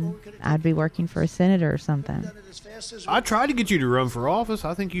more, and I'd be working for a senator or something. I tried to get you to run for office.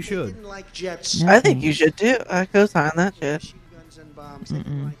 I think you should. I think you should too. I co-sign that shit.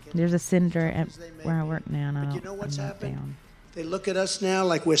 There's a senator at where I work now, and I don't, you know what's I'm not happened? down. They look at us now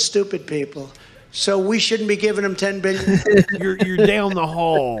like we're stupid people. So we shouldn't be giving them $10 billion. You're down the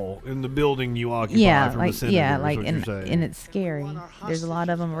hall in the building you occupy from the senator. And it's scary. There's a lot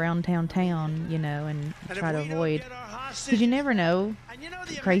of them around town, and try to avoid. Because you never know,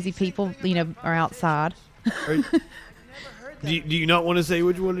 crazy people, are outside. Do you not want to say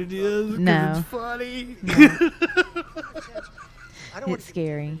which one it is? No. It's funny. No. It's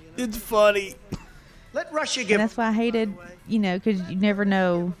scary. It's funny. Let Russia give. And that's why I hated, because you never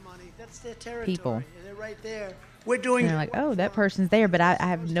know people. They're right there. We're doing. They're like, oh, that person's there, but I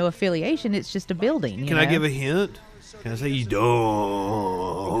have no affiliation. It's just a building. Can I give a hint? Can I say you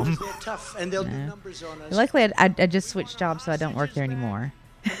dumb? They're tough, and they'll do numbers on us. Luckily, I just switched jobs, so I don't work there anymore.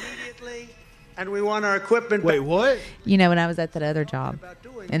 Immediately, and we want our equipment. Wait, what? When I was at that other job.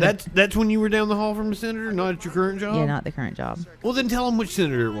 And that's when you were down the hall from the senator, not at your current job? Yeah, not the current job. Well, then tell him which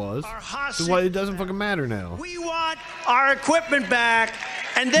senator it was. So why it doesn't fucking matter now. We want our equipment back,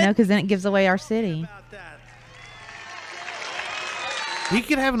 and then... No, because then it gives away our city. He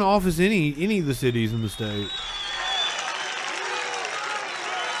could have an office in any of the cities in the state.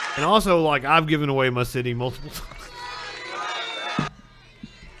 And also, I've given away my city multiple times.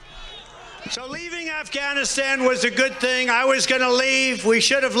 So leaving Afghanistan was a good thing. I was going to leave. We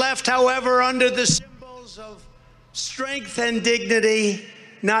should have left, however, under the symbols of strength and dignity,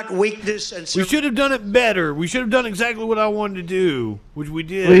 not weakness and... We should have done it better. We should have done exactly what I wanted to do, which we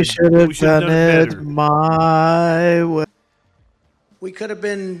did. We should have done it my way. We could have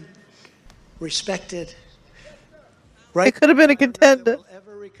been respected. It could have been a contender.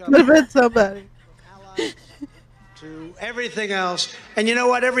 Could have been somebody. To everything else. And you know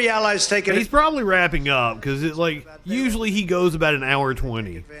what? Every ally's taken He's probably wrapping up because it's like usually he goes about an hour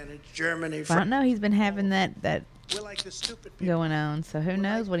 20. Germany. I don't know. He's been having that going on, so who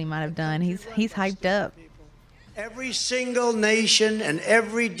knows what he might have done. He's hyped up. Every single nation and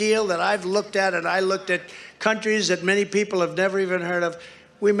every deal that I've looked at, and I looked at countries that many people have never even heard of,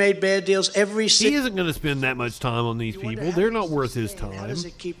 we made bad deals. He isn't going to spend that much time on these people. They're not worth his time. How does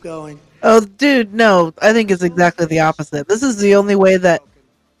it keep going? Oh, dude, no. I think it's exactly the opposite. This is the only way that.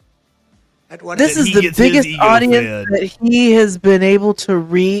 This is the biggest audience that he has been able to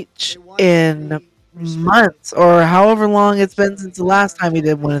reach in months, or however long it's been since the last time he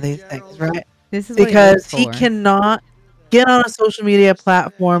did one of these things, right? This is because he cannot get on a social media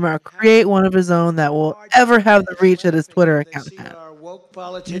platform or create one of his own that will ever have the reach that his Twitter account has.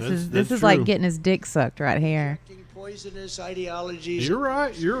 This is like getting his dick sucked right here. Poisonous ideologies. You're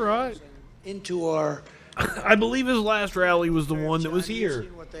right. You're right. Into our. I believe his last rally was the one that was here.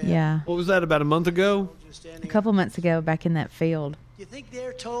 Yeah. What was that, about a month ago? A couple months ago, back in that field. You think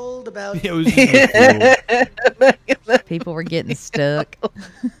they're told about? Yeah, it was just people were getting stuck.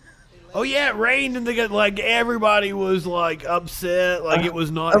 Oh yeah, it rained and they got like everybody was like upset. Like it was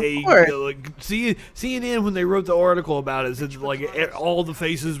not like CNN when they wrote the article about it said like all the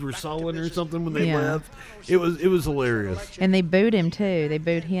faces were sullen or something when they left. It was hilarious. And they booed him too. They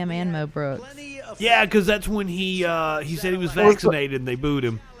booed him and Mo Brooks. Yeah, because that's when he said he was vaccinated and they booed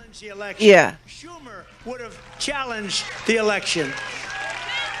him. Yeah. Schumer would have challenged the election.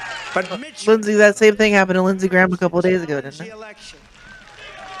 But Lindsey, that same thing happened to Lindsey Graham a couple of days ago, didn't it?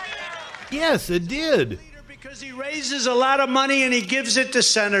 Yes, it did. Because he raises a lot of money and he gives it to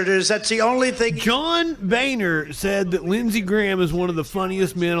senators. That's the only thing. John Boehner said that Lindsey Graham is one of the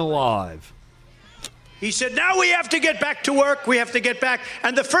funniest men alive. He said, now we have to get back to work. We have to get back.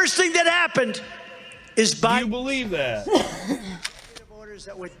 And the first thing that happened is Do you believe that? orders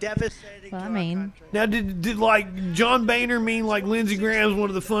that were devastating. Well, I mean, now did like John Boehner mean like Lindsey Graham's one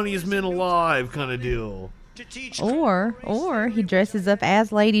of the funniest men alive kind of deal? or he dresses up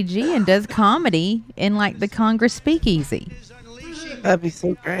as Lady G and does comedy in like the Congress speakeasy. That'd be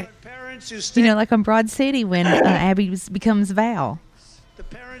so great. You know, like on Broad City when Abby becomes Val. The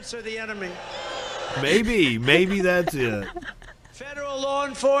parents are the enemy. Maybe that's it. Federal law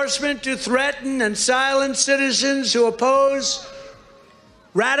enforcement to threaten and silence citizens who oppose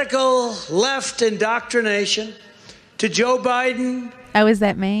radical left indoctrination. To Joe Biden. Oh, is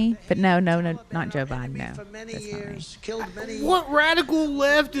that me? But no, not Joe Biden. No, that's not me. What radical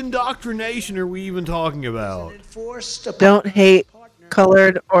left indoctrination are we even talking about? Don't hate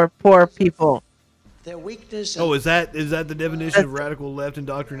colored or poor people. Their weakness. Oh, is that the definition of radical left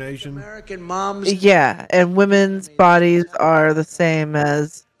indoctrination? American moms. Yeah, and women's bodies are the same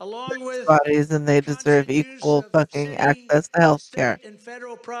as men's bodies, and they deserve equal fucking access to health care. And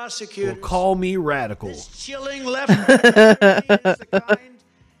federal prosecutors. Well, call me radical. Chilling left.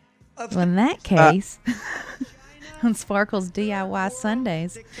 Well, in that case, on Sparkle's DIY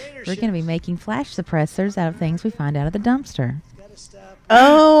Sundays, we're going to be making flash suppressors out of things we find out of the dumpster.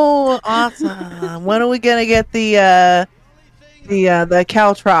 Oh, awesome! When are we gonna get the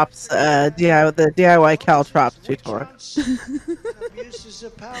Caltrops the DIY Caltrops tutorial?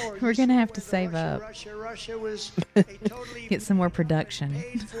 We're gonna have to save up, get some more production.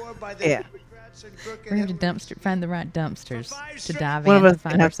 Yeah, we're going to find the right dumpsters to dive one in of us to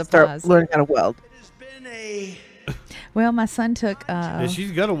find gonna our have to start supplies. learning how to weld. Well, my son took Yeah,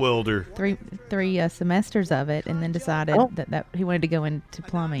 she's got a welder. three semesters of it, and then decided that he wanted to go into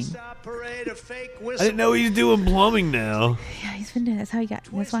plumbing. I didn't know he's doing plumbing now. Yeah, he's been doing. That's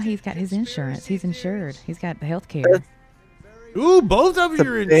why he's got his insurance. He's insured. He's got health care. Ooh, both of you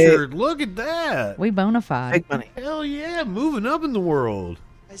are insured. Look at that. We bona fide. Big money. Hell yeah, moving up in the world.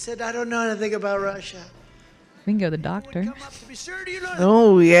 I said, I don't know anything about Russia. We can go to the doctor.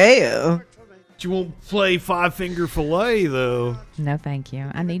 Oh yeah. You won't play Five Finger Fillet though. No, thank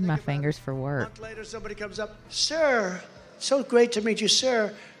you. I need my fingers for work. Later, somebody comes up, sir. So great to meet you,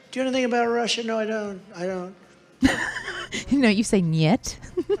 sir. Do you know anything about Russia? No, I don't. No, you say niet.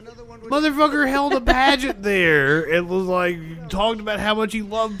 Motherfucker held a pageant there. It was like talked about how much he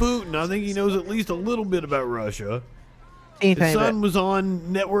loved Putin. I think he knows at least a little bit about Russia. His son was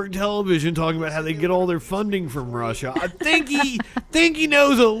on network television talking about how they get all their funding from Russia. I think he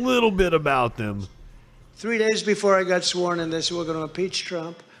knows a little bit about them. 3 days before I got sworn in, they said we're going to impeach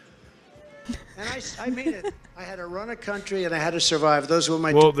Trump. And I made it. I had to run a country and I had to survive. Those were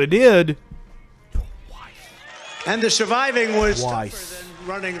my Well, they did. And the surviving was tougher than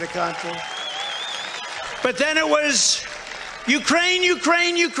running the country. But then it was Ukraine,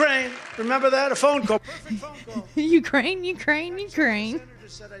 Ukraine, Ukraine. Remember that? A phone call. Perfect phone call. Ukraine, Ukraine, Ukraine. Senator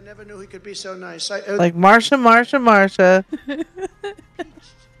said, I never knew he could be so nice. Like Marsha.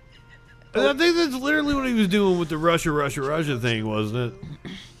 I think that's literally what he was doing with the Russia thing, wasn't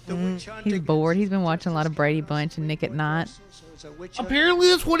it? He's bored. He's been watching a lot of Brady Bunch and Nick at Night. Apparently,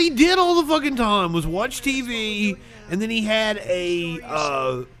 that's what he did all the fucking time, was watch TV, and then he had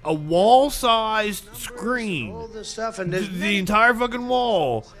a wall-sized screen, All this stuff and the entire fucking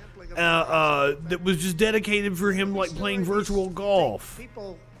wall, that was just dedicated for him, like, playing virtual golf.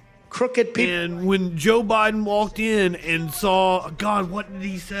 Crooked people. And when Joe Biden walked in and saw, God, what did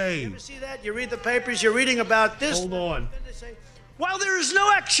he say? You ever see that? You read the papers, you're reading about this. Hold on. While there is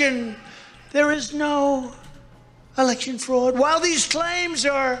no action, there is no election fraud. While these claims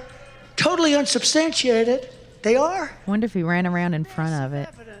are totally unsubstantiated, they are. Wonder if he ran around in front of it.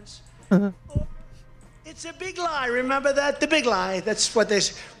 It's a big lie. Remember that? The big lie. That's what they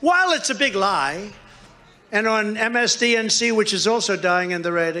say. While it's a big lie, and on MSDNC, which is also dying in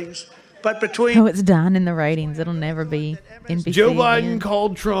the ratings, but between... Oh, it's dying in the ratings. It'll never be NBC Joe Biden again.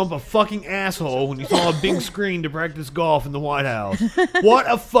 called Trump a fucking asshole when he saw a big screen to practice golf in the White House. What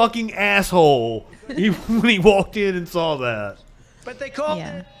a fucking asshole when he walked in and saw that. But they call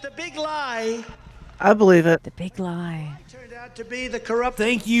it the big lie. I believe it. The big lie. Turned out to be the corrupt...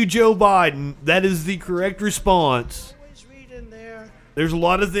 Thank you, Joe Biden. That is the correct response. There's a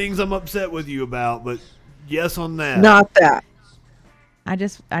lot of things I'm upset with you about, but yes on that. Not that. I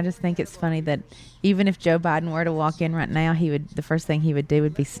just think it's funny that even if Joe Biden were to walk in right now, the first thing he would do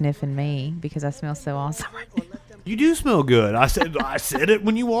would be sniffing me because I smell so awesome right now. You do smell good. I said it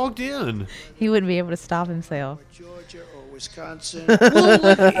when you walked in. He wouldn't be able to stop himself. Georgia or Wisconsin.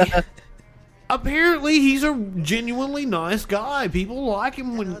 Apparently, he's a genuinely nice guy. People like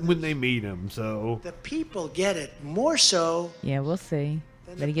him when they meet him. So The people get it more so. Yeah, we'll see.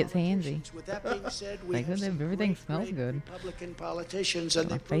 But he gets handsy. With that being said, we Like, have some everything great, smells great good. Republican politicians, and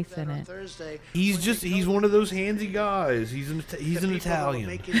My they proved face that in on it. Thursday. he's one of those handsy guys. He's an Italian.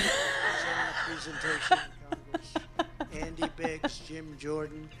 Making the presentation in Congress. Andy Biggs, Jim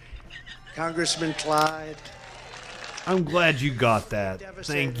Jordan, Congressman Clyde. I'm glad you got that.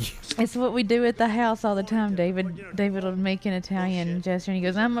 Thank you. It's what we do at the house all the time. David will make an Italian gesture and he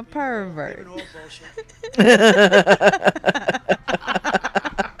goes, "I'm a pervert."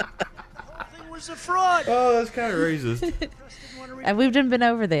 Was a fraud. Oh, that's kind of racist. And we've been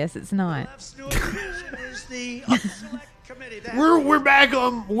over this. It's not. We're back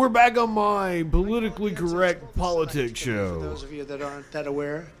on my politically correct politics show. For those of you that aren't that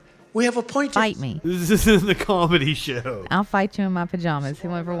aware, we have appointed. Fight me. This is the comedy show. I'll fight you in my pajamas.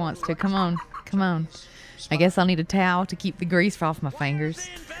 Whoever wants to. Come on. Come on. I guess I'll need a towel to keep the grease off my fingers.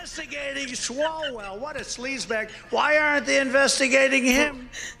 Investigating Swalwell. What a sleazebag. Why aren't they investigating him?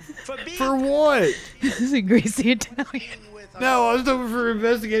 For what? He's a greasy Italian. No, I was looking for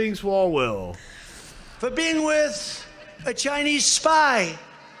investigating Swalwell. For being with a Chinese spy.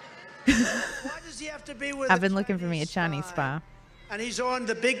 Why does he have to be with I've been looking for me a Chinese spy. And he's on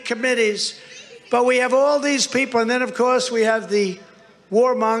the big committees. But we have all these people. And then, of course, we have the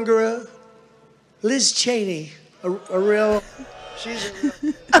warmonger, Liz Cheney. A real... She's a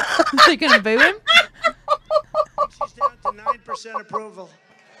real... They're going to boo him? She's down to 9% approval.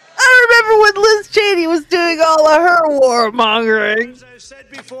 I remember when Liz Cheney was doing all of her warmongering. As I said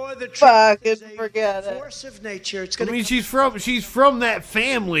before, the fucking forget it. force of nature. It's I gonna mean, she's from that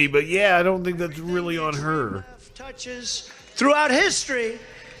family, but yeah, I don't think that's really on her. touches throughout history.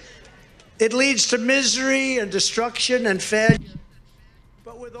 It leads to misery and destruction and failure.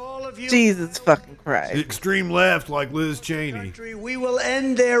 But with all of you, Jesus fucking Christ. Extreme left like Liz Cheney. we will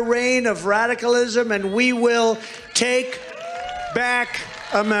end their reign of radicalism and we will take back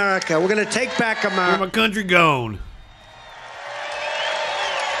America. We're going to take back Where America. my country gone?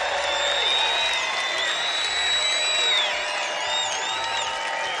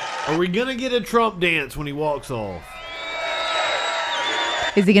 Are we gonna get a Trump dance when he walks off?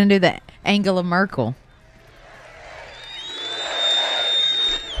 Is he going to do the Angela Merkel?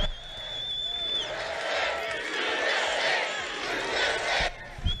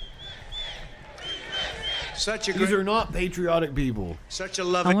 Such a These great, are not patriotic people. such a I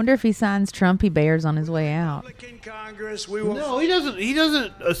loving wonder if he signs Trumpy Bears on his way out. Congress. We will No, he doesn't. He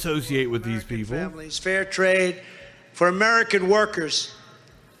doesn't associate with these people. families, fair trade for American workers,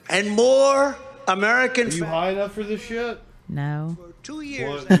 and more American Are you high enough for this shit? No. 2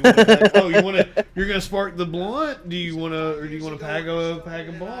 years. You're gonna spark the blunt? Do you wanna pack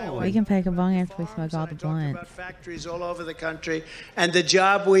a ball? We can pack a bong after we smoke all the blunt. About factories all over the country, and the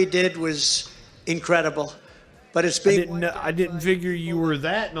job we did was incredible. But it's being. I didn't figure you were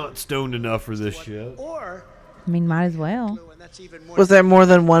that not stoned enough for this shit. Or I mean, might as well. Was there more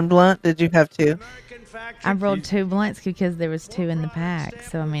than one blunt? Did you have two? I rolled 2 blunts because there was 2 in the pack.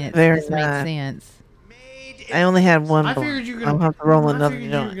 So I mean, it Very just makes nice. sense. I only had one I blunt. figured you were I'll gonna. have to roll I another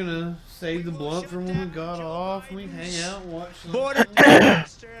figured you were joint. gonna save the blunt for when we got off. We hang out, and watch. Some... border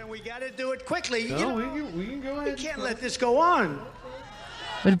disaster, and we got to do it quickly. No, we can go ahead. We can't let this go on.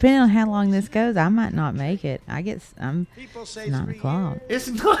 But depending on how long this goes, I might not make it. I'm 9 o'clock. It's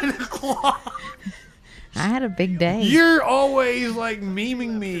 9 o'clock. I had a big day. You're always like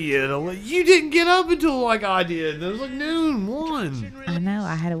memeing me. You didn't get up until like I did. It was like noon, 1. I know.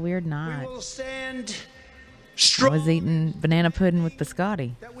 I had a weird night. Stand I was eating banana pudding with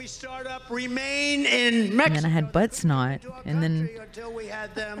biscotti. we start up remain in And Mexico then I had butt snot. And then until we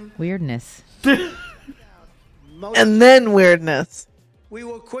had them. weirdness. And then weirdness. We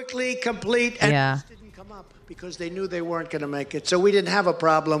will quickly complete. And Yeah. this didn't come up because they knew they weren't going to make it. So we didn't have a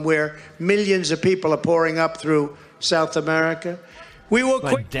problem where millions of people are pouring up through South America. We will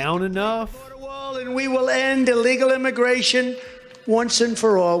Like down enough. and we will end illegal immigration once and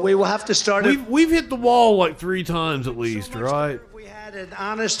for all. We will have to start We've hit the wall like 3 times at least, right? had an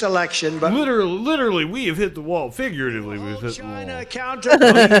honest election, but literally, we have hit the wall. Figuratively, we've hit the wall. counter.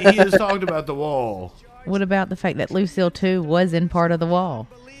 He has talked about the wall. What about the fact that Lucille 2 was in part of the wall?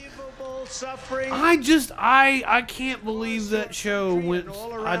 I can't believe that show went.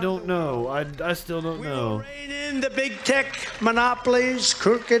 I don't know. I still don't know. In the big tech monopolies,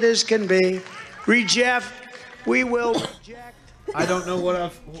 crooked as can be. Reject. We will. I don't know what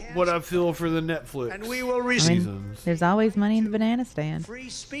I feel for the Netflix. And we will I receive mean, there's always money in the banana stand. free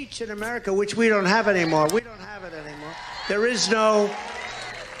speech in America, which we don't have anymore. We don't have it anymore. There is no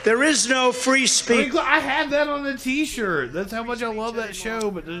free speech. I have that on the T-shirt. That's how much I love that show.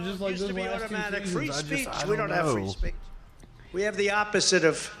 But there's just like Used to those be last 2 automatic seasons. free speech. I We don't have free know. speech. We have the opposite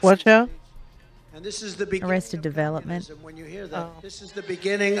of. What show? And this is the beginning. Arrested Development. When you hear that, this is the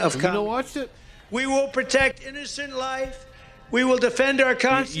beginning of. Have you not watched it? We will protect innocent life. We will defend our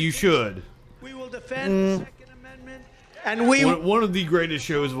Constitution. You should. We will defend the Second Amendment. And we One of the greatest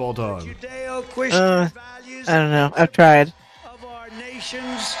shows of all time. Judeo-Christian values I don't know. I've tried. of our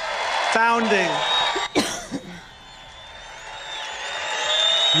nation's founding.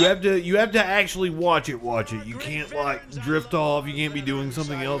 You have to actually watch it. Watch it. You can't like drift off. You can't be doing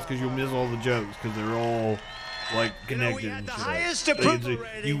something else because you'll miss all the jokes because they're all like connected. And highest shit. approval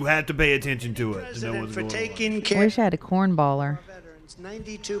You have to pay attention to it to know what's for going on. taking I care. wish I had a cornballer.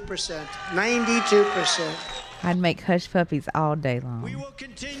 92%. 92%. I'd make hush puppies all day long.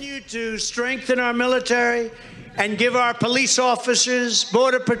 Continue to strengthen our military and give our police officers,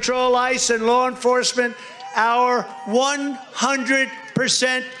 Border Patrol, ICE, and law enforcement our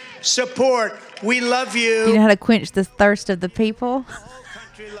 100% support. We love you. You know how to quench the thirst of the people?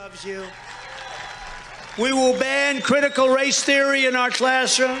 Country loves you. We will ban critical race theory in our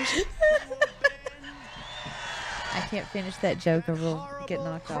classrooms. I can't finish that joke or we'll get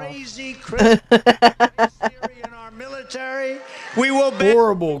knocked Crazy off. critical race theory in our military. We will ban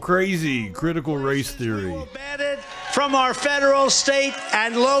Horrible, crazy, critical race theory. it from our federal, state,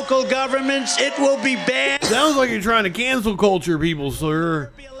 and local governments. It will be banned. Sounds like you're trying to cancel culture, people,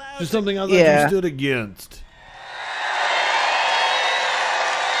 sir. Just something I thought Yeah. you stood against.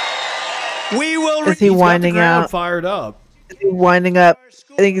 We will. Is he winding crowd out? fired up. Is he winding up?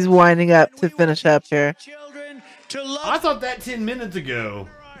 I think he's winding up to finish up here. I thought that 10 minutes ago.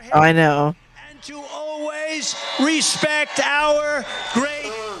 Oh, I know. To always respect our great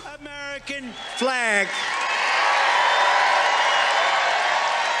American flag.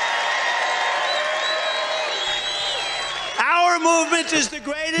 Our movement is the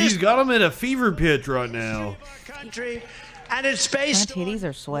greatest He's got him at a fever pitch right now. country, and it's My based titties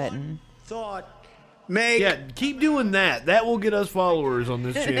are sweating. thought. Make Yeah, keep doing that. That will get us followers on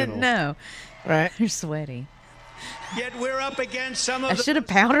this channel. No. Right. They're sweaty. Yet we're up against some of I should have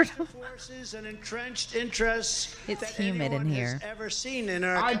powdered them. forces and entrenched interests It's that humid in anyone here. has ever seen in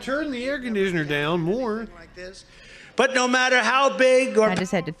our I turned the air conditioner down more. like this. But no matter how big or I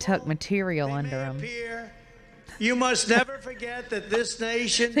just had to tuck material under them. you must never forget that this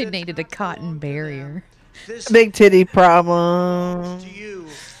nation They needed a cotton barrier. Big titty problem. to you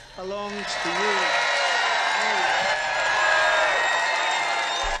belongs to you.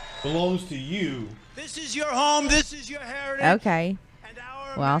 Belongs to you. This is your home. This is your heritage. Okay.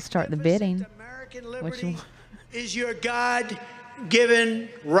 Well, I'll start the bidding. What you Is your God-given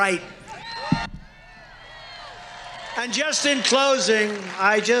right. And just in closing,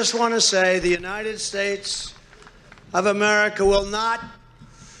 I just want to say the United States of America will not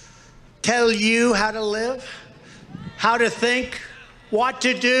tell you how to live, how to think, what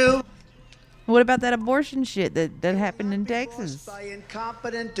to do. What about that abortion shit that happened in Texas? By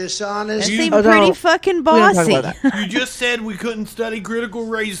incompetent, dishonest. That seemed pretty fucking bossy. You just said we couldn't study critical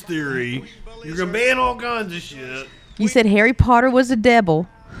race theory. You're gonna ban all kinds of shit. You said Harry Potter was a devil.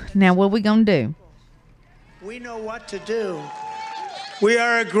 Now what we gonna do? We know what to do. We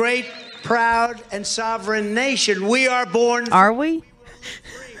are a great, proud, and sovereign nation. We are born. Are we?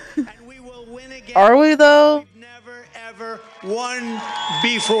 Are we though? Never ever won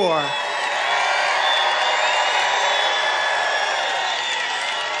before.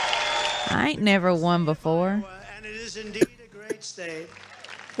 I ain't never won before. And it is indeed a great state.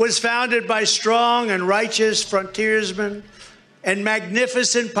 Was founded by strong and righteous frontiersmen and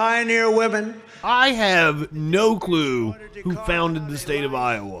magnificent pioneer women. I have no clue who founded the state of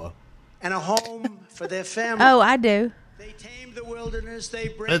Iowa. And a home for their family. Oh, I do. They tamed the wilderness. They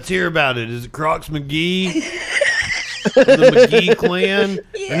bred. Let's hear about it. Is it Crocs McGee? The McGee clan?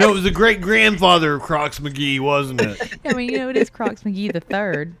 Yeah. I know it was the great grandfather of Crocs McGee, wasn't it? I mean, you know, it is Crocs McGee the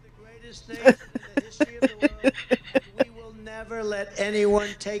third. Greatest nation in the history of the world. We will never let anyone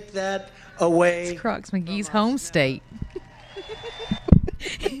take that away. It's Crocs McGee's home state.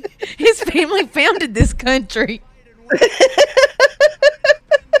 His family founded this country.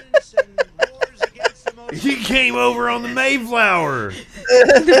 He came over on the Mayflower.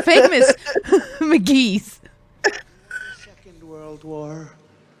 The famous McGee's. Second World War.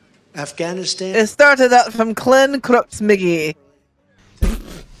 Afghanistan. It started out from Glenn Crooks McGee.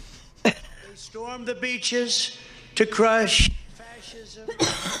 They stormed the beaches to crush fascism.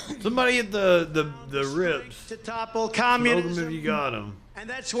 Somebody at the ribs. To topple Smoke 'em communism. if you got 'em. And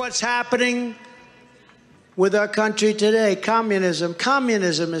that's what's happening with our country today. Communism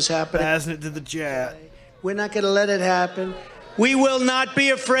is happening. Passing it to the chat. We're not going to let it happen. We will not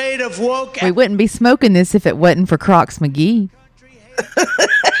be afraid of woke. We wouldn't be smoking this if it wasn't for Crocs McGee.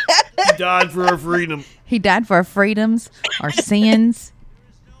 He died for our freedom. He died for our freedoms, our sins.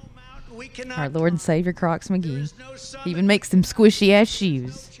 Our Lord and Savior Crocs McGee. He even makes them squishy ass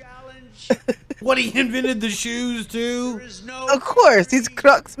shoes. What, he invented the shoes too? Of course, he's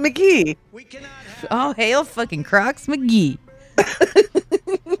Crooks McGee. Oh, hell fucking Crocs McGee.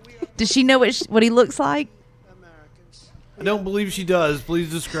 Does she know what he looks like? I don't believe she does.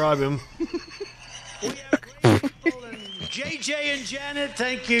 Please describe him. JJ and Janet,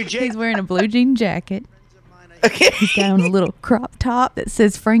 thank you, Jay. He's wearing a blue jean jacket. He's got on a little crop top that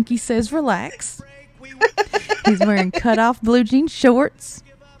says Frankie says relax. He's wearing cut-off blue jean shorts.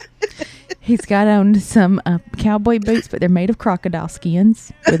 He's got on some cowboy boots, but they're made of crocodile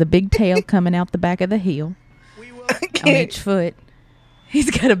skins with a big tail coming out the back of the heel on each foot. He's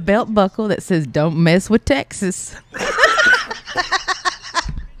got a belt buckle that says "Don't mess with Texas." Our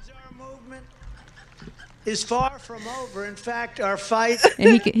movement is far from over. In fact, our fight.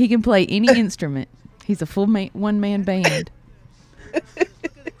 And he can play any instrument. He's a full one-man band. Look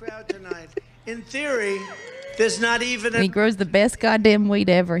at the crowd tonight. In theory, there's not even. And he grows the best goddamn weed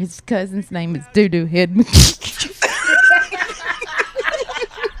ever. His cousin's name is Doo-Doo Head McGee.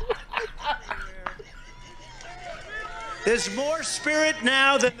 There's more spirit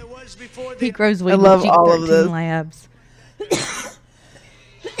now than there was before. He grows weed I love with all of G13 this. Labs.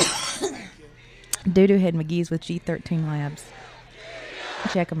 Doo-Doo Head McGee's with G13 Labs.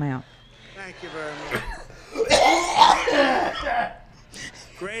 Check them out. Thank you very much.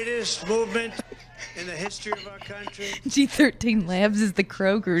 Greatest movement in the history of our country. G13 Labs is the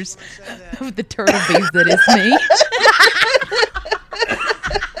Kroger's of the turtle bees that is me.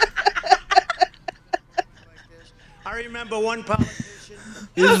 I remember one politician.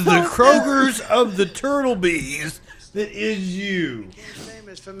 Is the Kroger's of the turtle bees that is you.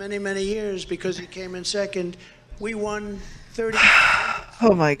 Famous for many, many years because he came in second. We won 30.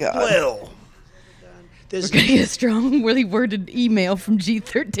 Oh my God. Well, We're going to get a strong, really worded email from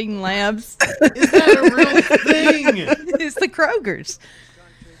G13 Labs. is that a real thing? It's the Kroger's.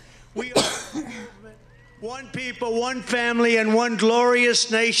 We are one people, one family, and one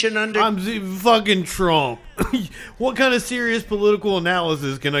glorious nation under. I'm fucking Trump. What kind of serious political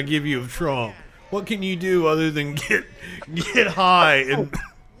analysis can I give you of Trump? What can you do other than get high and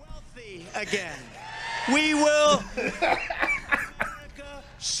wealthy again? We will America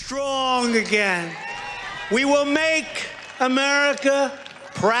strong again. We will make America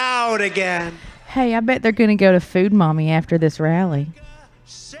proud again. Hey, I bet they're going to go to Food Mommy after this rally.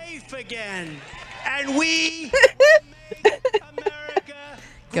 Safe again. And we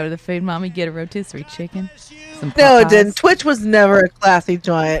Go to the Food Mommy, get a rotisserie chicken. Some No, it Popeyes. didn't. Twitch was never a classy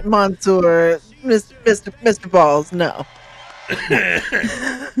joint. Mansoor, Mr. Balls, no.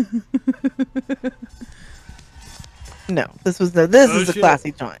 No, this is a shit.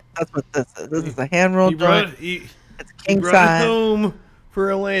 classy joint. That's what this is. This is a hand rolled joint. It's king brought size. it home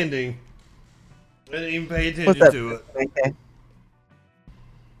for a landing. I didn't even pay attention What's up? to it. Okay.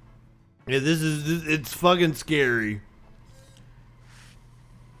 Yeah, it's fucking scary.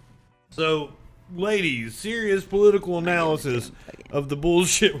 So, ladies, serious political analysis of the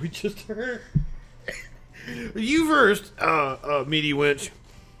bullshit we just heard. You first, Meaty Winch.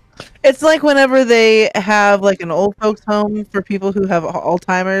 It's like whenever they have like an old folks home for people who have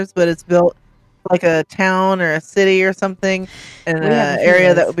Alzheimer's, but it's built like a town or a city or something in an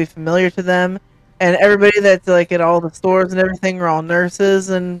area that would be familiar to them. And everybody that's like at all the stores and everything are all nurses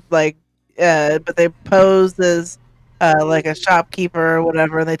and like, but they pose as like a shopkeeper or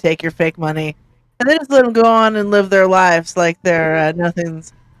whatever, and they take your fake money, and they just let them go on and live their lives like they're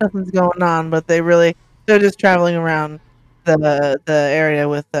nothing's going on, but they're just traveling around the area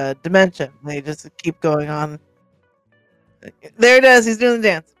with dementia. They just keep going on. There it is. He's doing the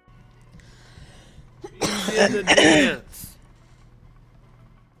dance. He did the dance.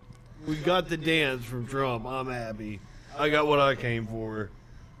 We got the dance from Trump. I'm happy. I got what I came for.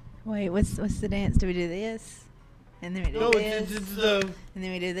 Wait, what's the dance? Do we do this? And then we do this? And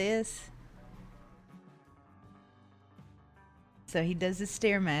then we do this? So he does the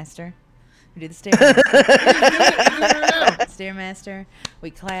Stairmaster. We do the Stairmaster. Stairmaster. We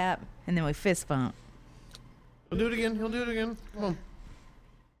clap, and then we fist bump. He'll do it again. He'll do it again. Come on.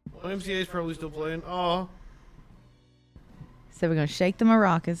 Well, MCA's probably still playing. Aw. So we're going to shake the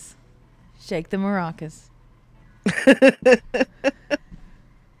maracas. Shake the maracas.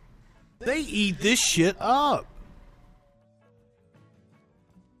 They eat this shit up.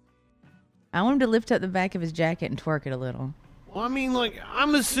 I want him to lift up the back of his jacket and twerk it a little. Well, I mean, like,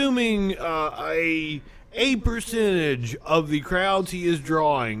 I'm assuming a percentage of the crowds he is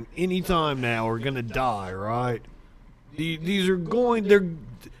drawing anytime now are going to die, right? These are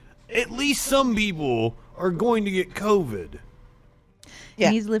at least some people are going to get COVID. Yeah.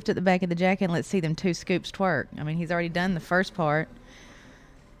 He needs to lift up the back of the jacket and let's see them 2 scoops twerk. I mean, he's already done the first part.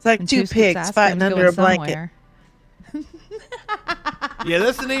 It's like 2 pigs fighting under a blanket. Yeah,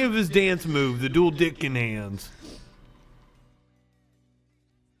 that's the name of his dance move, the dual dickin hands.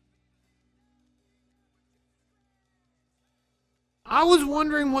 I was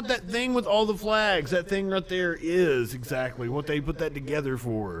wondering what that thing with all the flags, that thing right there is exactly, what they put that together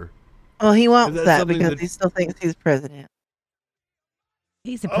for. Well, he wants that because he still thinks he's president.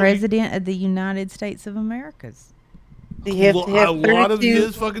 He's the president of the United States of Americas. A lot of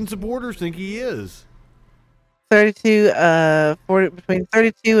his fucking supporters think he is. 32, between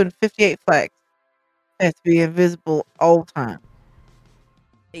 32 and 58 flags. It has to be invisible all the time.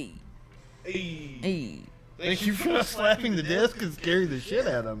 Hey. Thank you for not slapping the desk and scaring the shit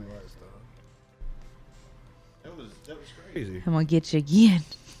out of me last time. That was crazy. I'm gonna get you again.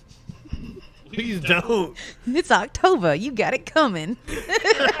 Please don't. It's October. You got it coming.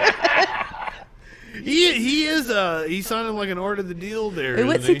 He is he's signing like an art of the deal there. Hey,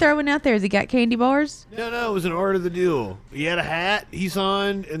 what's he throwing out there? Has he got candy bars? No, it was an art of the deal. He had a hat he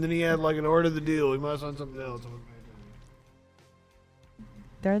signed, and then he had like an art of the deal. He might have signed something else.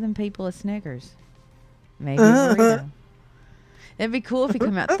 Throw them people a Snickers. Maybe a burrito. It'd be cool if he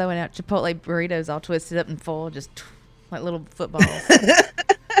come out throwing out Chipotle burritos all twisted up and full, just like little footballs.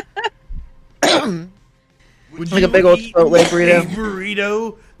 Like a big old Chipotle burrito. A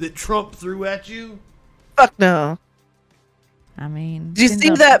burrito that Trump threw at you? Fuck no. I mean, did you see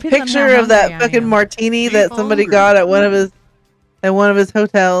that picture of that fucking martini that somebody got at one of his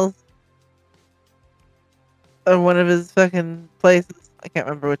hotels or one of his fucking places? I can't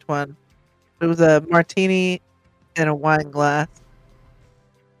remember which one. It was a martini in a wine glass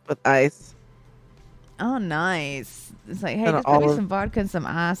with ice. Oh, nice. It's like, hey, just put me some vodka and some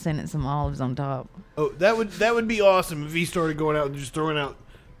ice in it and some olives on top. Oh, that would be awesome if he started going out and just throwing out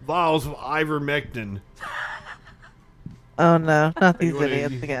vials of ivermectin. Oh no, not these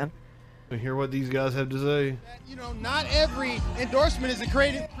idiots again. I hear what these guys have to say. You know, not every endorsement is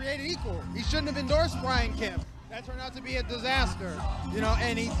created equal. He shouldn't have endorsed Brian Kemp. That turned out to be a disaster. You know,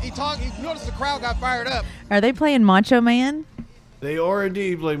 and he noticed the crowd got fired up. Are they playing Macho Man? They are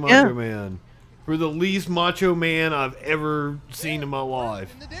indeed playing Macho Man. For the least Macho Man I've ever seen in my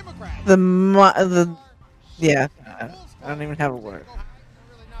life. Yeah, I don't even have a word.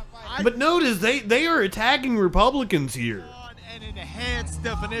 But notice they are attacking Republicans here. An enhanced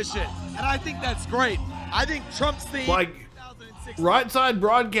definition, and I think that's great. I think Trump's theme, like, Right Side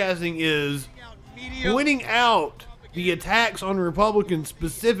Broadcasting is pointing out the attacks on Republicans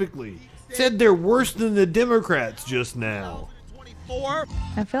specifically. Said they're worse than the Democrats just now. 4.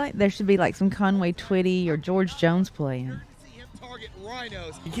 I feel like there should be like some Conway Twitty or George Jones playing. Target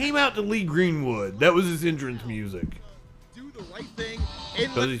rhinos. He came out to Lee Greenwood. That was his entrance music. Do the right thing.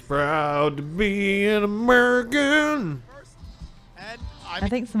 Because he's proud to be an American. I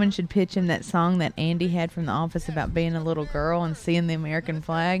think someone should pitch him that song that Andy had from The Office about being a little girl and seeing the American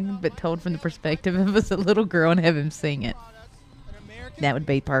flag, but told from the perspective of us a little girl, and have him sing it. That would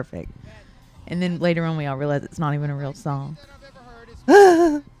be perfect. And then later on we all realize it's not even a real song.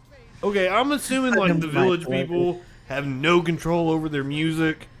 Okay, I'm assuming like the Village people have no control over their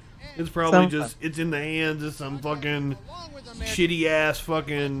music. It's probably just, it's in the hands of some fucking shitty ass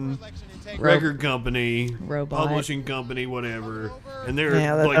fucking record company, publishing company, whatever. And they're they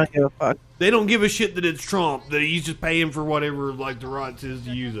don't give a fuck. They don't give a shit that it's Trump, that he's just paying for whatever like the rights is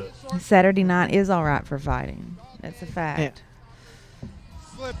to use it. Saturday night is all right for fighting. That's a fact.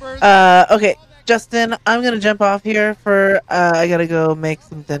 Okay, Justin, I'm gonna jump off here for I gotta go make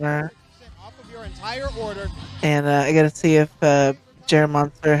some dinner. And I gotta see if Jared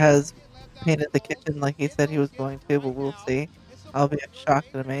Monster has painted the kitchen like he said he was going to, but we'll see. I'll be shocked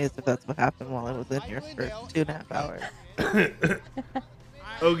and amazed if that's what happened while I was in here for 2.5 hours.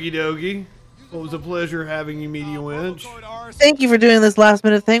 Okie dokie. Well, it was a pleasure having you, Media Winch. Thank you for doing this last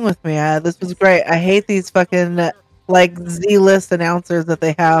minute thing with me. This was great. I hate these fucking like Z-list announcers that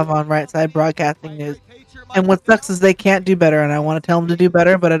they have on Right Side Broadcasting News. And what sucks is they can't do better, and I want to tell them to do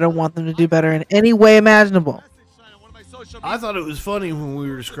better, but I don't want them to do better in any way imaginable. I thought it was funny when we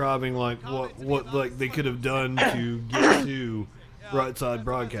were describing like what like they could have done to get to Right Side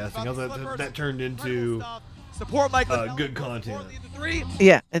Broadcasting. I thought that turned into support good content.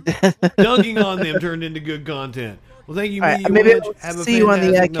 Yeah, dunking on them turned into good content. Well, thank you, Media maybe Winch. I'll Have a see you on the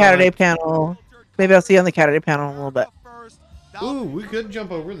fantastic Saturday night. panel. Maybe I'll see you on the Saturday panel in a little bit. Ooh, we could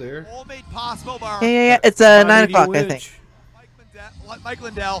jump over there. All made possible by our Yeah. It's Bye, 9 Media o'clock, I Winch. think. Mike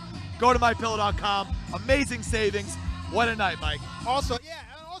Lindell. Go to mypillow.com. Amazing savings. What a night, Mike. Also,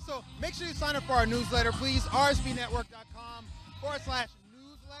 make sure you sign up for our newsletter, please.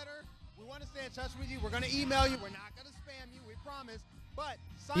 rsbnetwork.com/newsletter. We want to stay in touch with you. We're going to email you. We're not going to spam you. We promise. But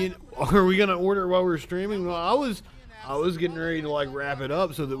sign up. Are we gonna order while we're streaming? Well, I was getting ready to like wrap it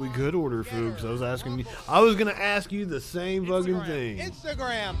up so that we could order food. Because I was gonna ask you the same fucking thing.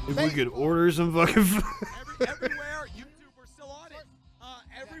 Instagram. If we could order some fucking food. Everywhere. YouTube, we're still on it.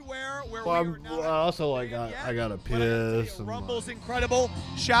 Everywhere where Well, we are I also like I gotta piss. and, Rumble's incredible.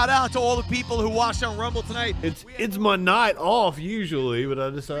 Shout out to all the people who watched on Rumble tonight. It's my night off usually, but I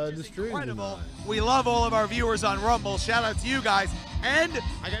decided to stream tonight. We love all of our viewers on Rumble. Shout out to you guys. And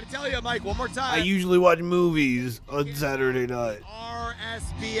I got to tell you, Mike, one more time. I usually watch movies on Saturday night.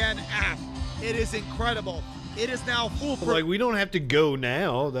 RSBN app. It is incredible. It is now foolproof. Like we don't have to go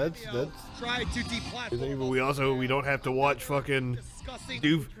now. That's Try to deplatform. we don't have to watch fucking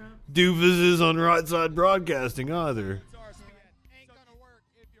doofuses on Right Side Broadcasting either.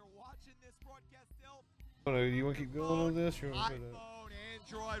 You want to keep going on this? iPhone,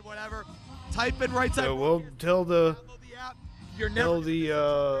 Android, whatever. Type in Right Side. Well, tell the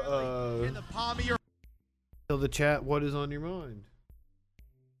palm of your tell the chat what is on your mind.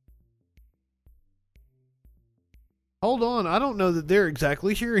 Hold on, I don't know that they're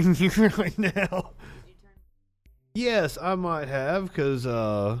exactly hearing you right now. Yes, I might have, because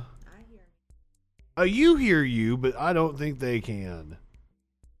you hear you, but I don't think they can.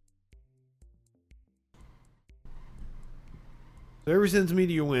 So ever since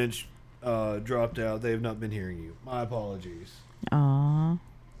Media Winch dropped out, they have not been hearing you. My apologies. Aww.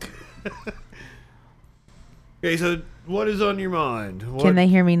 Okay, so what is on your mind? Can they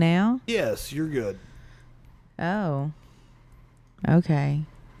hear me now? Yes, you're good. Oh. Okay.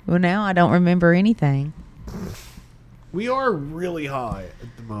 Well, now I don't remember anything. We are really high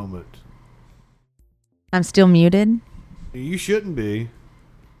at the moment. I'm still muted? You shouldn't be.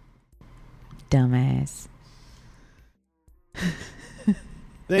 Dumbass.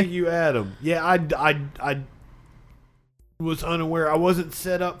 Thank you, Adam. Yeah, I was unaware. I wasn't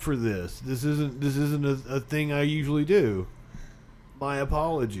set up for this. This isn't a thing I usually do. My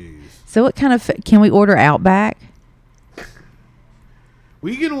apologies. So what kind of can we order Outback?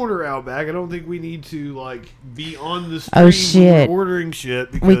 We can order Outback. I don't think we need to like be on the stream Oh shit! when we're ordering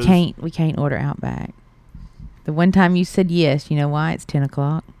shit. Because We can't order Outback. The one time you said yes, you know why? It's 10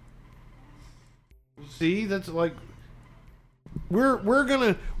 o'clock. See, that's like we're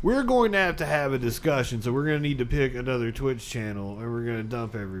going to have a discussion. So we're gonna need to pick another Twitch channel, and we're gonna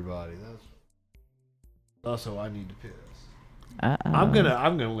dump everybody. That's also I need to piss. Uh-oh. I'm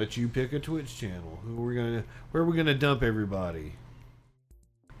gonna let you pick a Twitch channel. Where we're gonna dump everybody.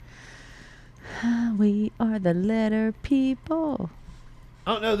 We are the letter people.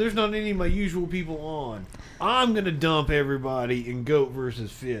 I don't know. There's not any of my usual people on. I'm gonna dump everybody in Goat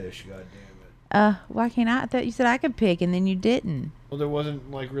versus Fish. God damn it. Why can't I? I thought you said I could pick, and then you didn't. Well, there wasn't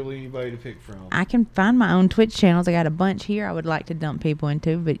like really anybody to pick from. I can find my own Twitch channels. I got a bunch here. I would like to dump people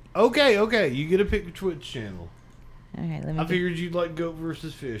into, but Okay. You get to pick a Twitch channel. Okay, let me. I figured you'd like Goat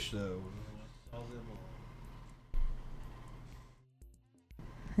versus Fish though.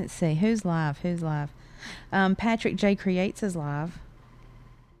 Let's see who's live. Patrick J Creates is live.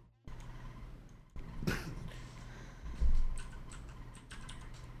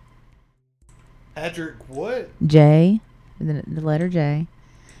 Patrick, what? J, the letter J.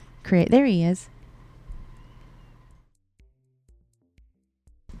 Create. There he is.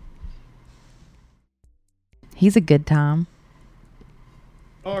 He's a good time.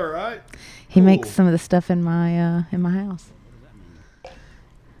 All right. He makes some of the stuff in my house.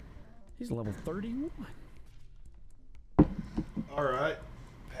 He's level 31. All right.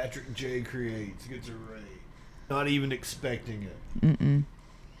 Patrick J Creates gets a raid. Not even expecting it. Mm-mm.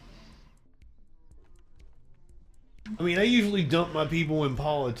 I mean, I usually dump my people in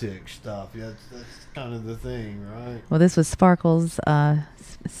politics stuff. That's kind of the thing, right? Well, this was Sparkle's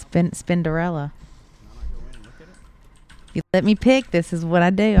Spinderella. You let me pick. This is what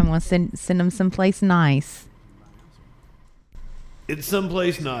I do. I'm going to send them someplace nice. It's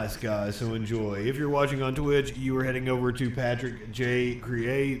someplace nice, guys, so enjoy. If you're watching on Twitch, you are heading over to Patrick J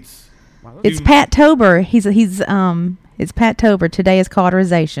Creates. It's Pat Tober. It's Pat Tober. Today is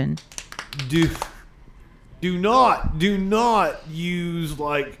cauterization. Do not use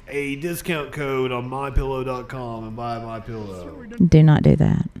like a discount code on mypillow.com and buy MyPillow. Do not do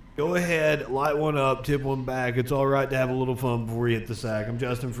that. Go ahead, light one up, tip one back. It's all right to have a little fun before you hit the sack. I'm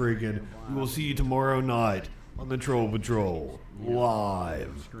Justin Freakin. We will see you tomorrow night on the Troll Patrol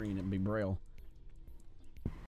live. Screen, it'd be Braille.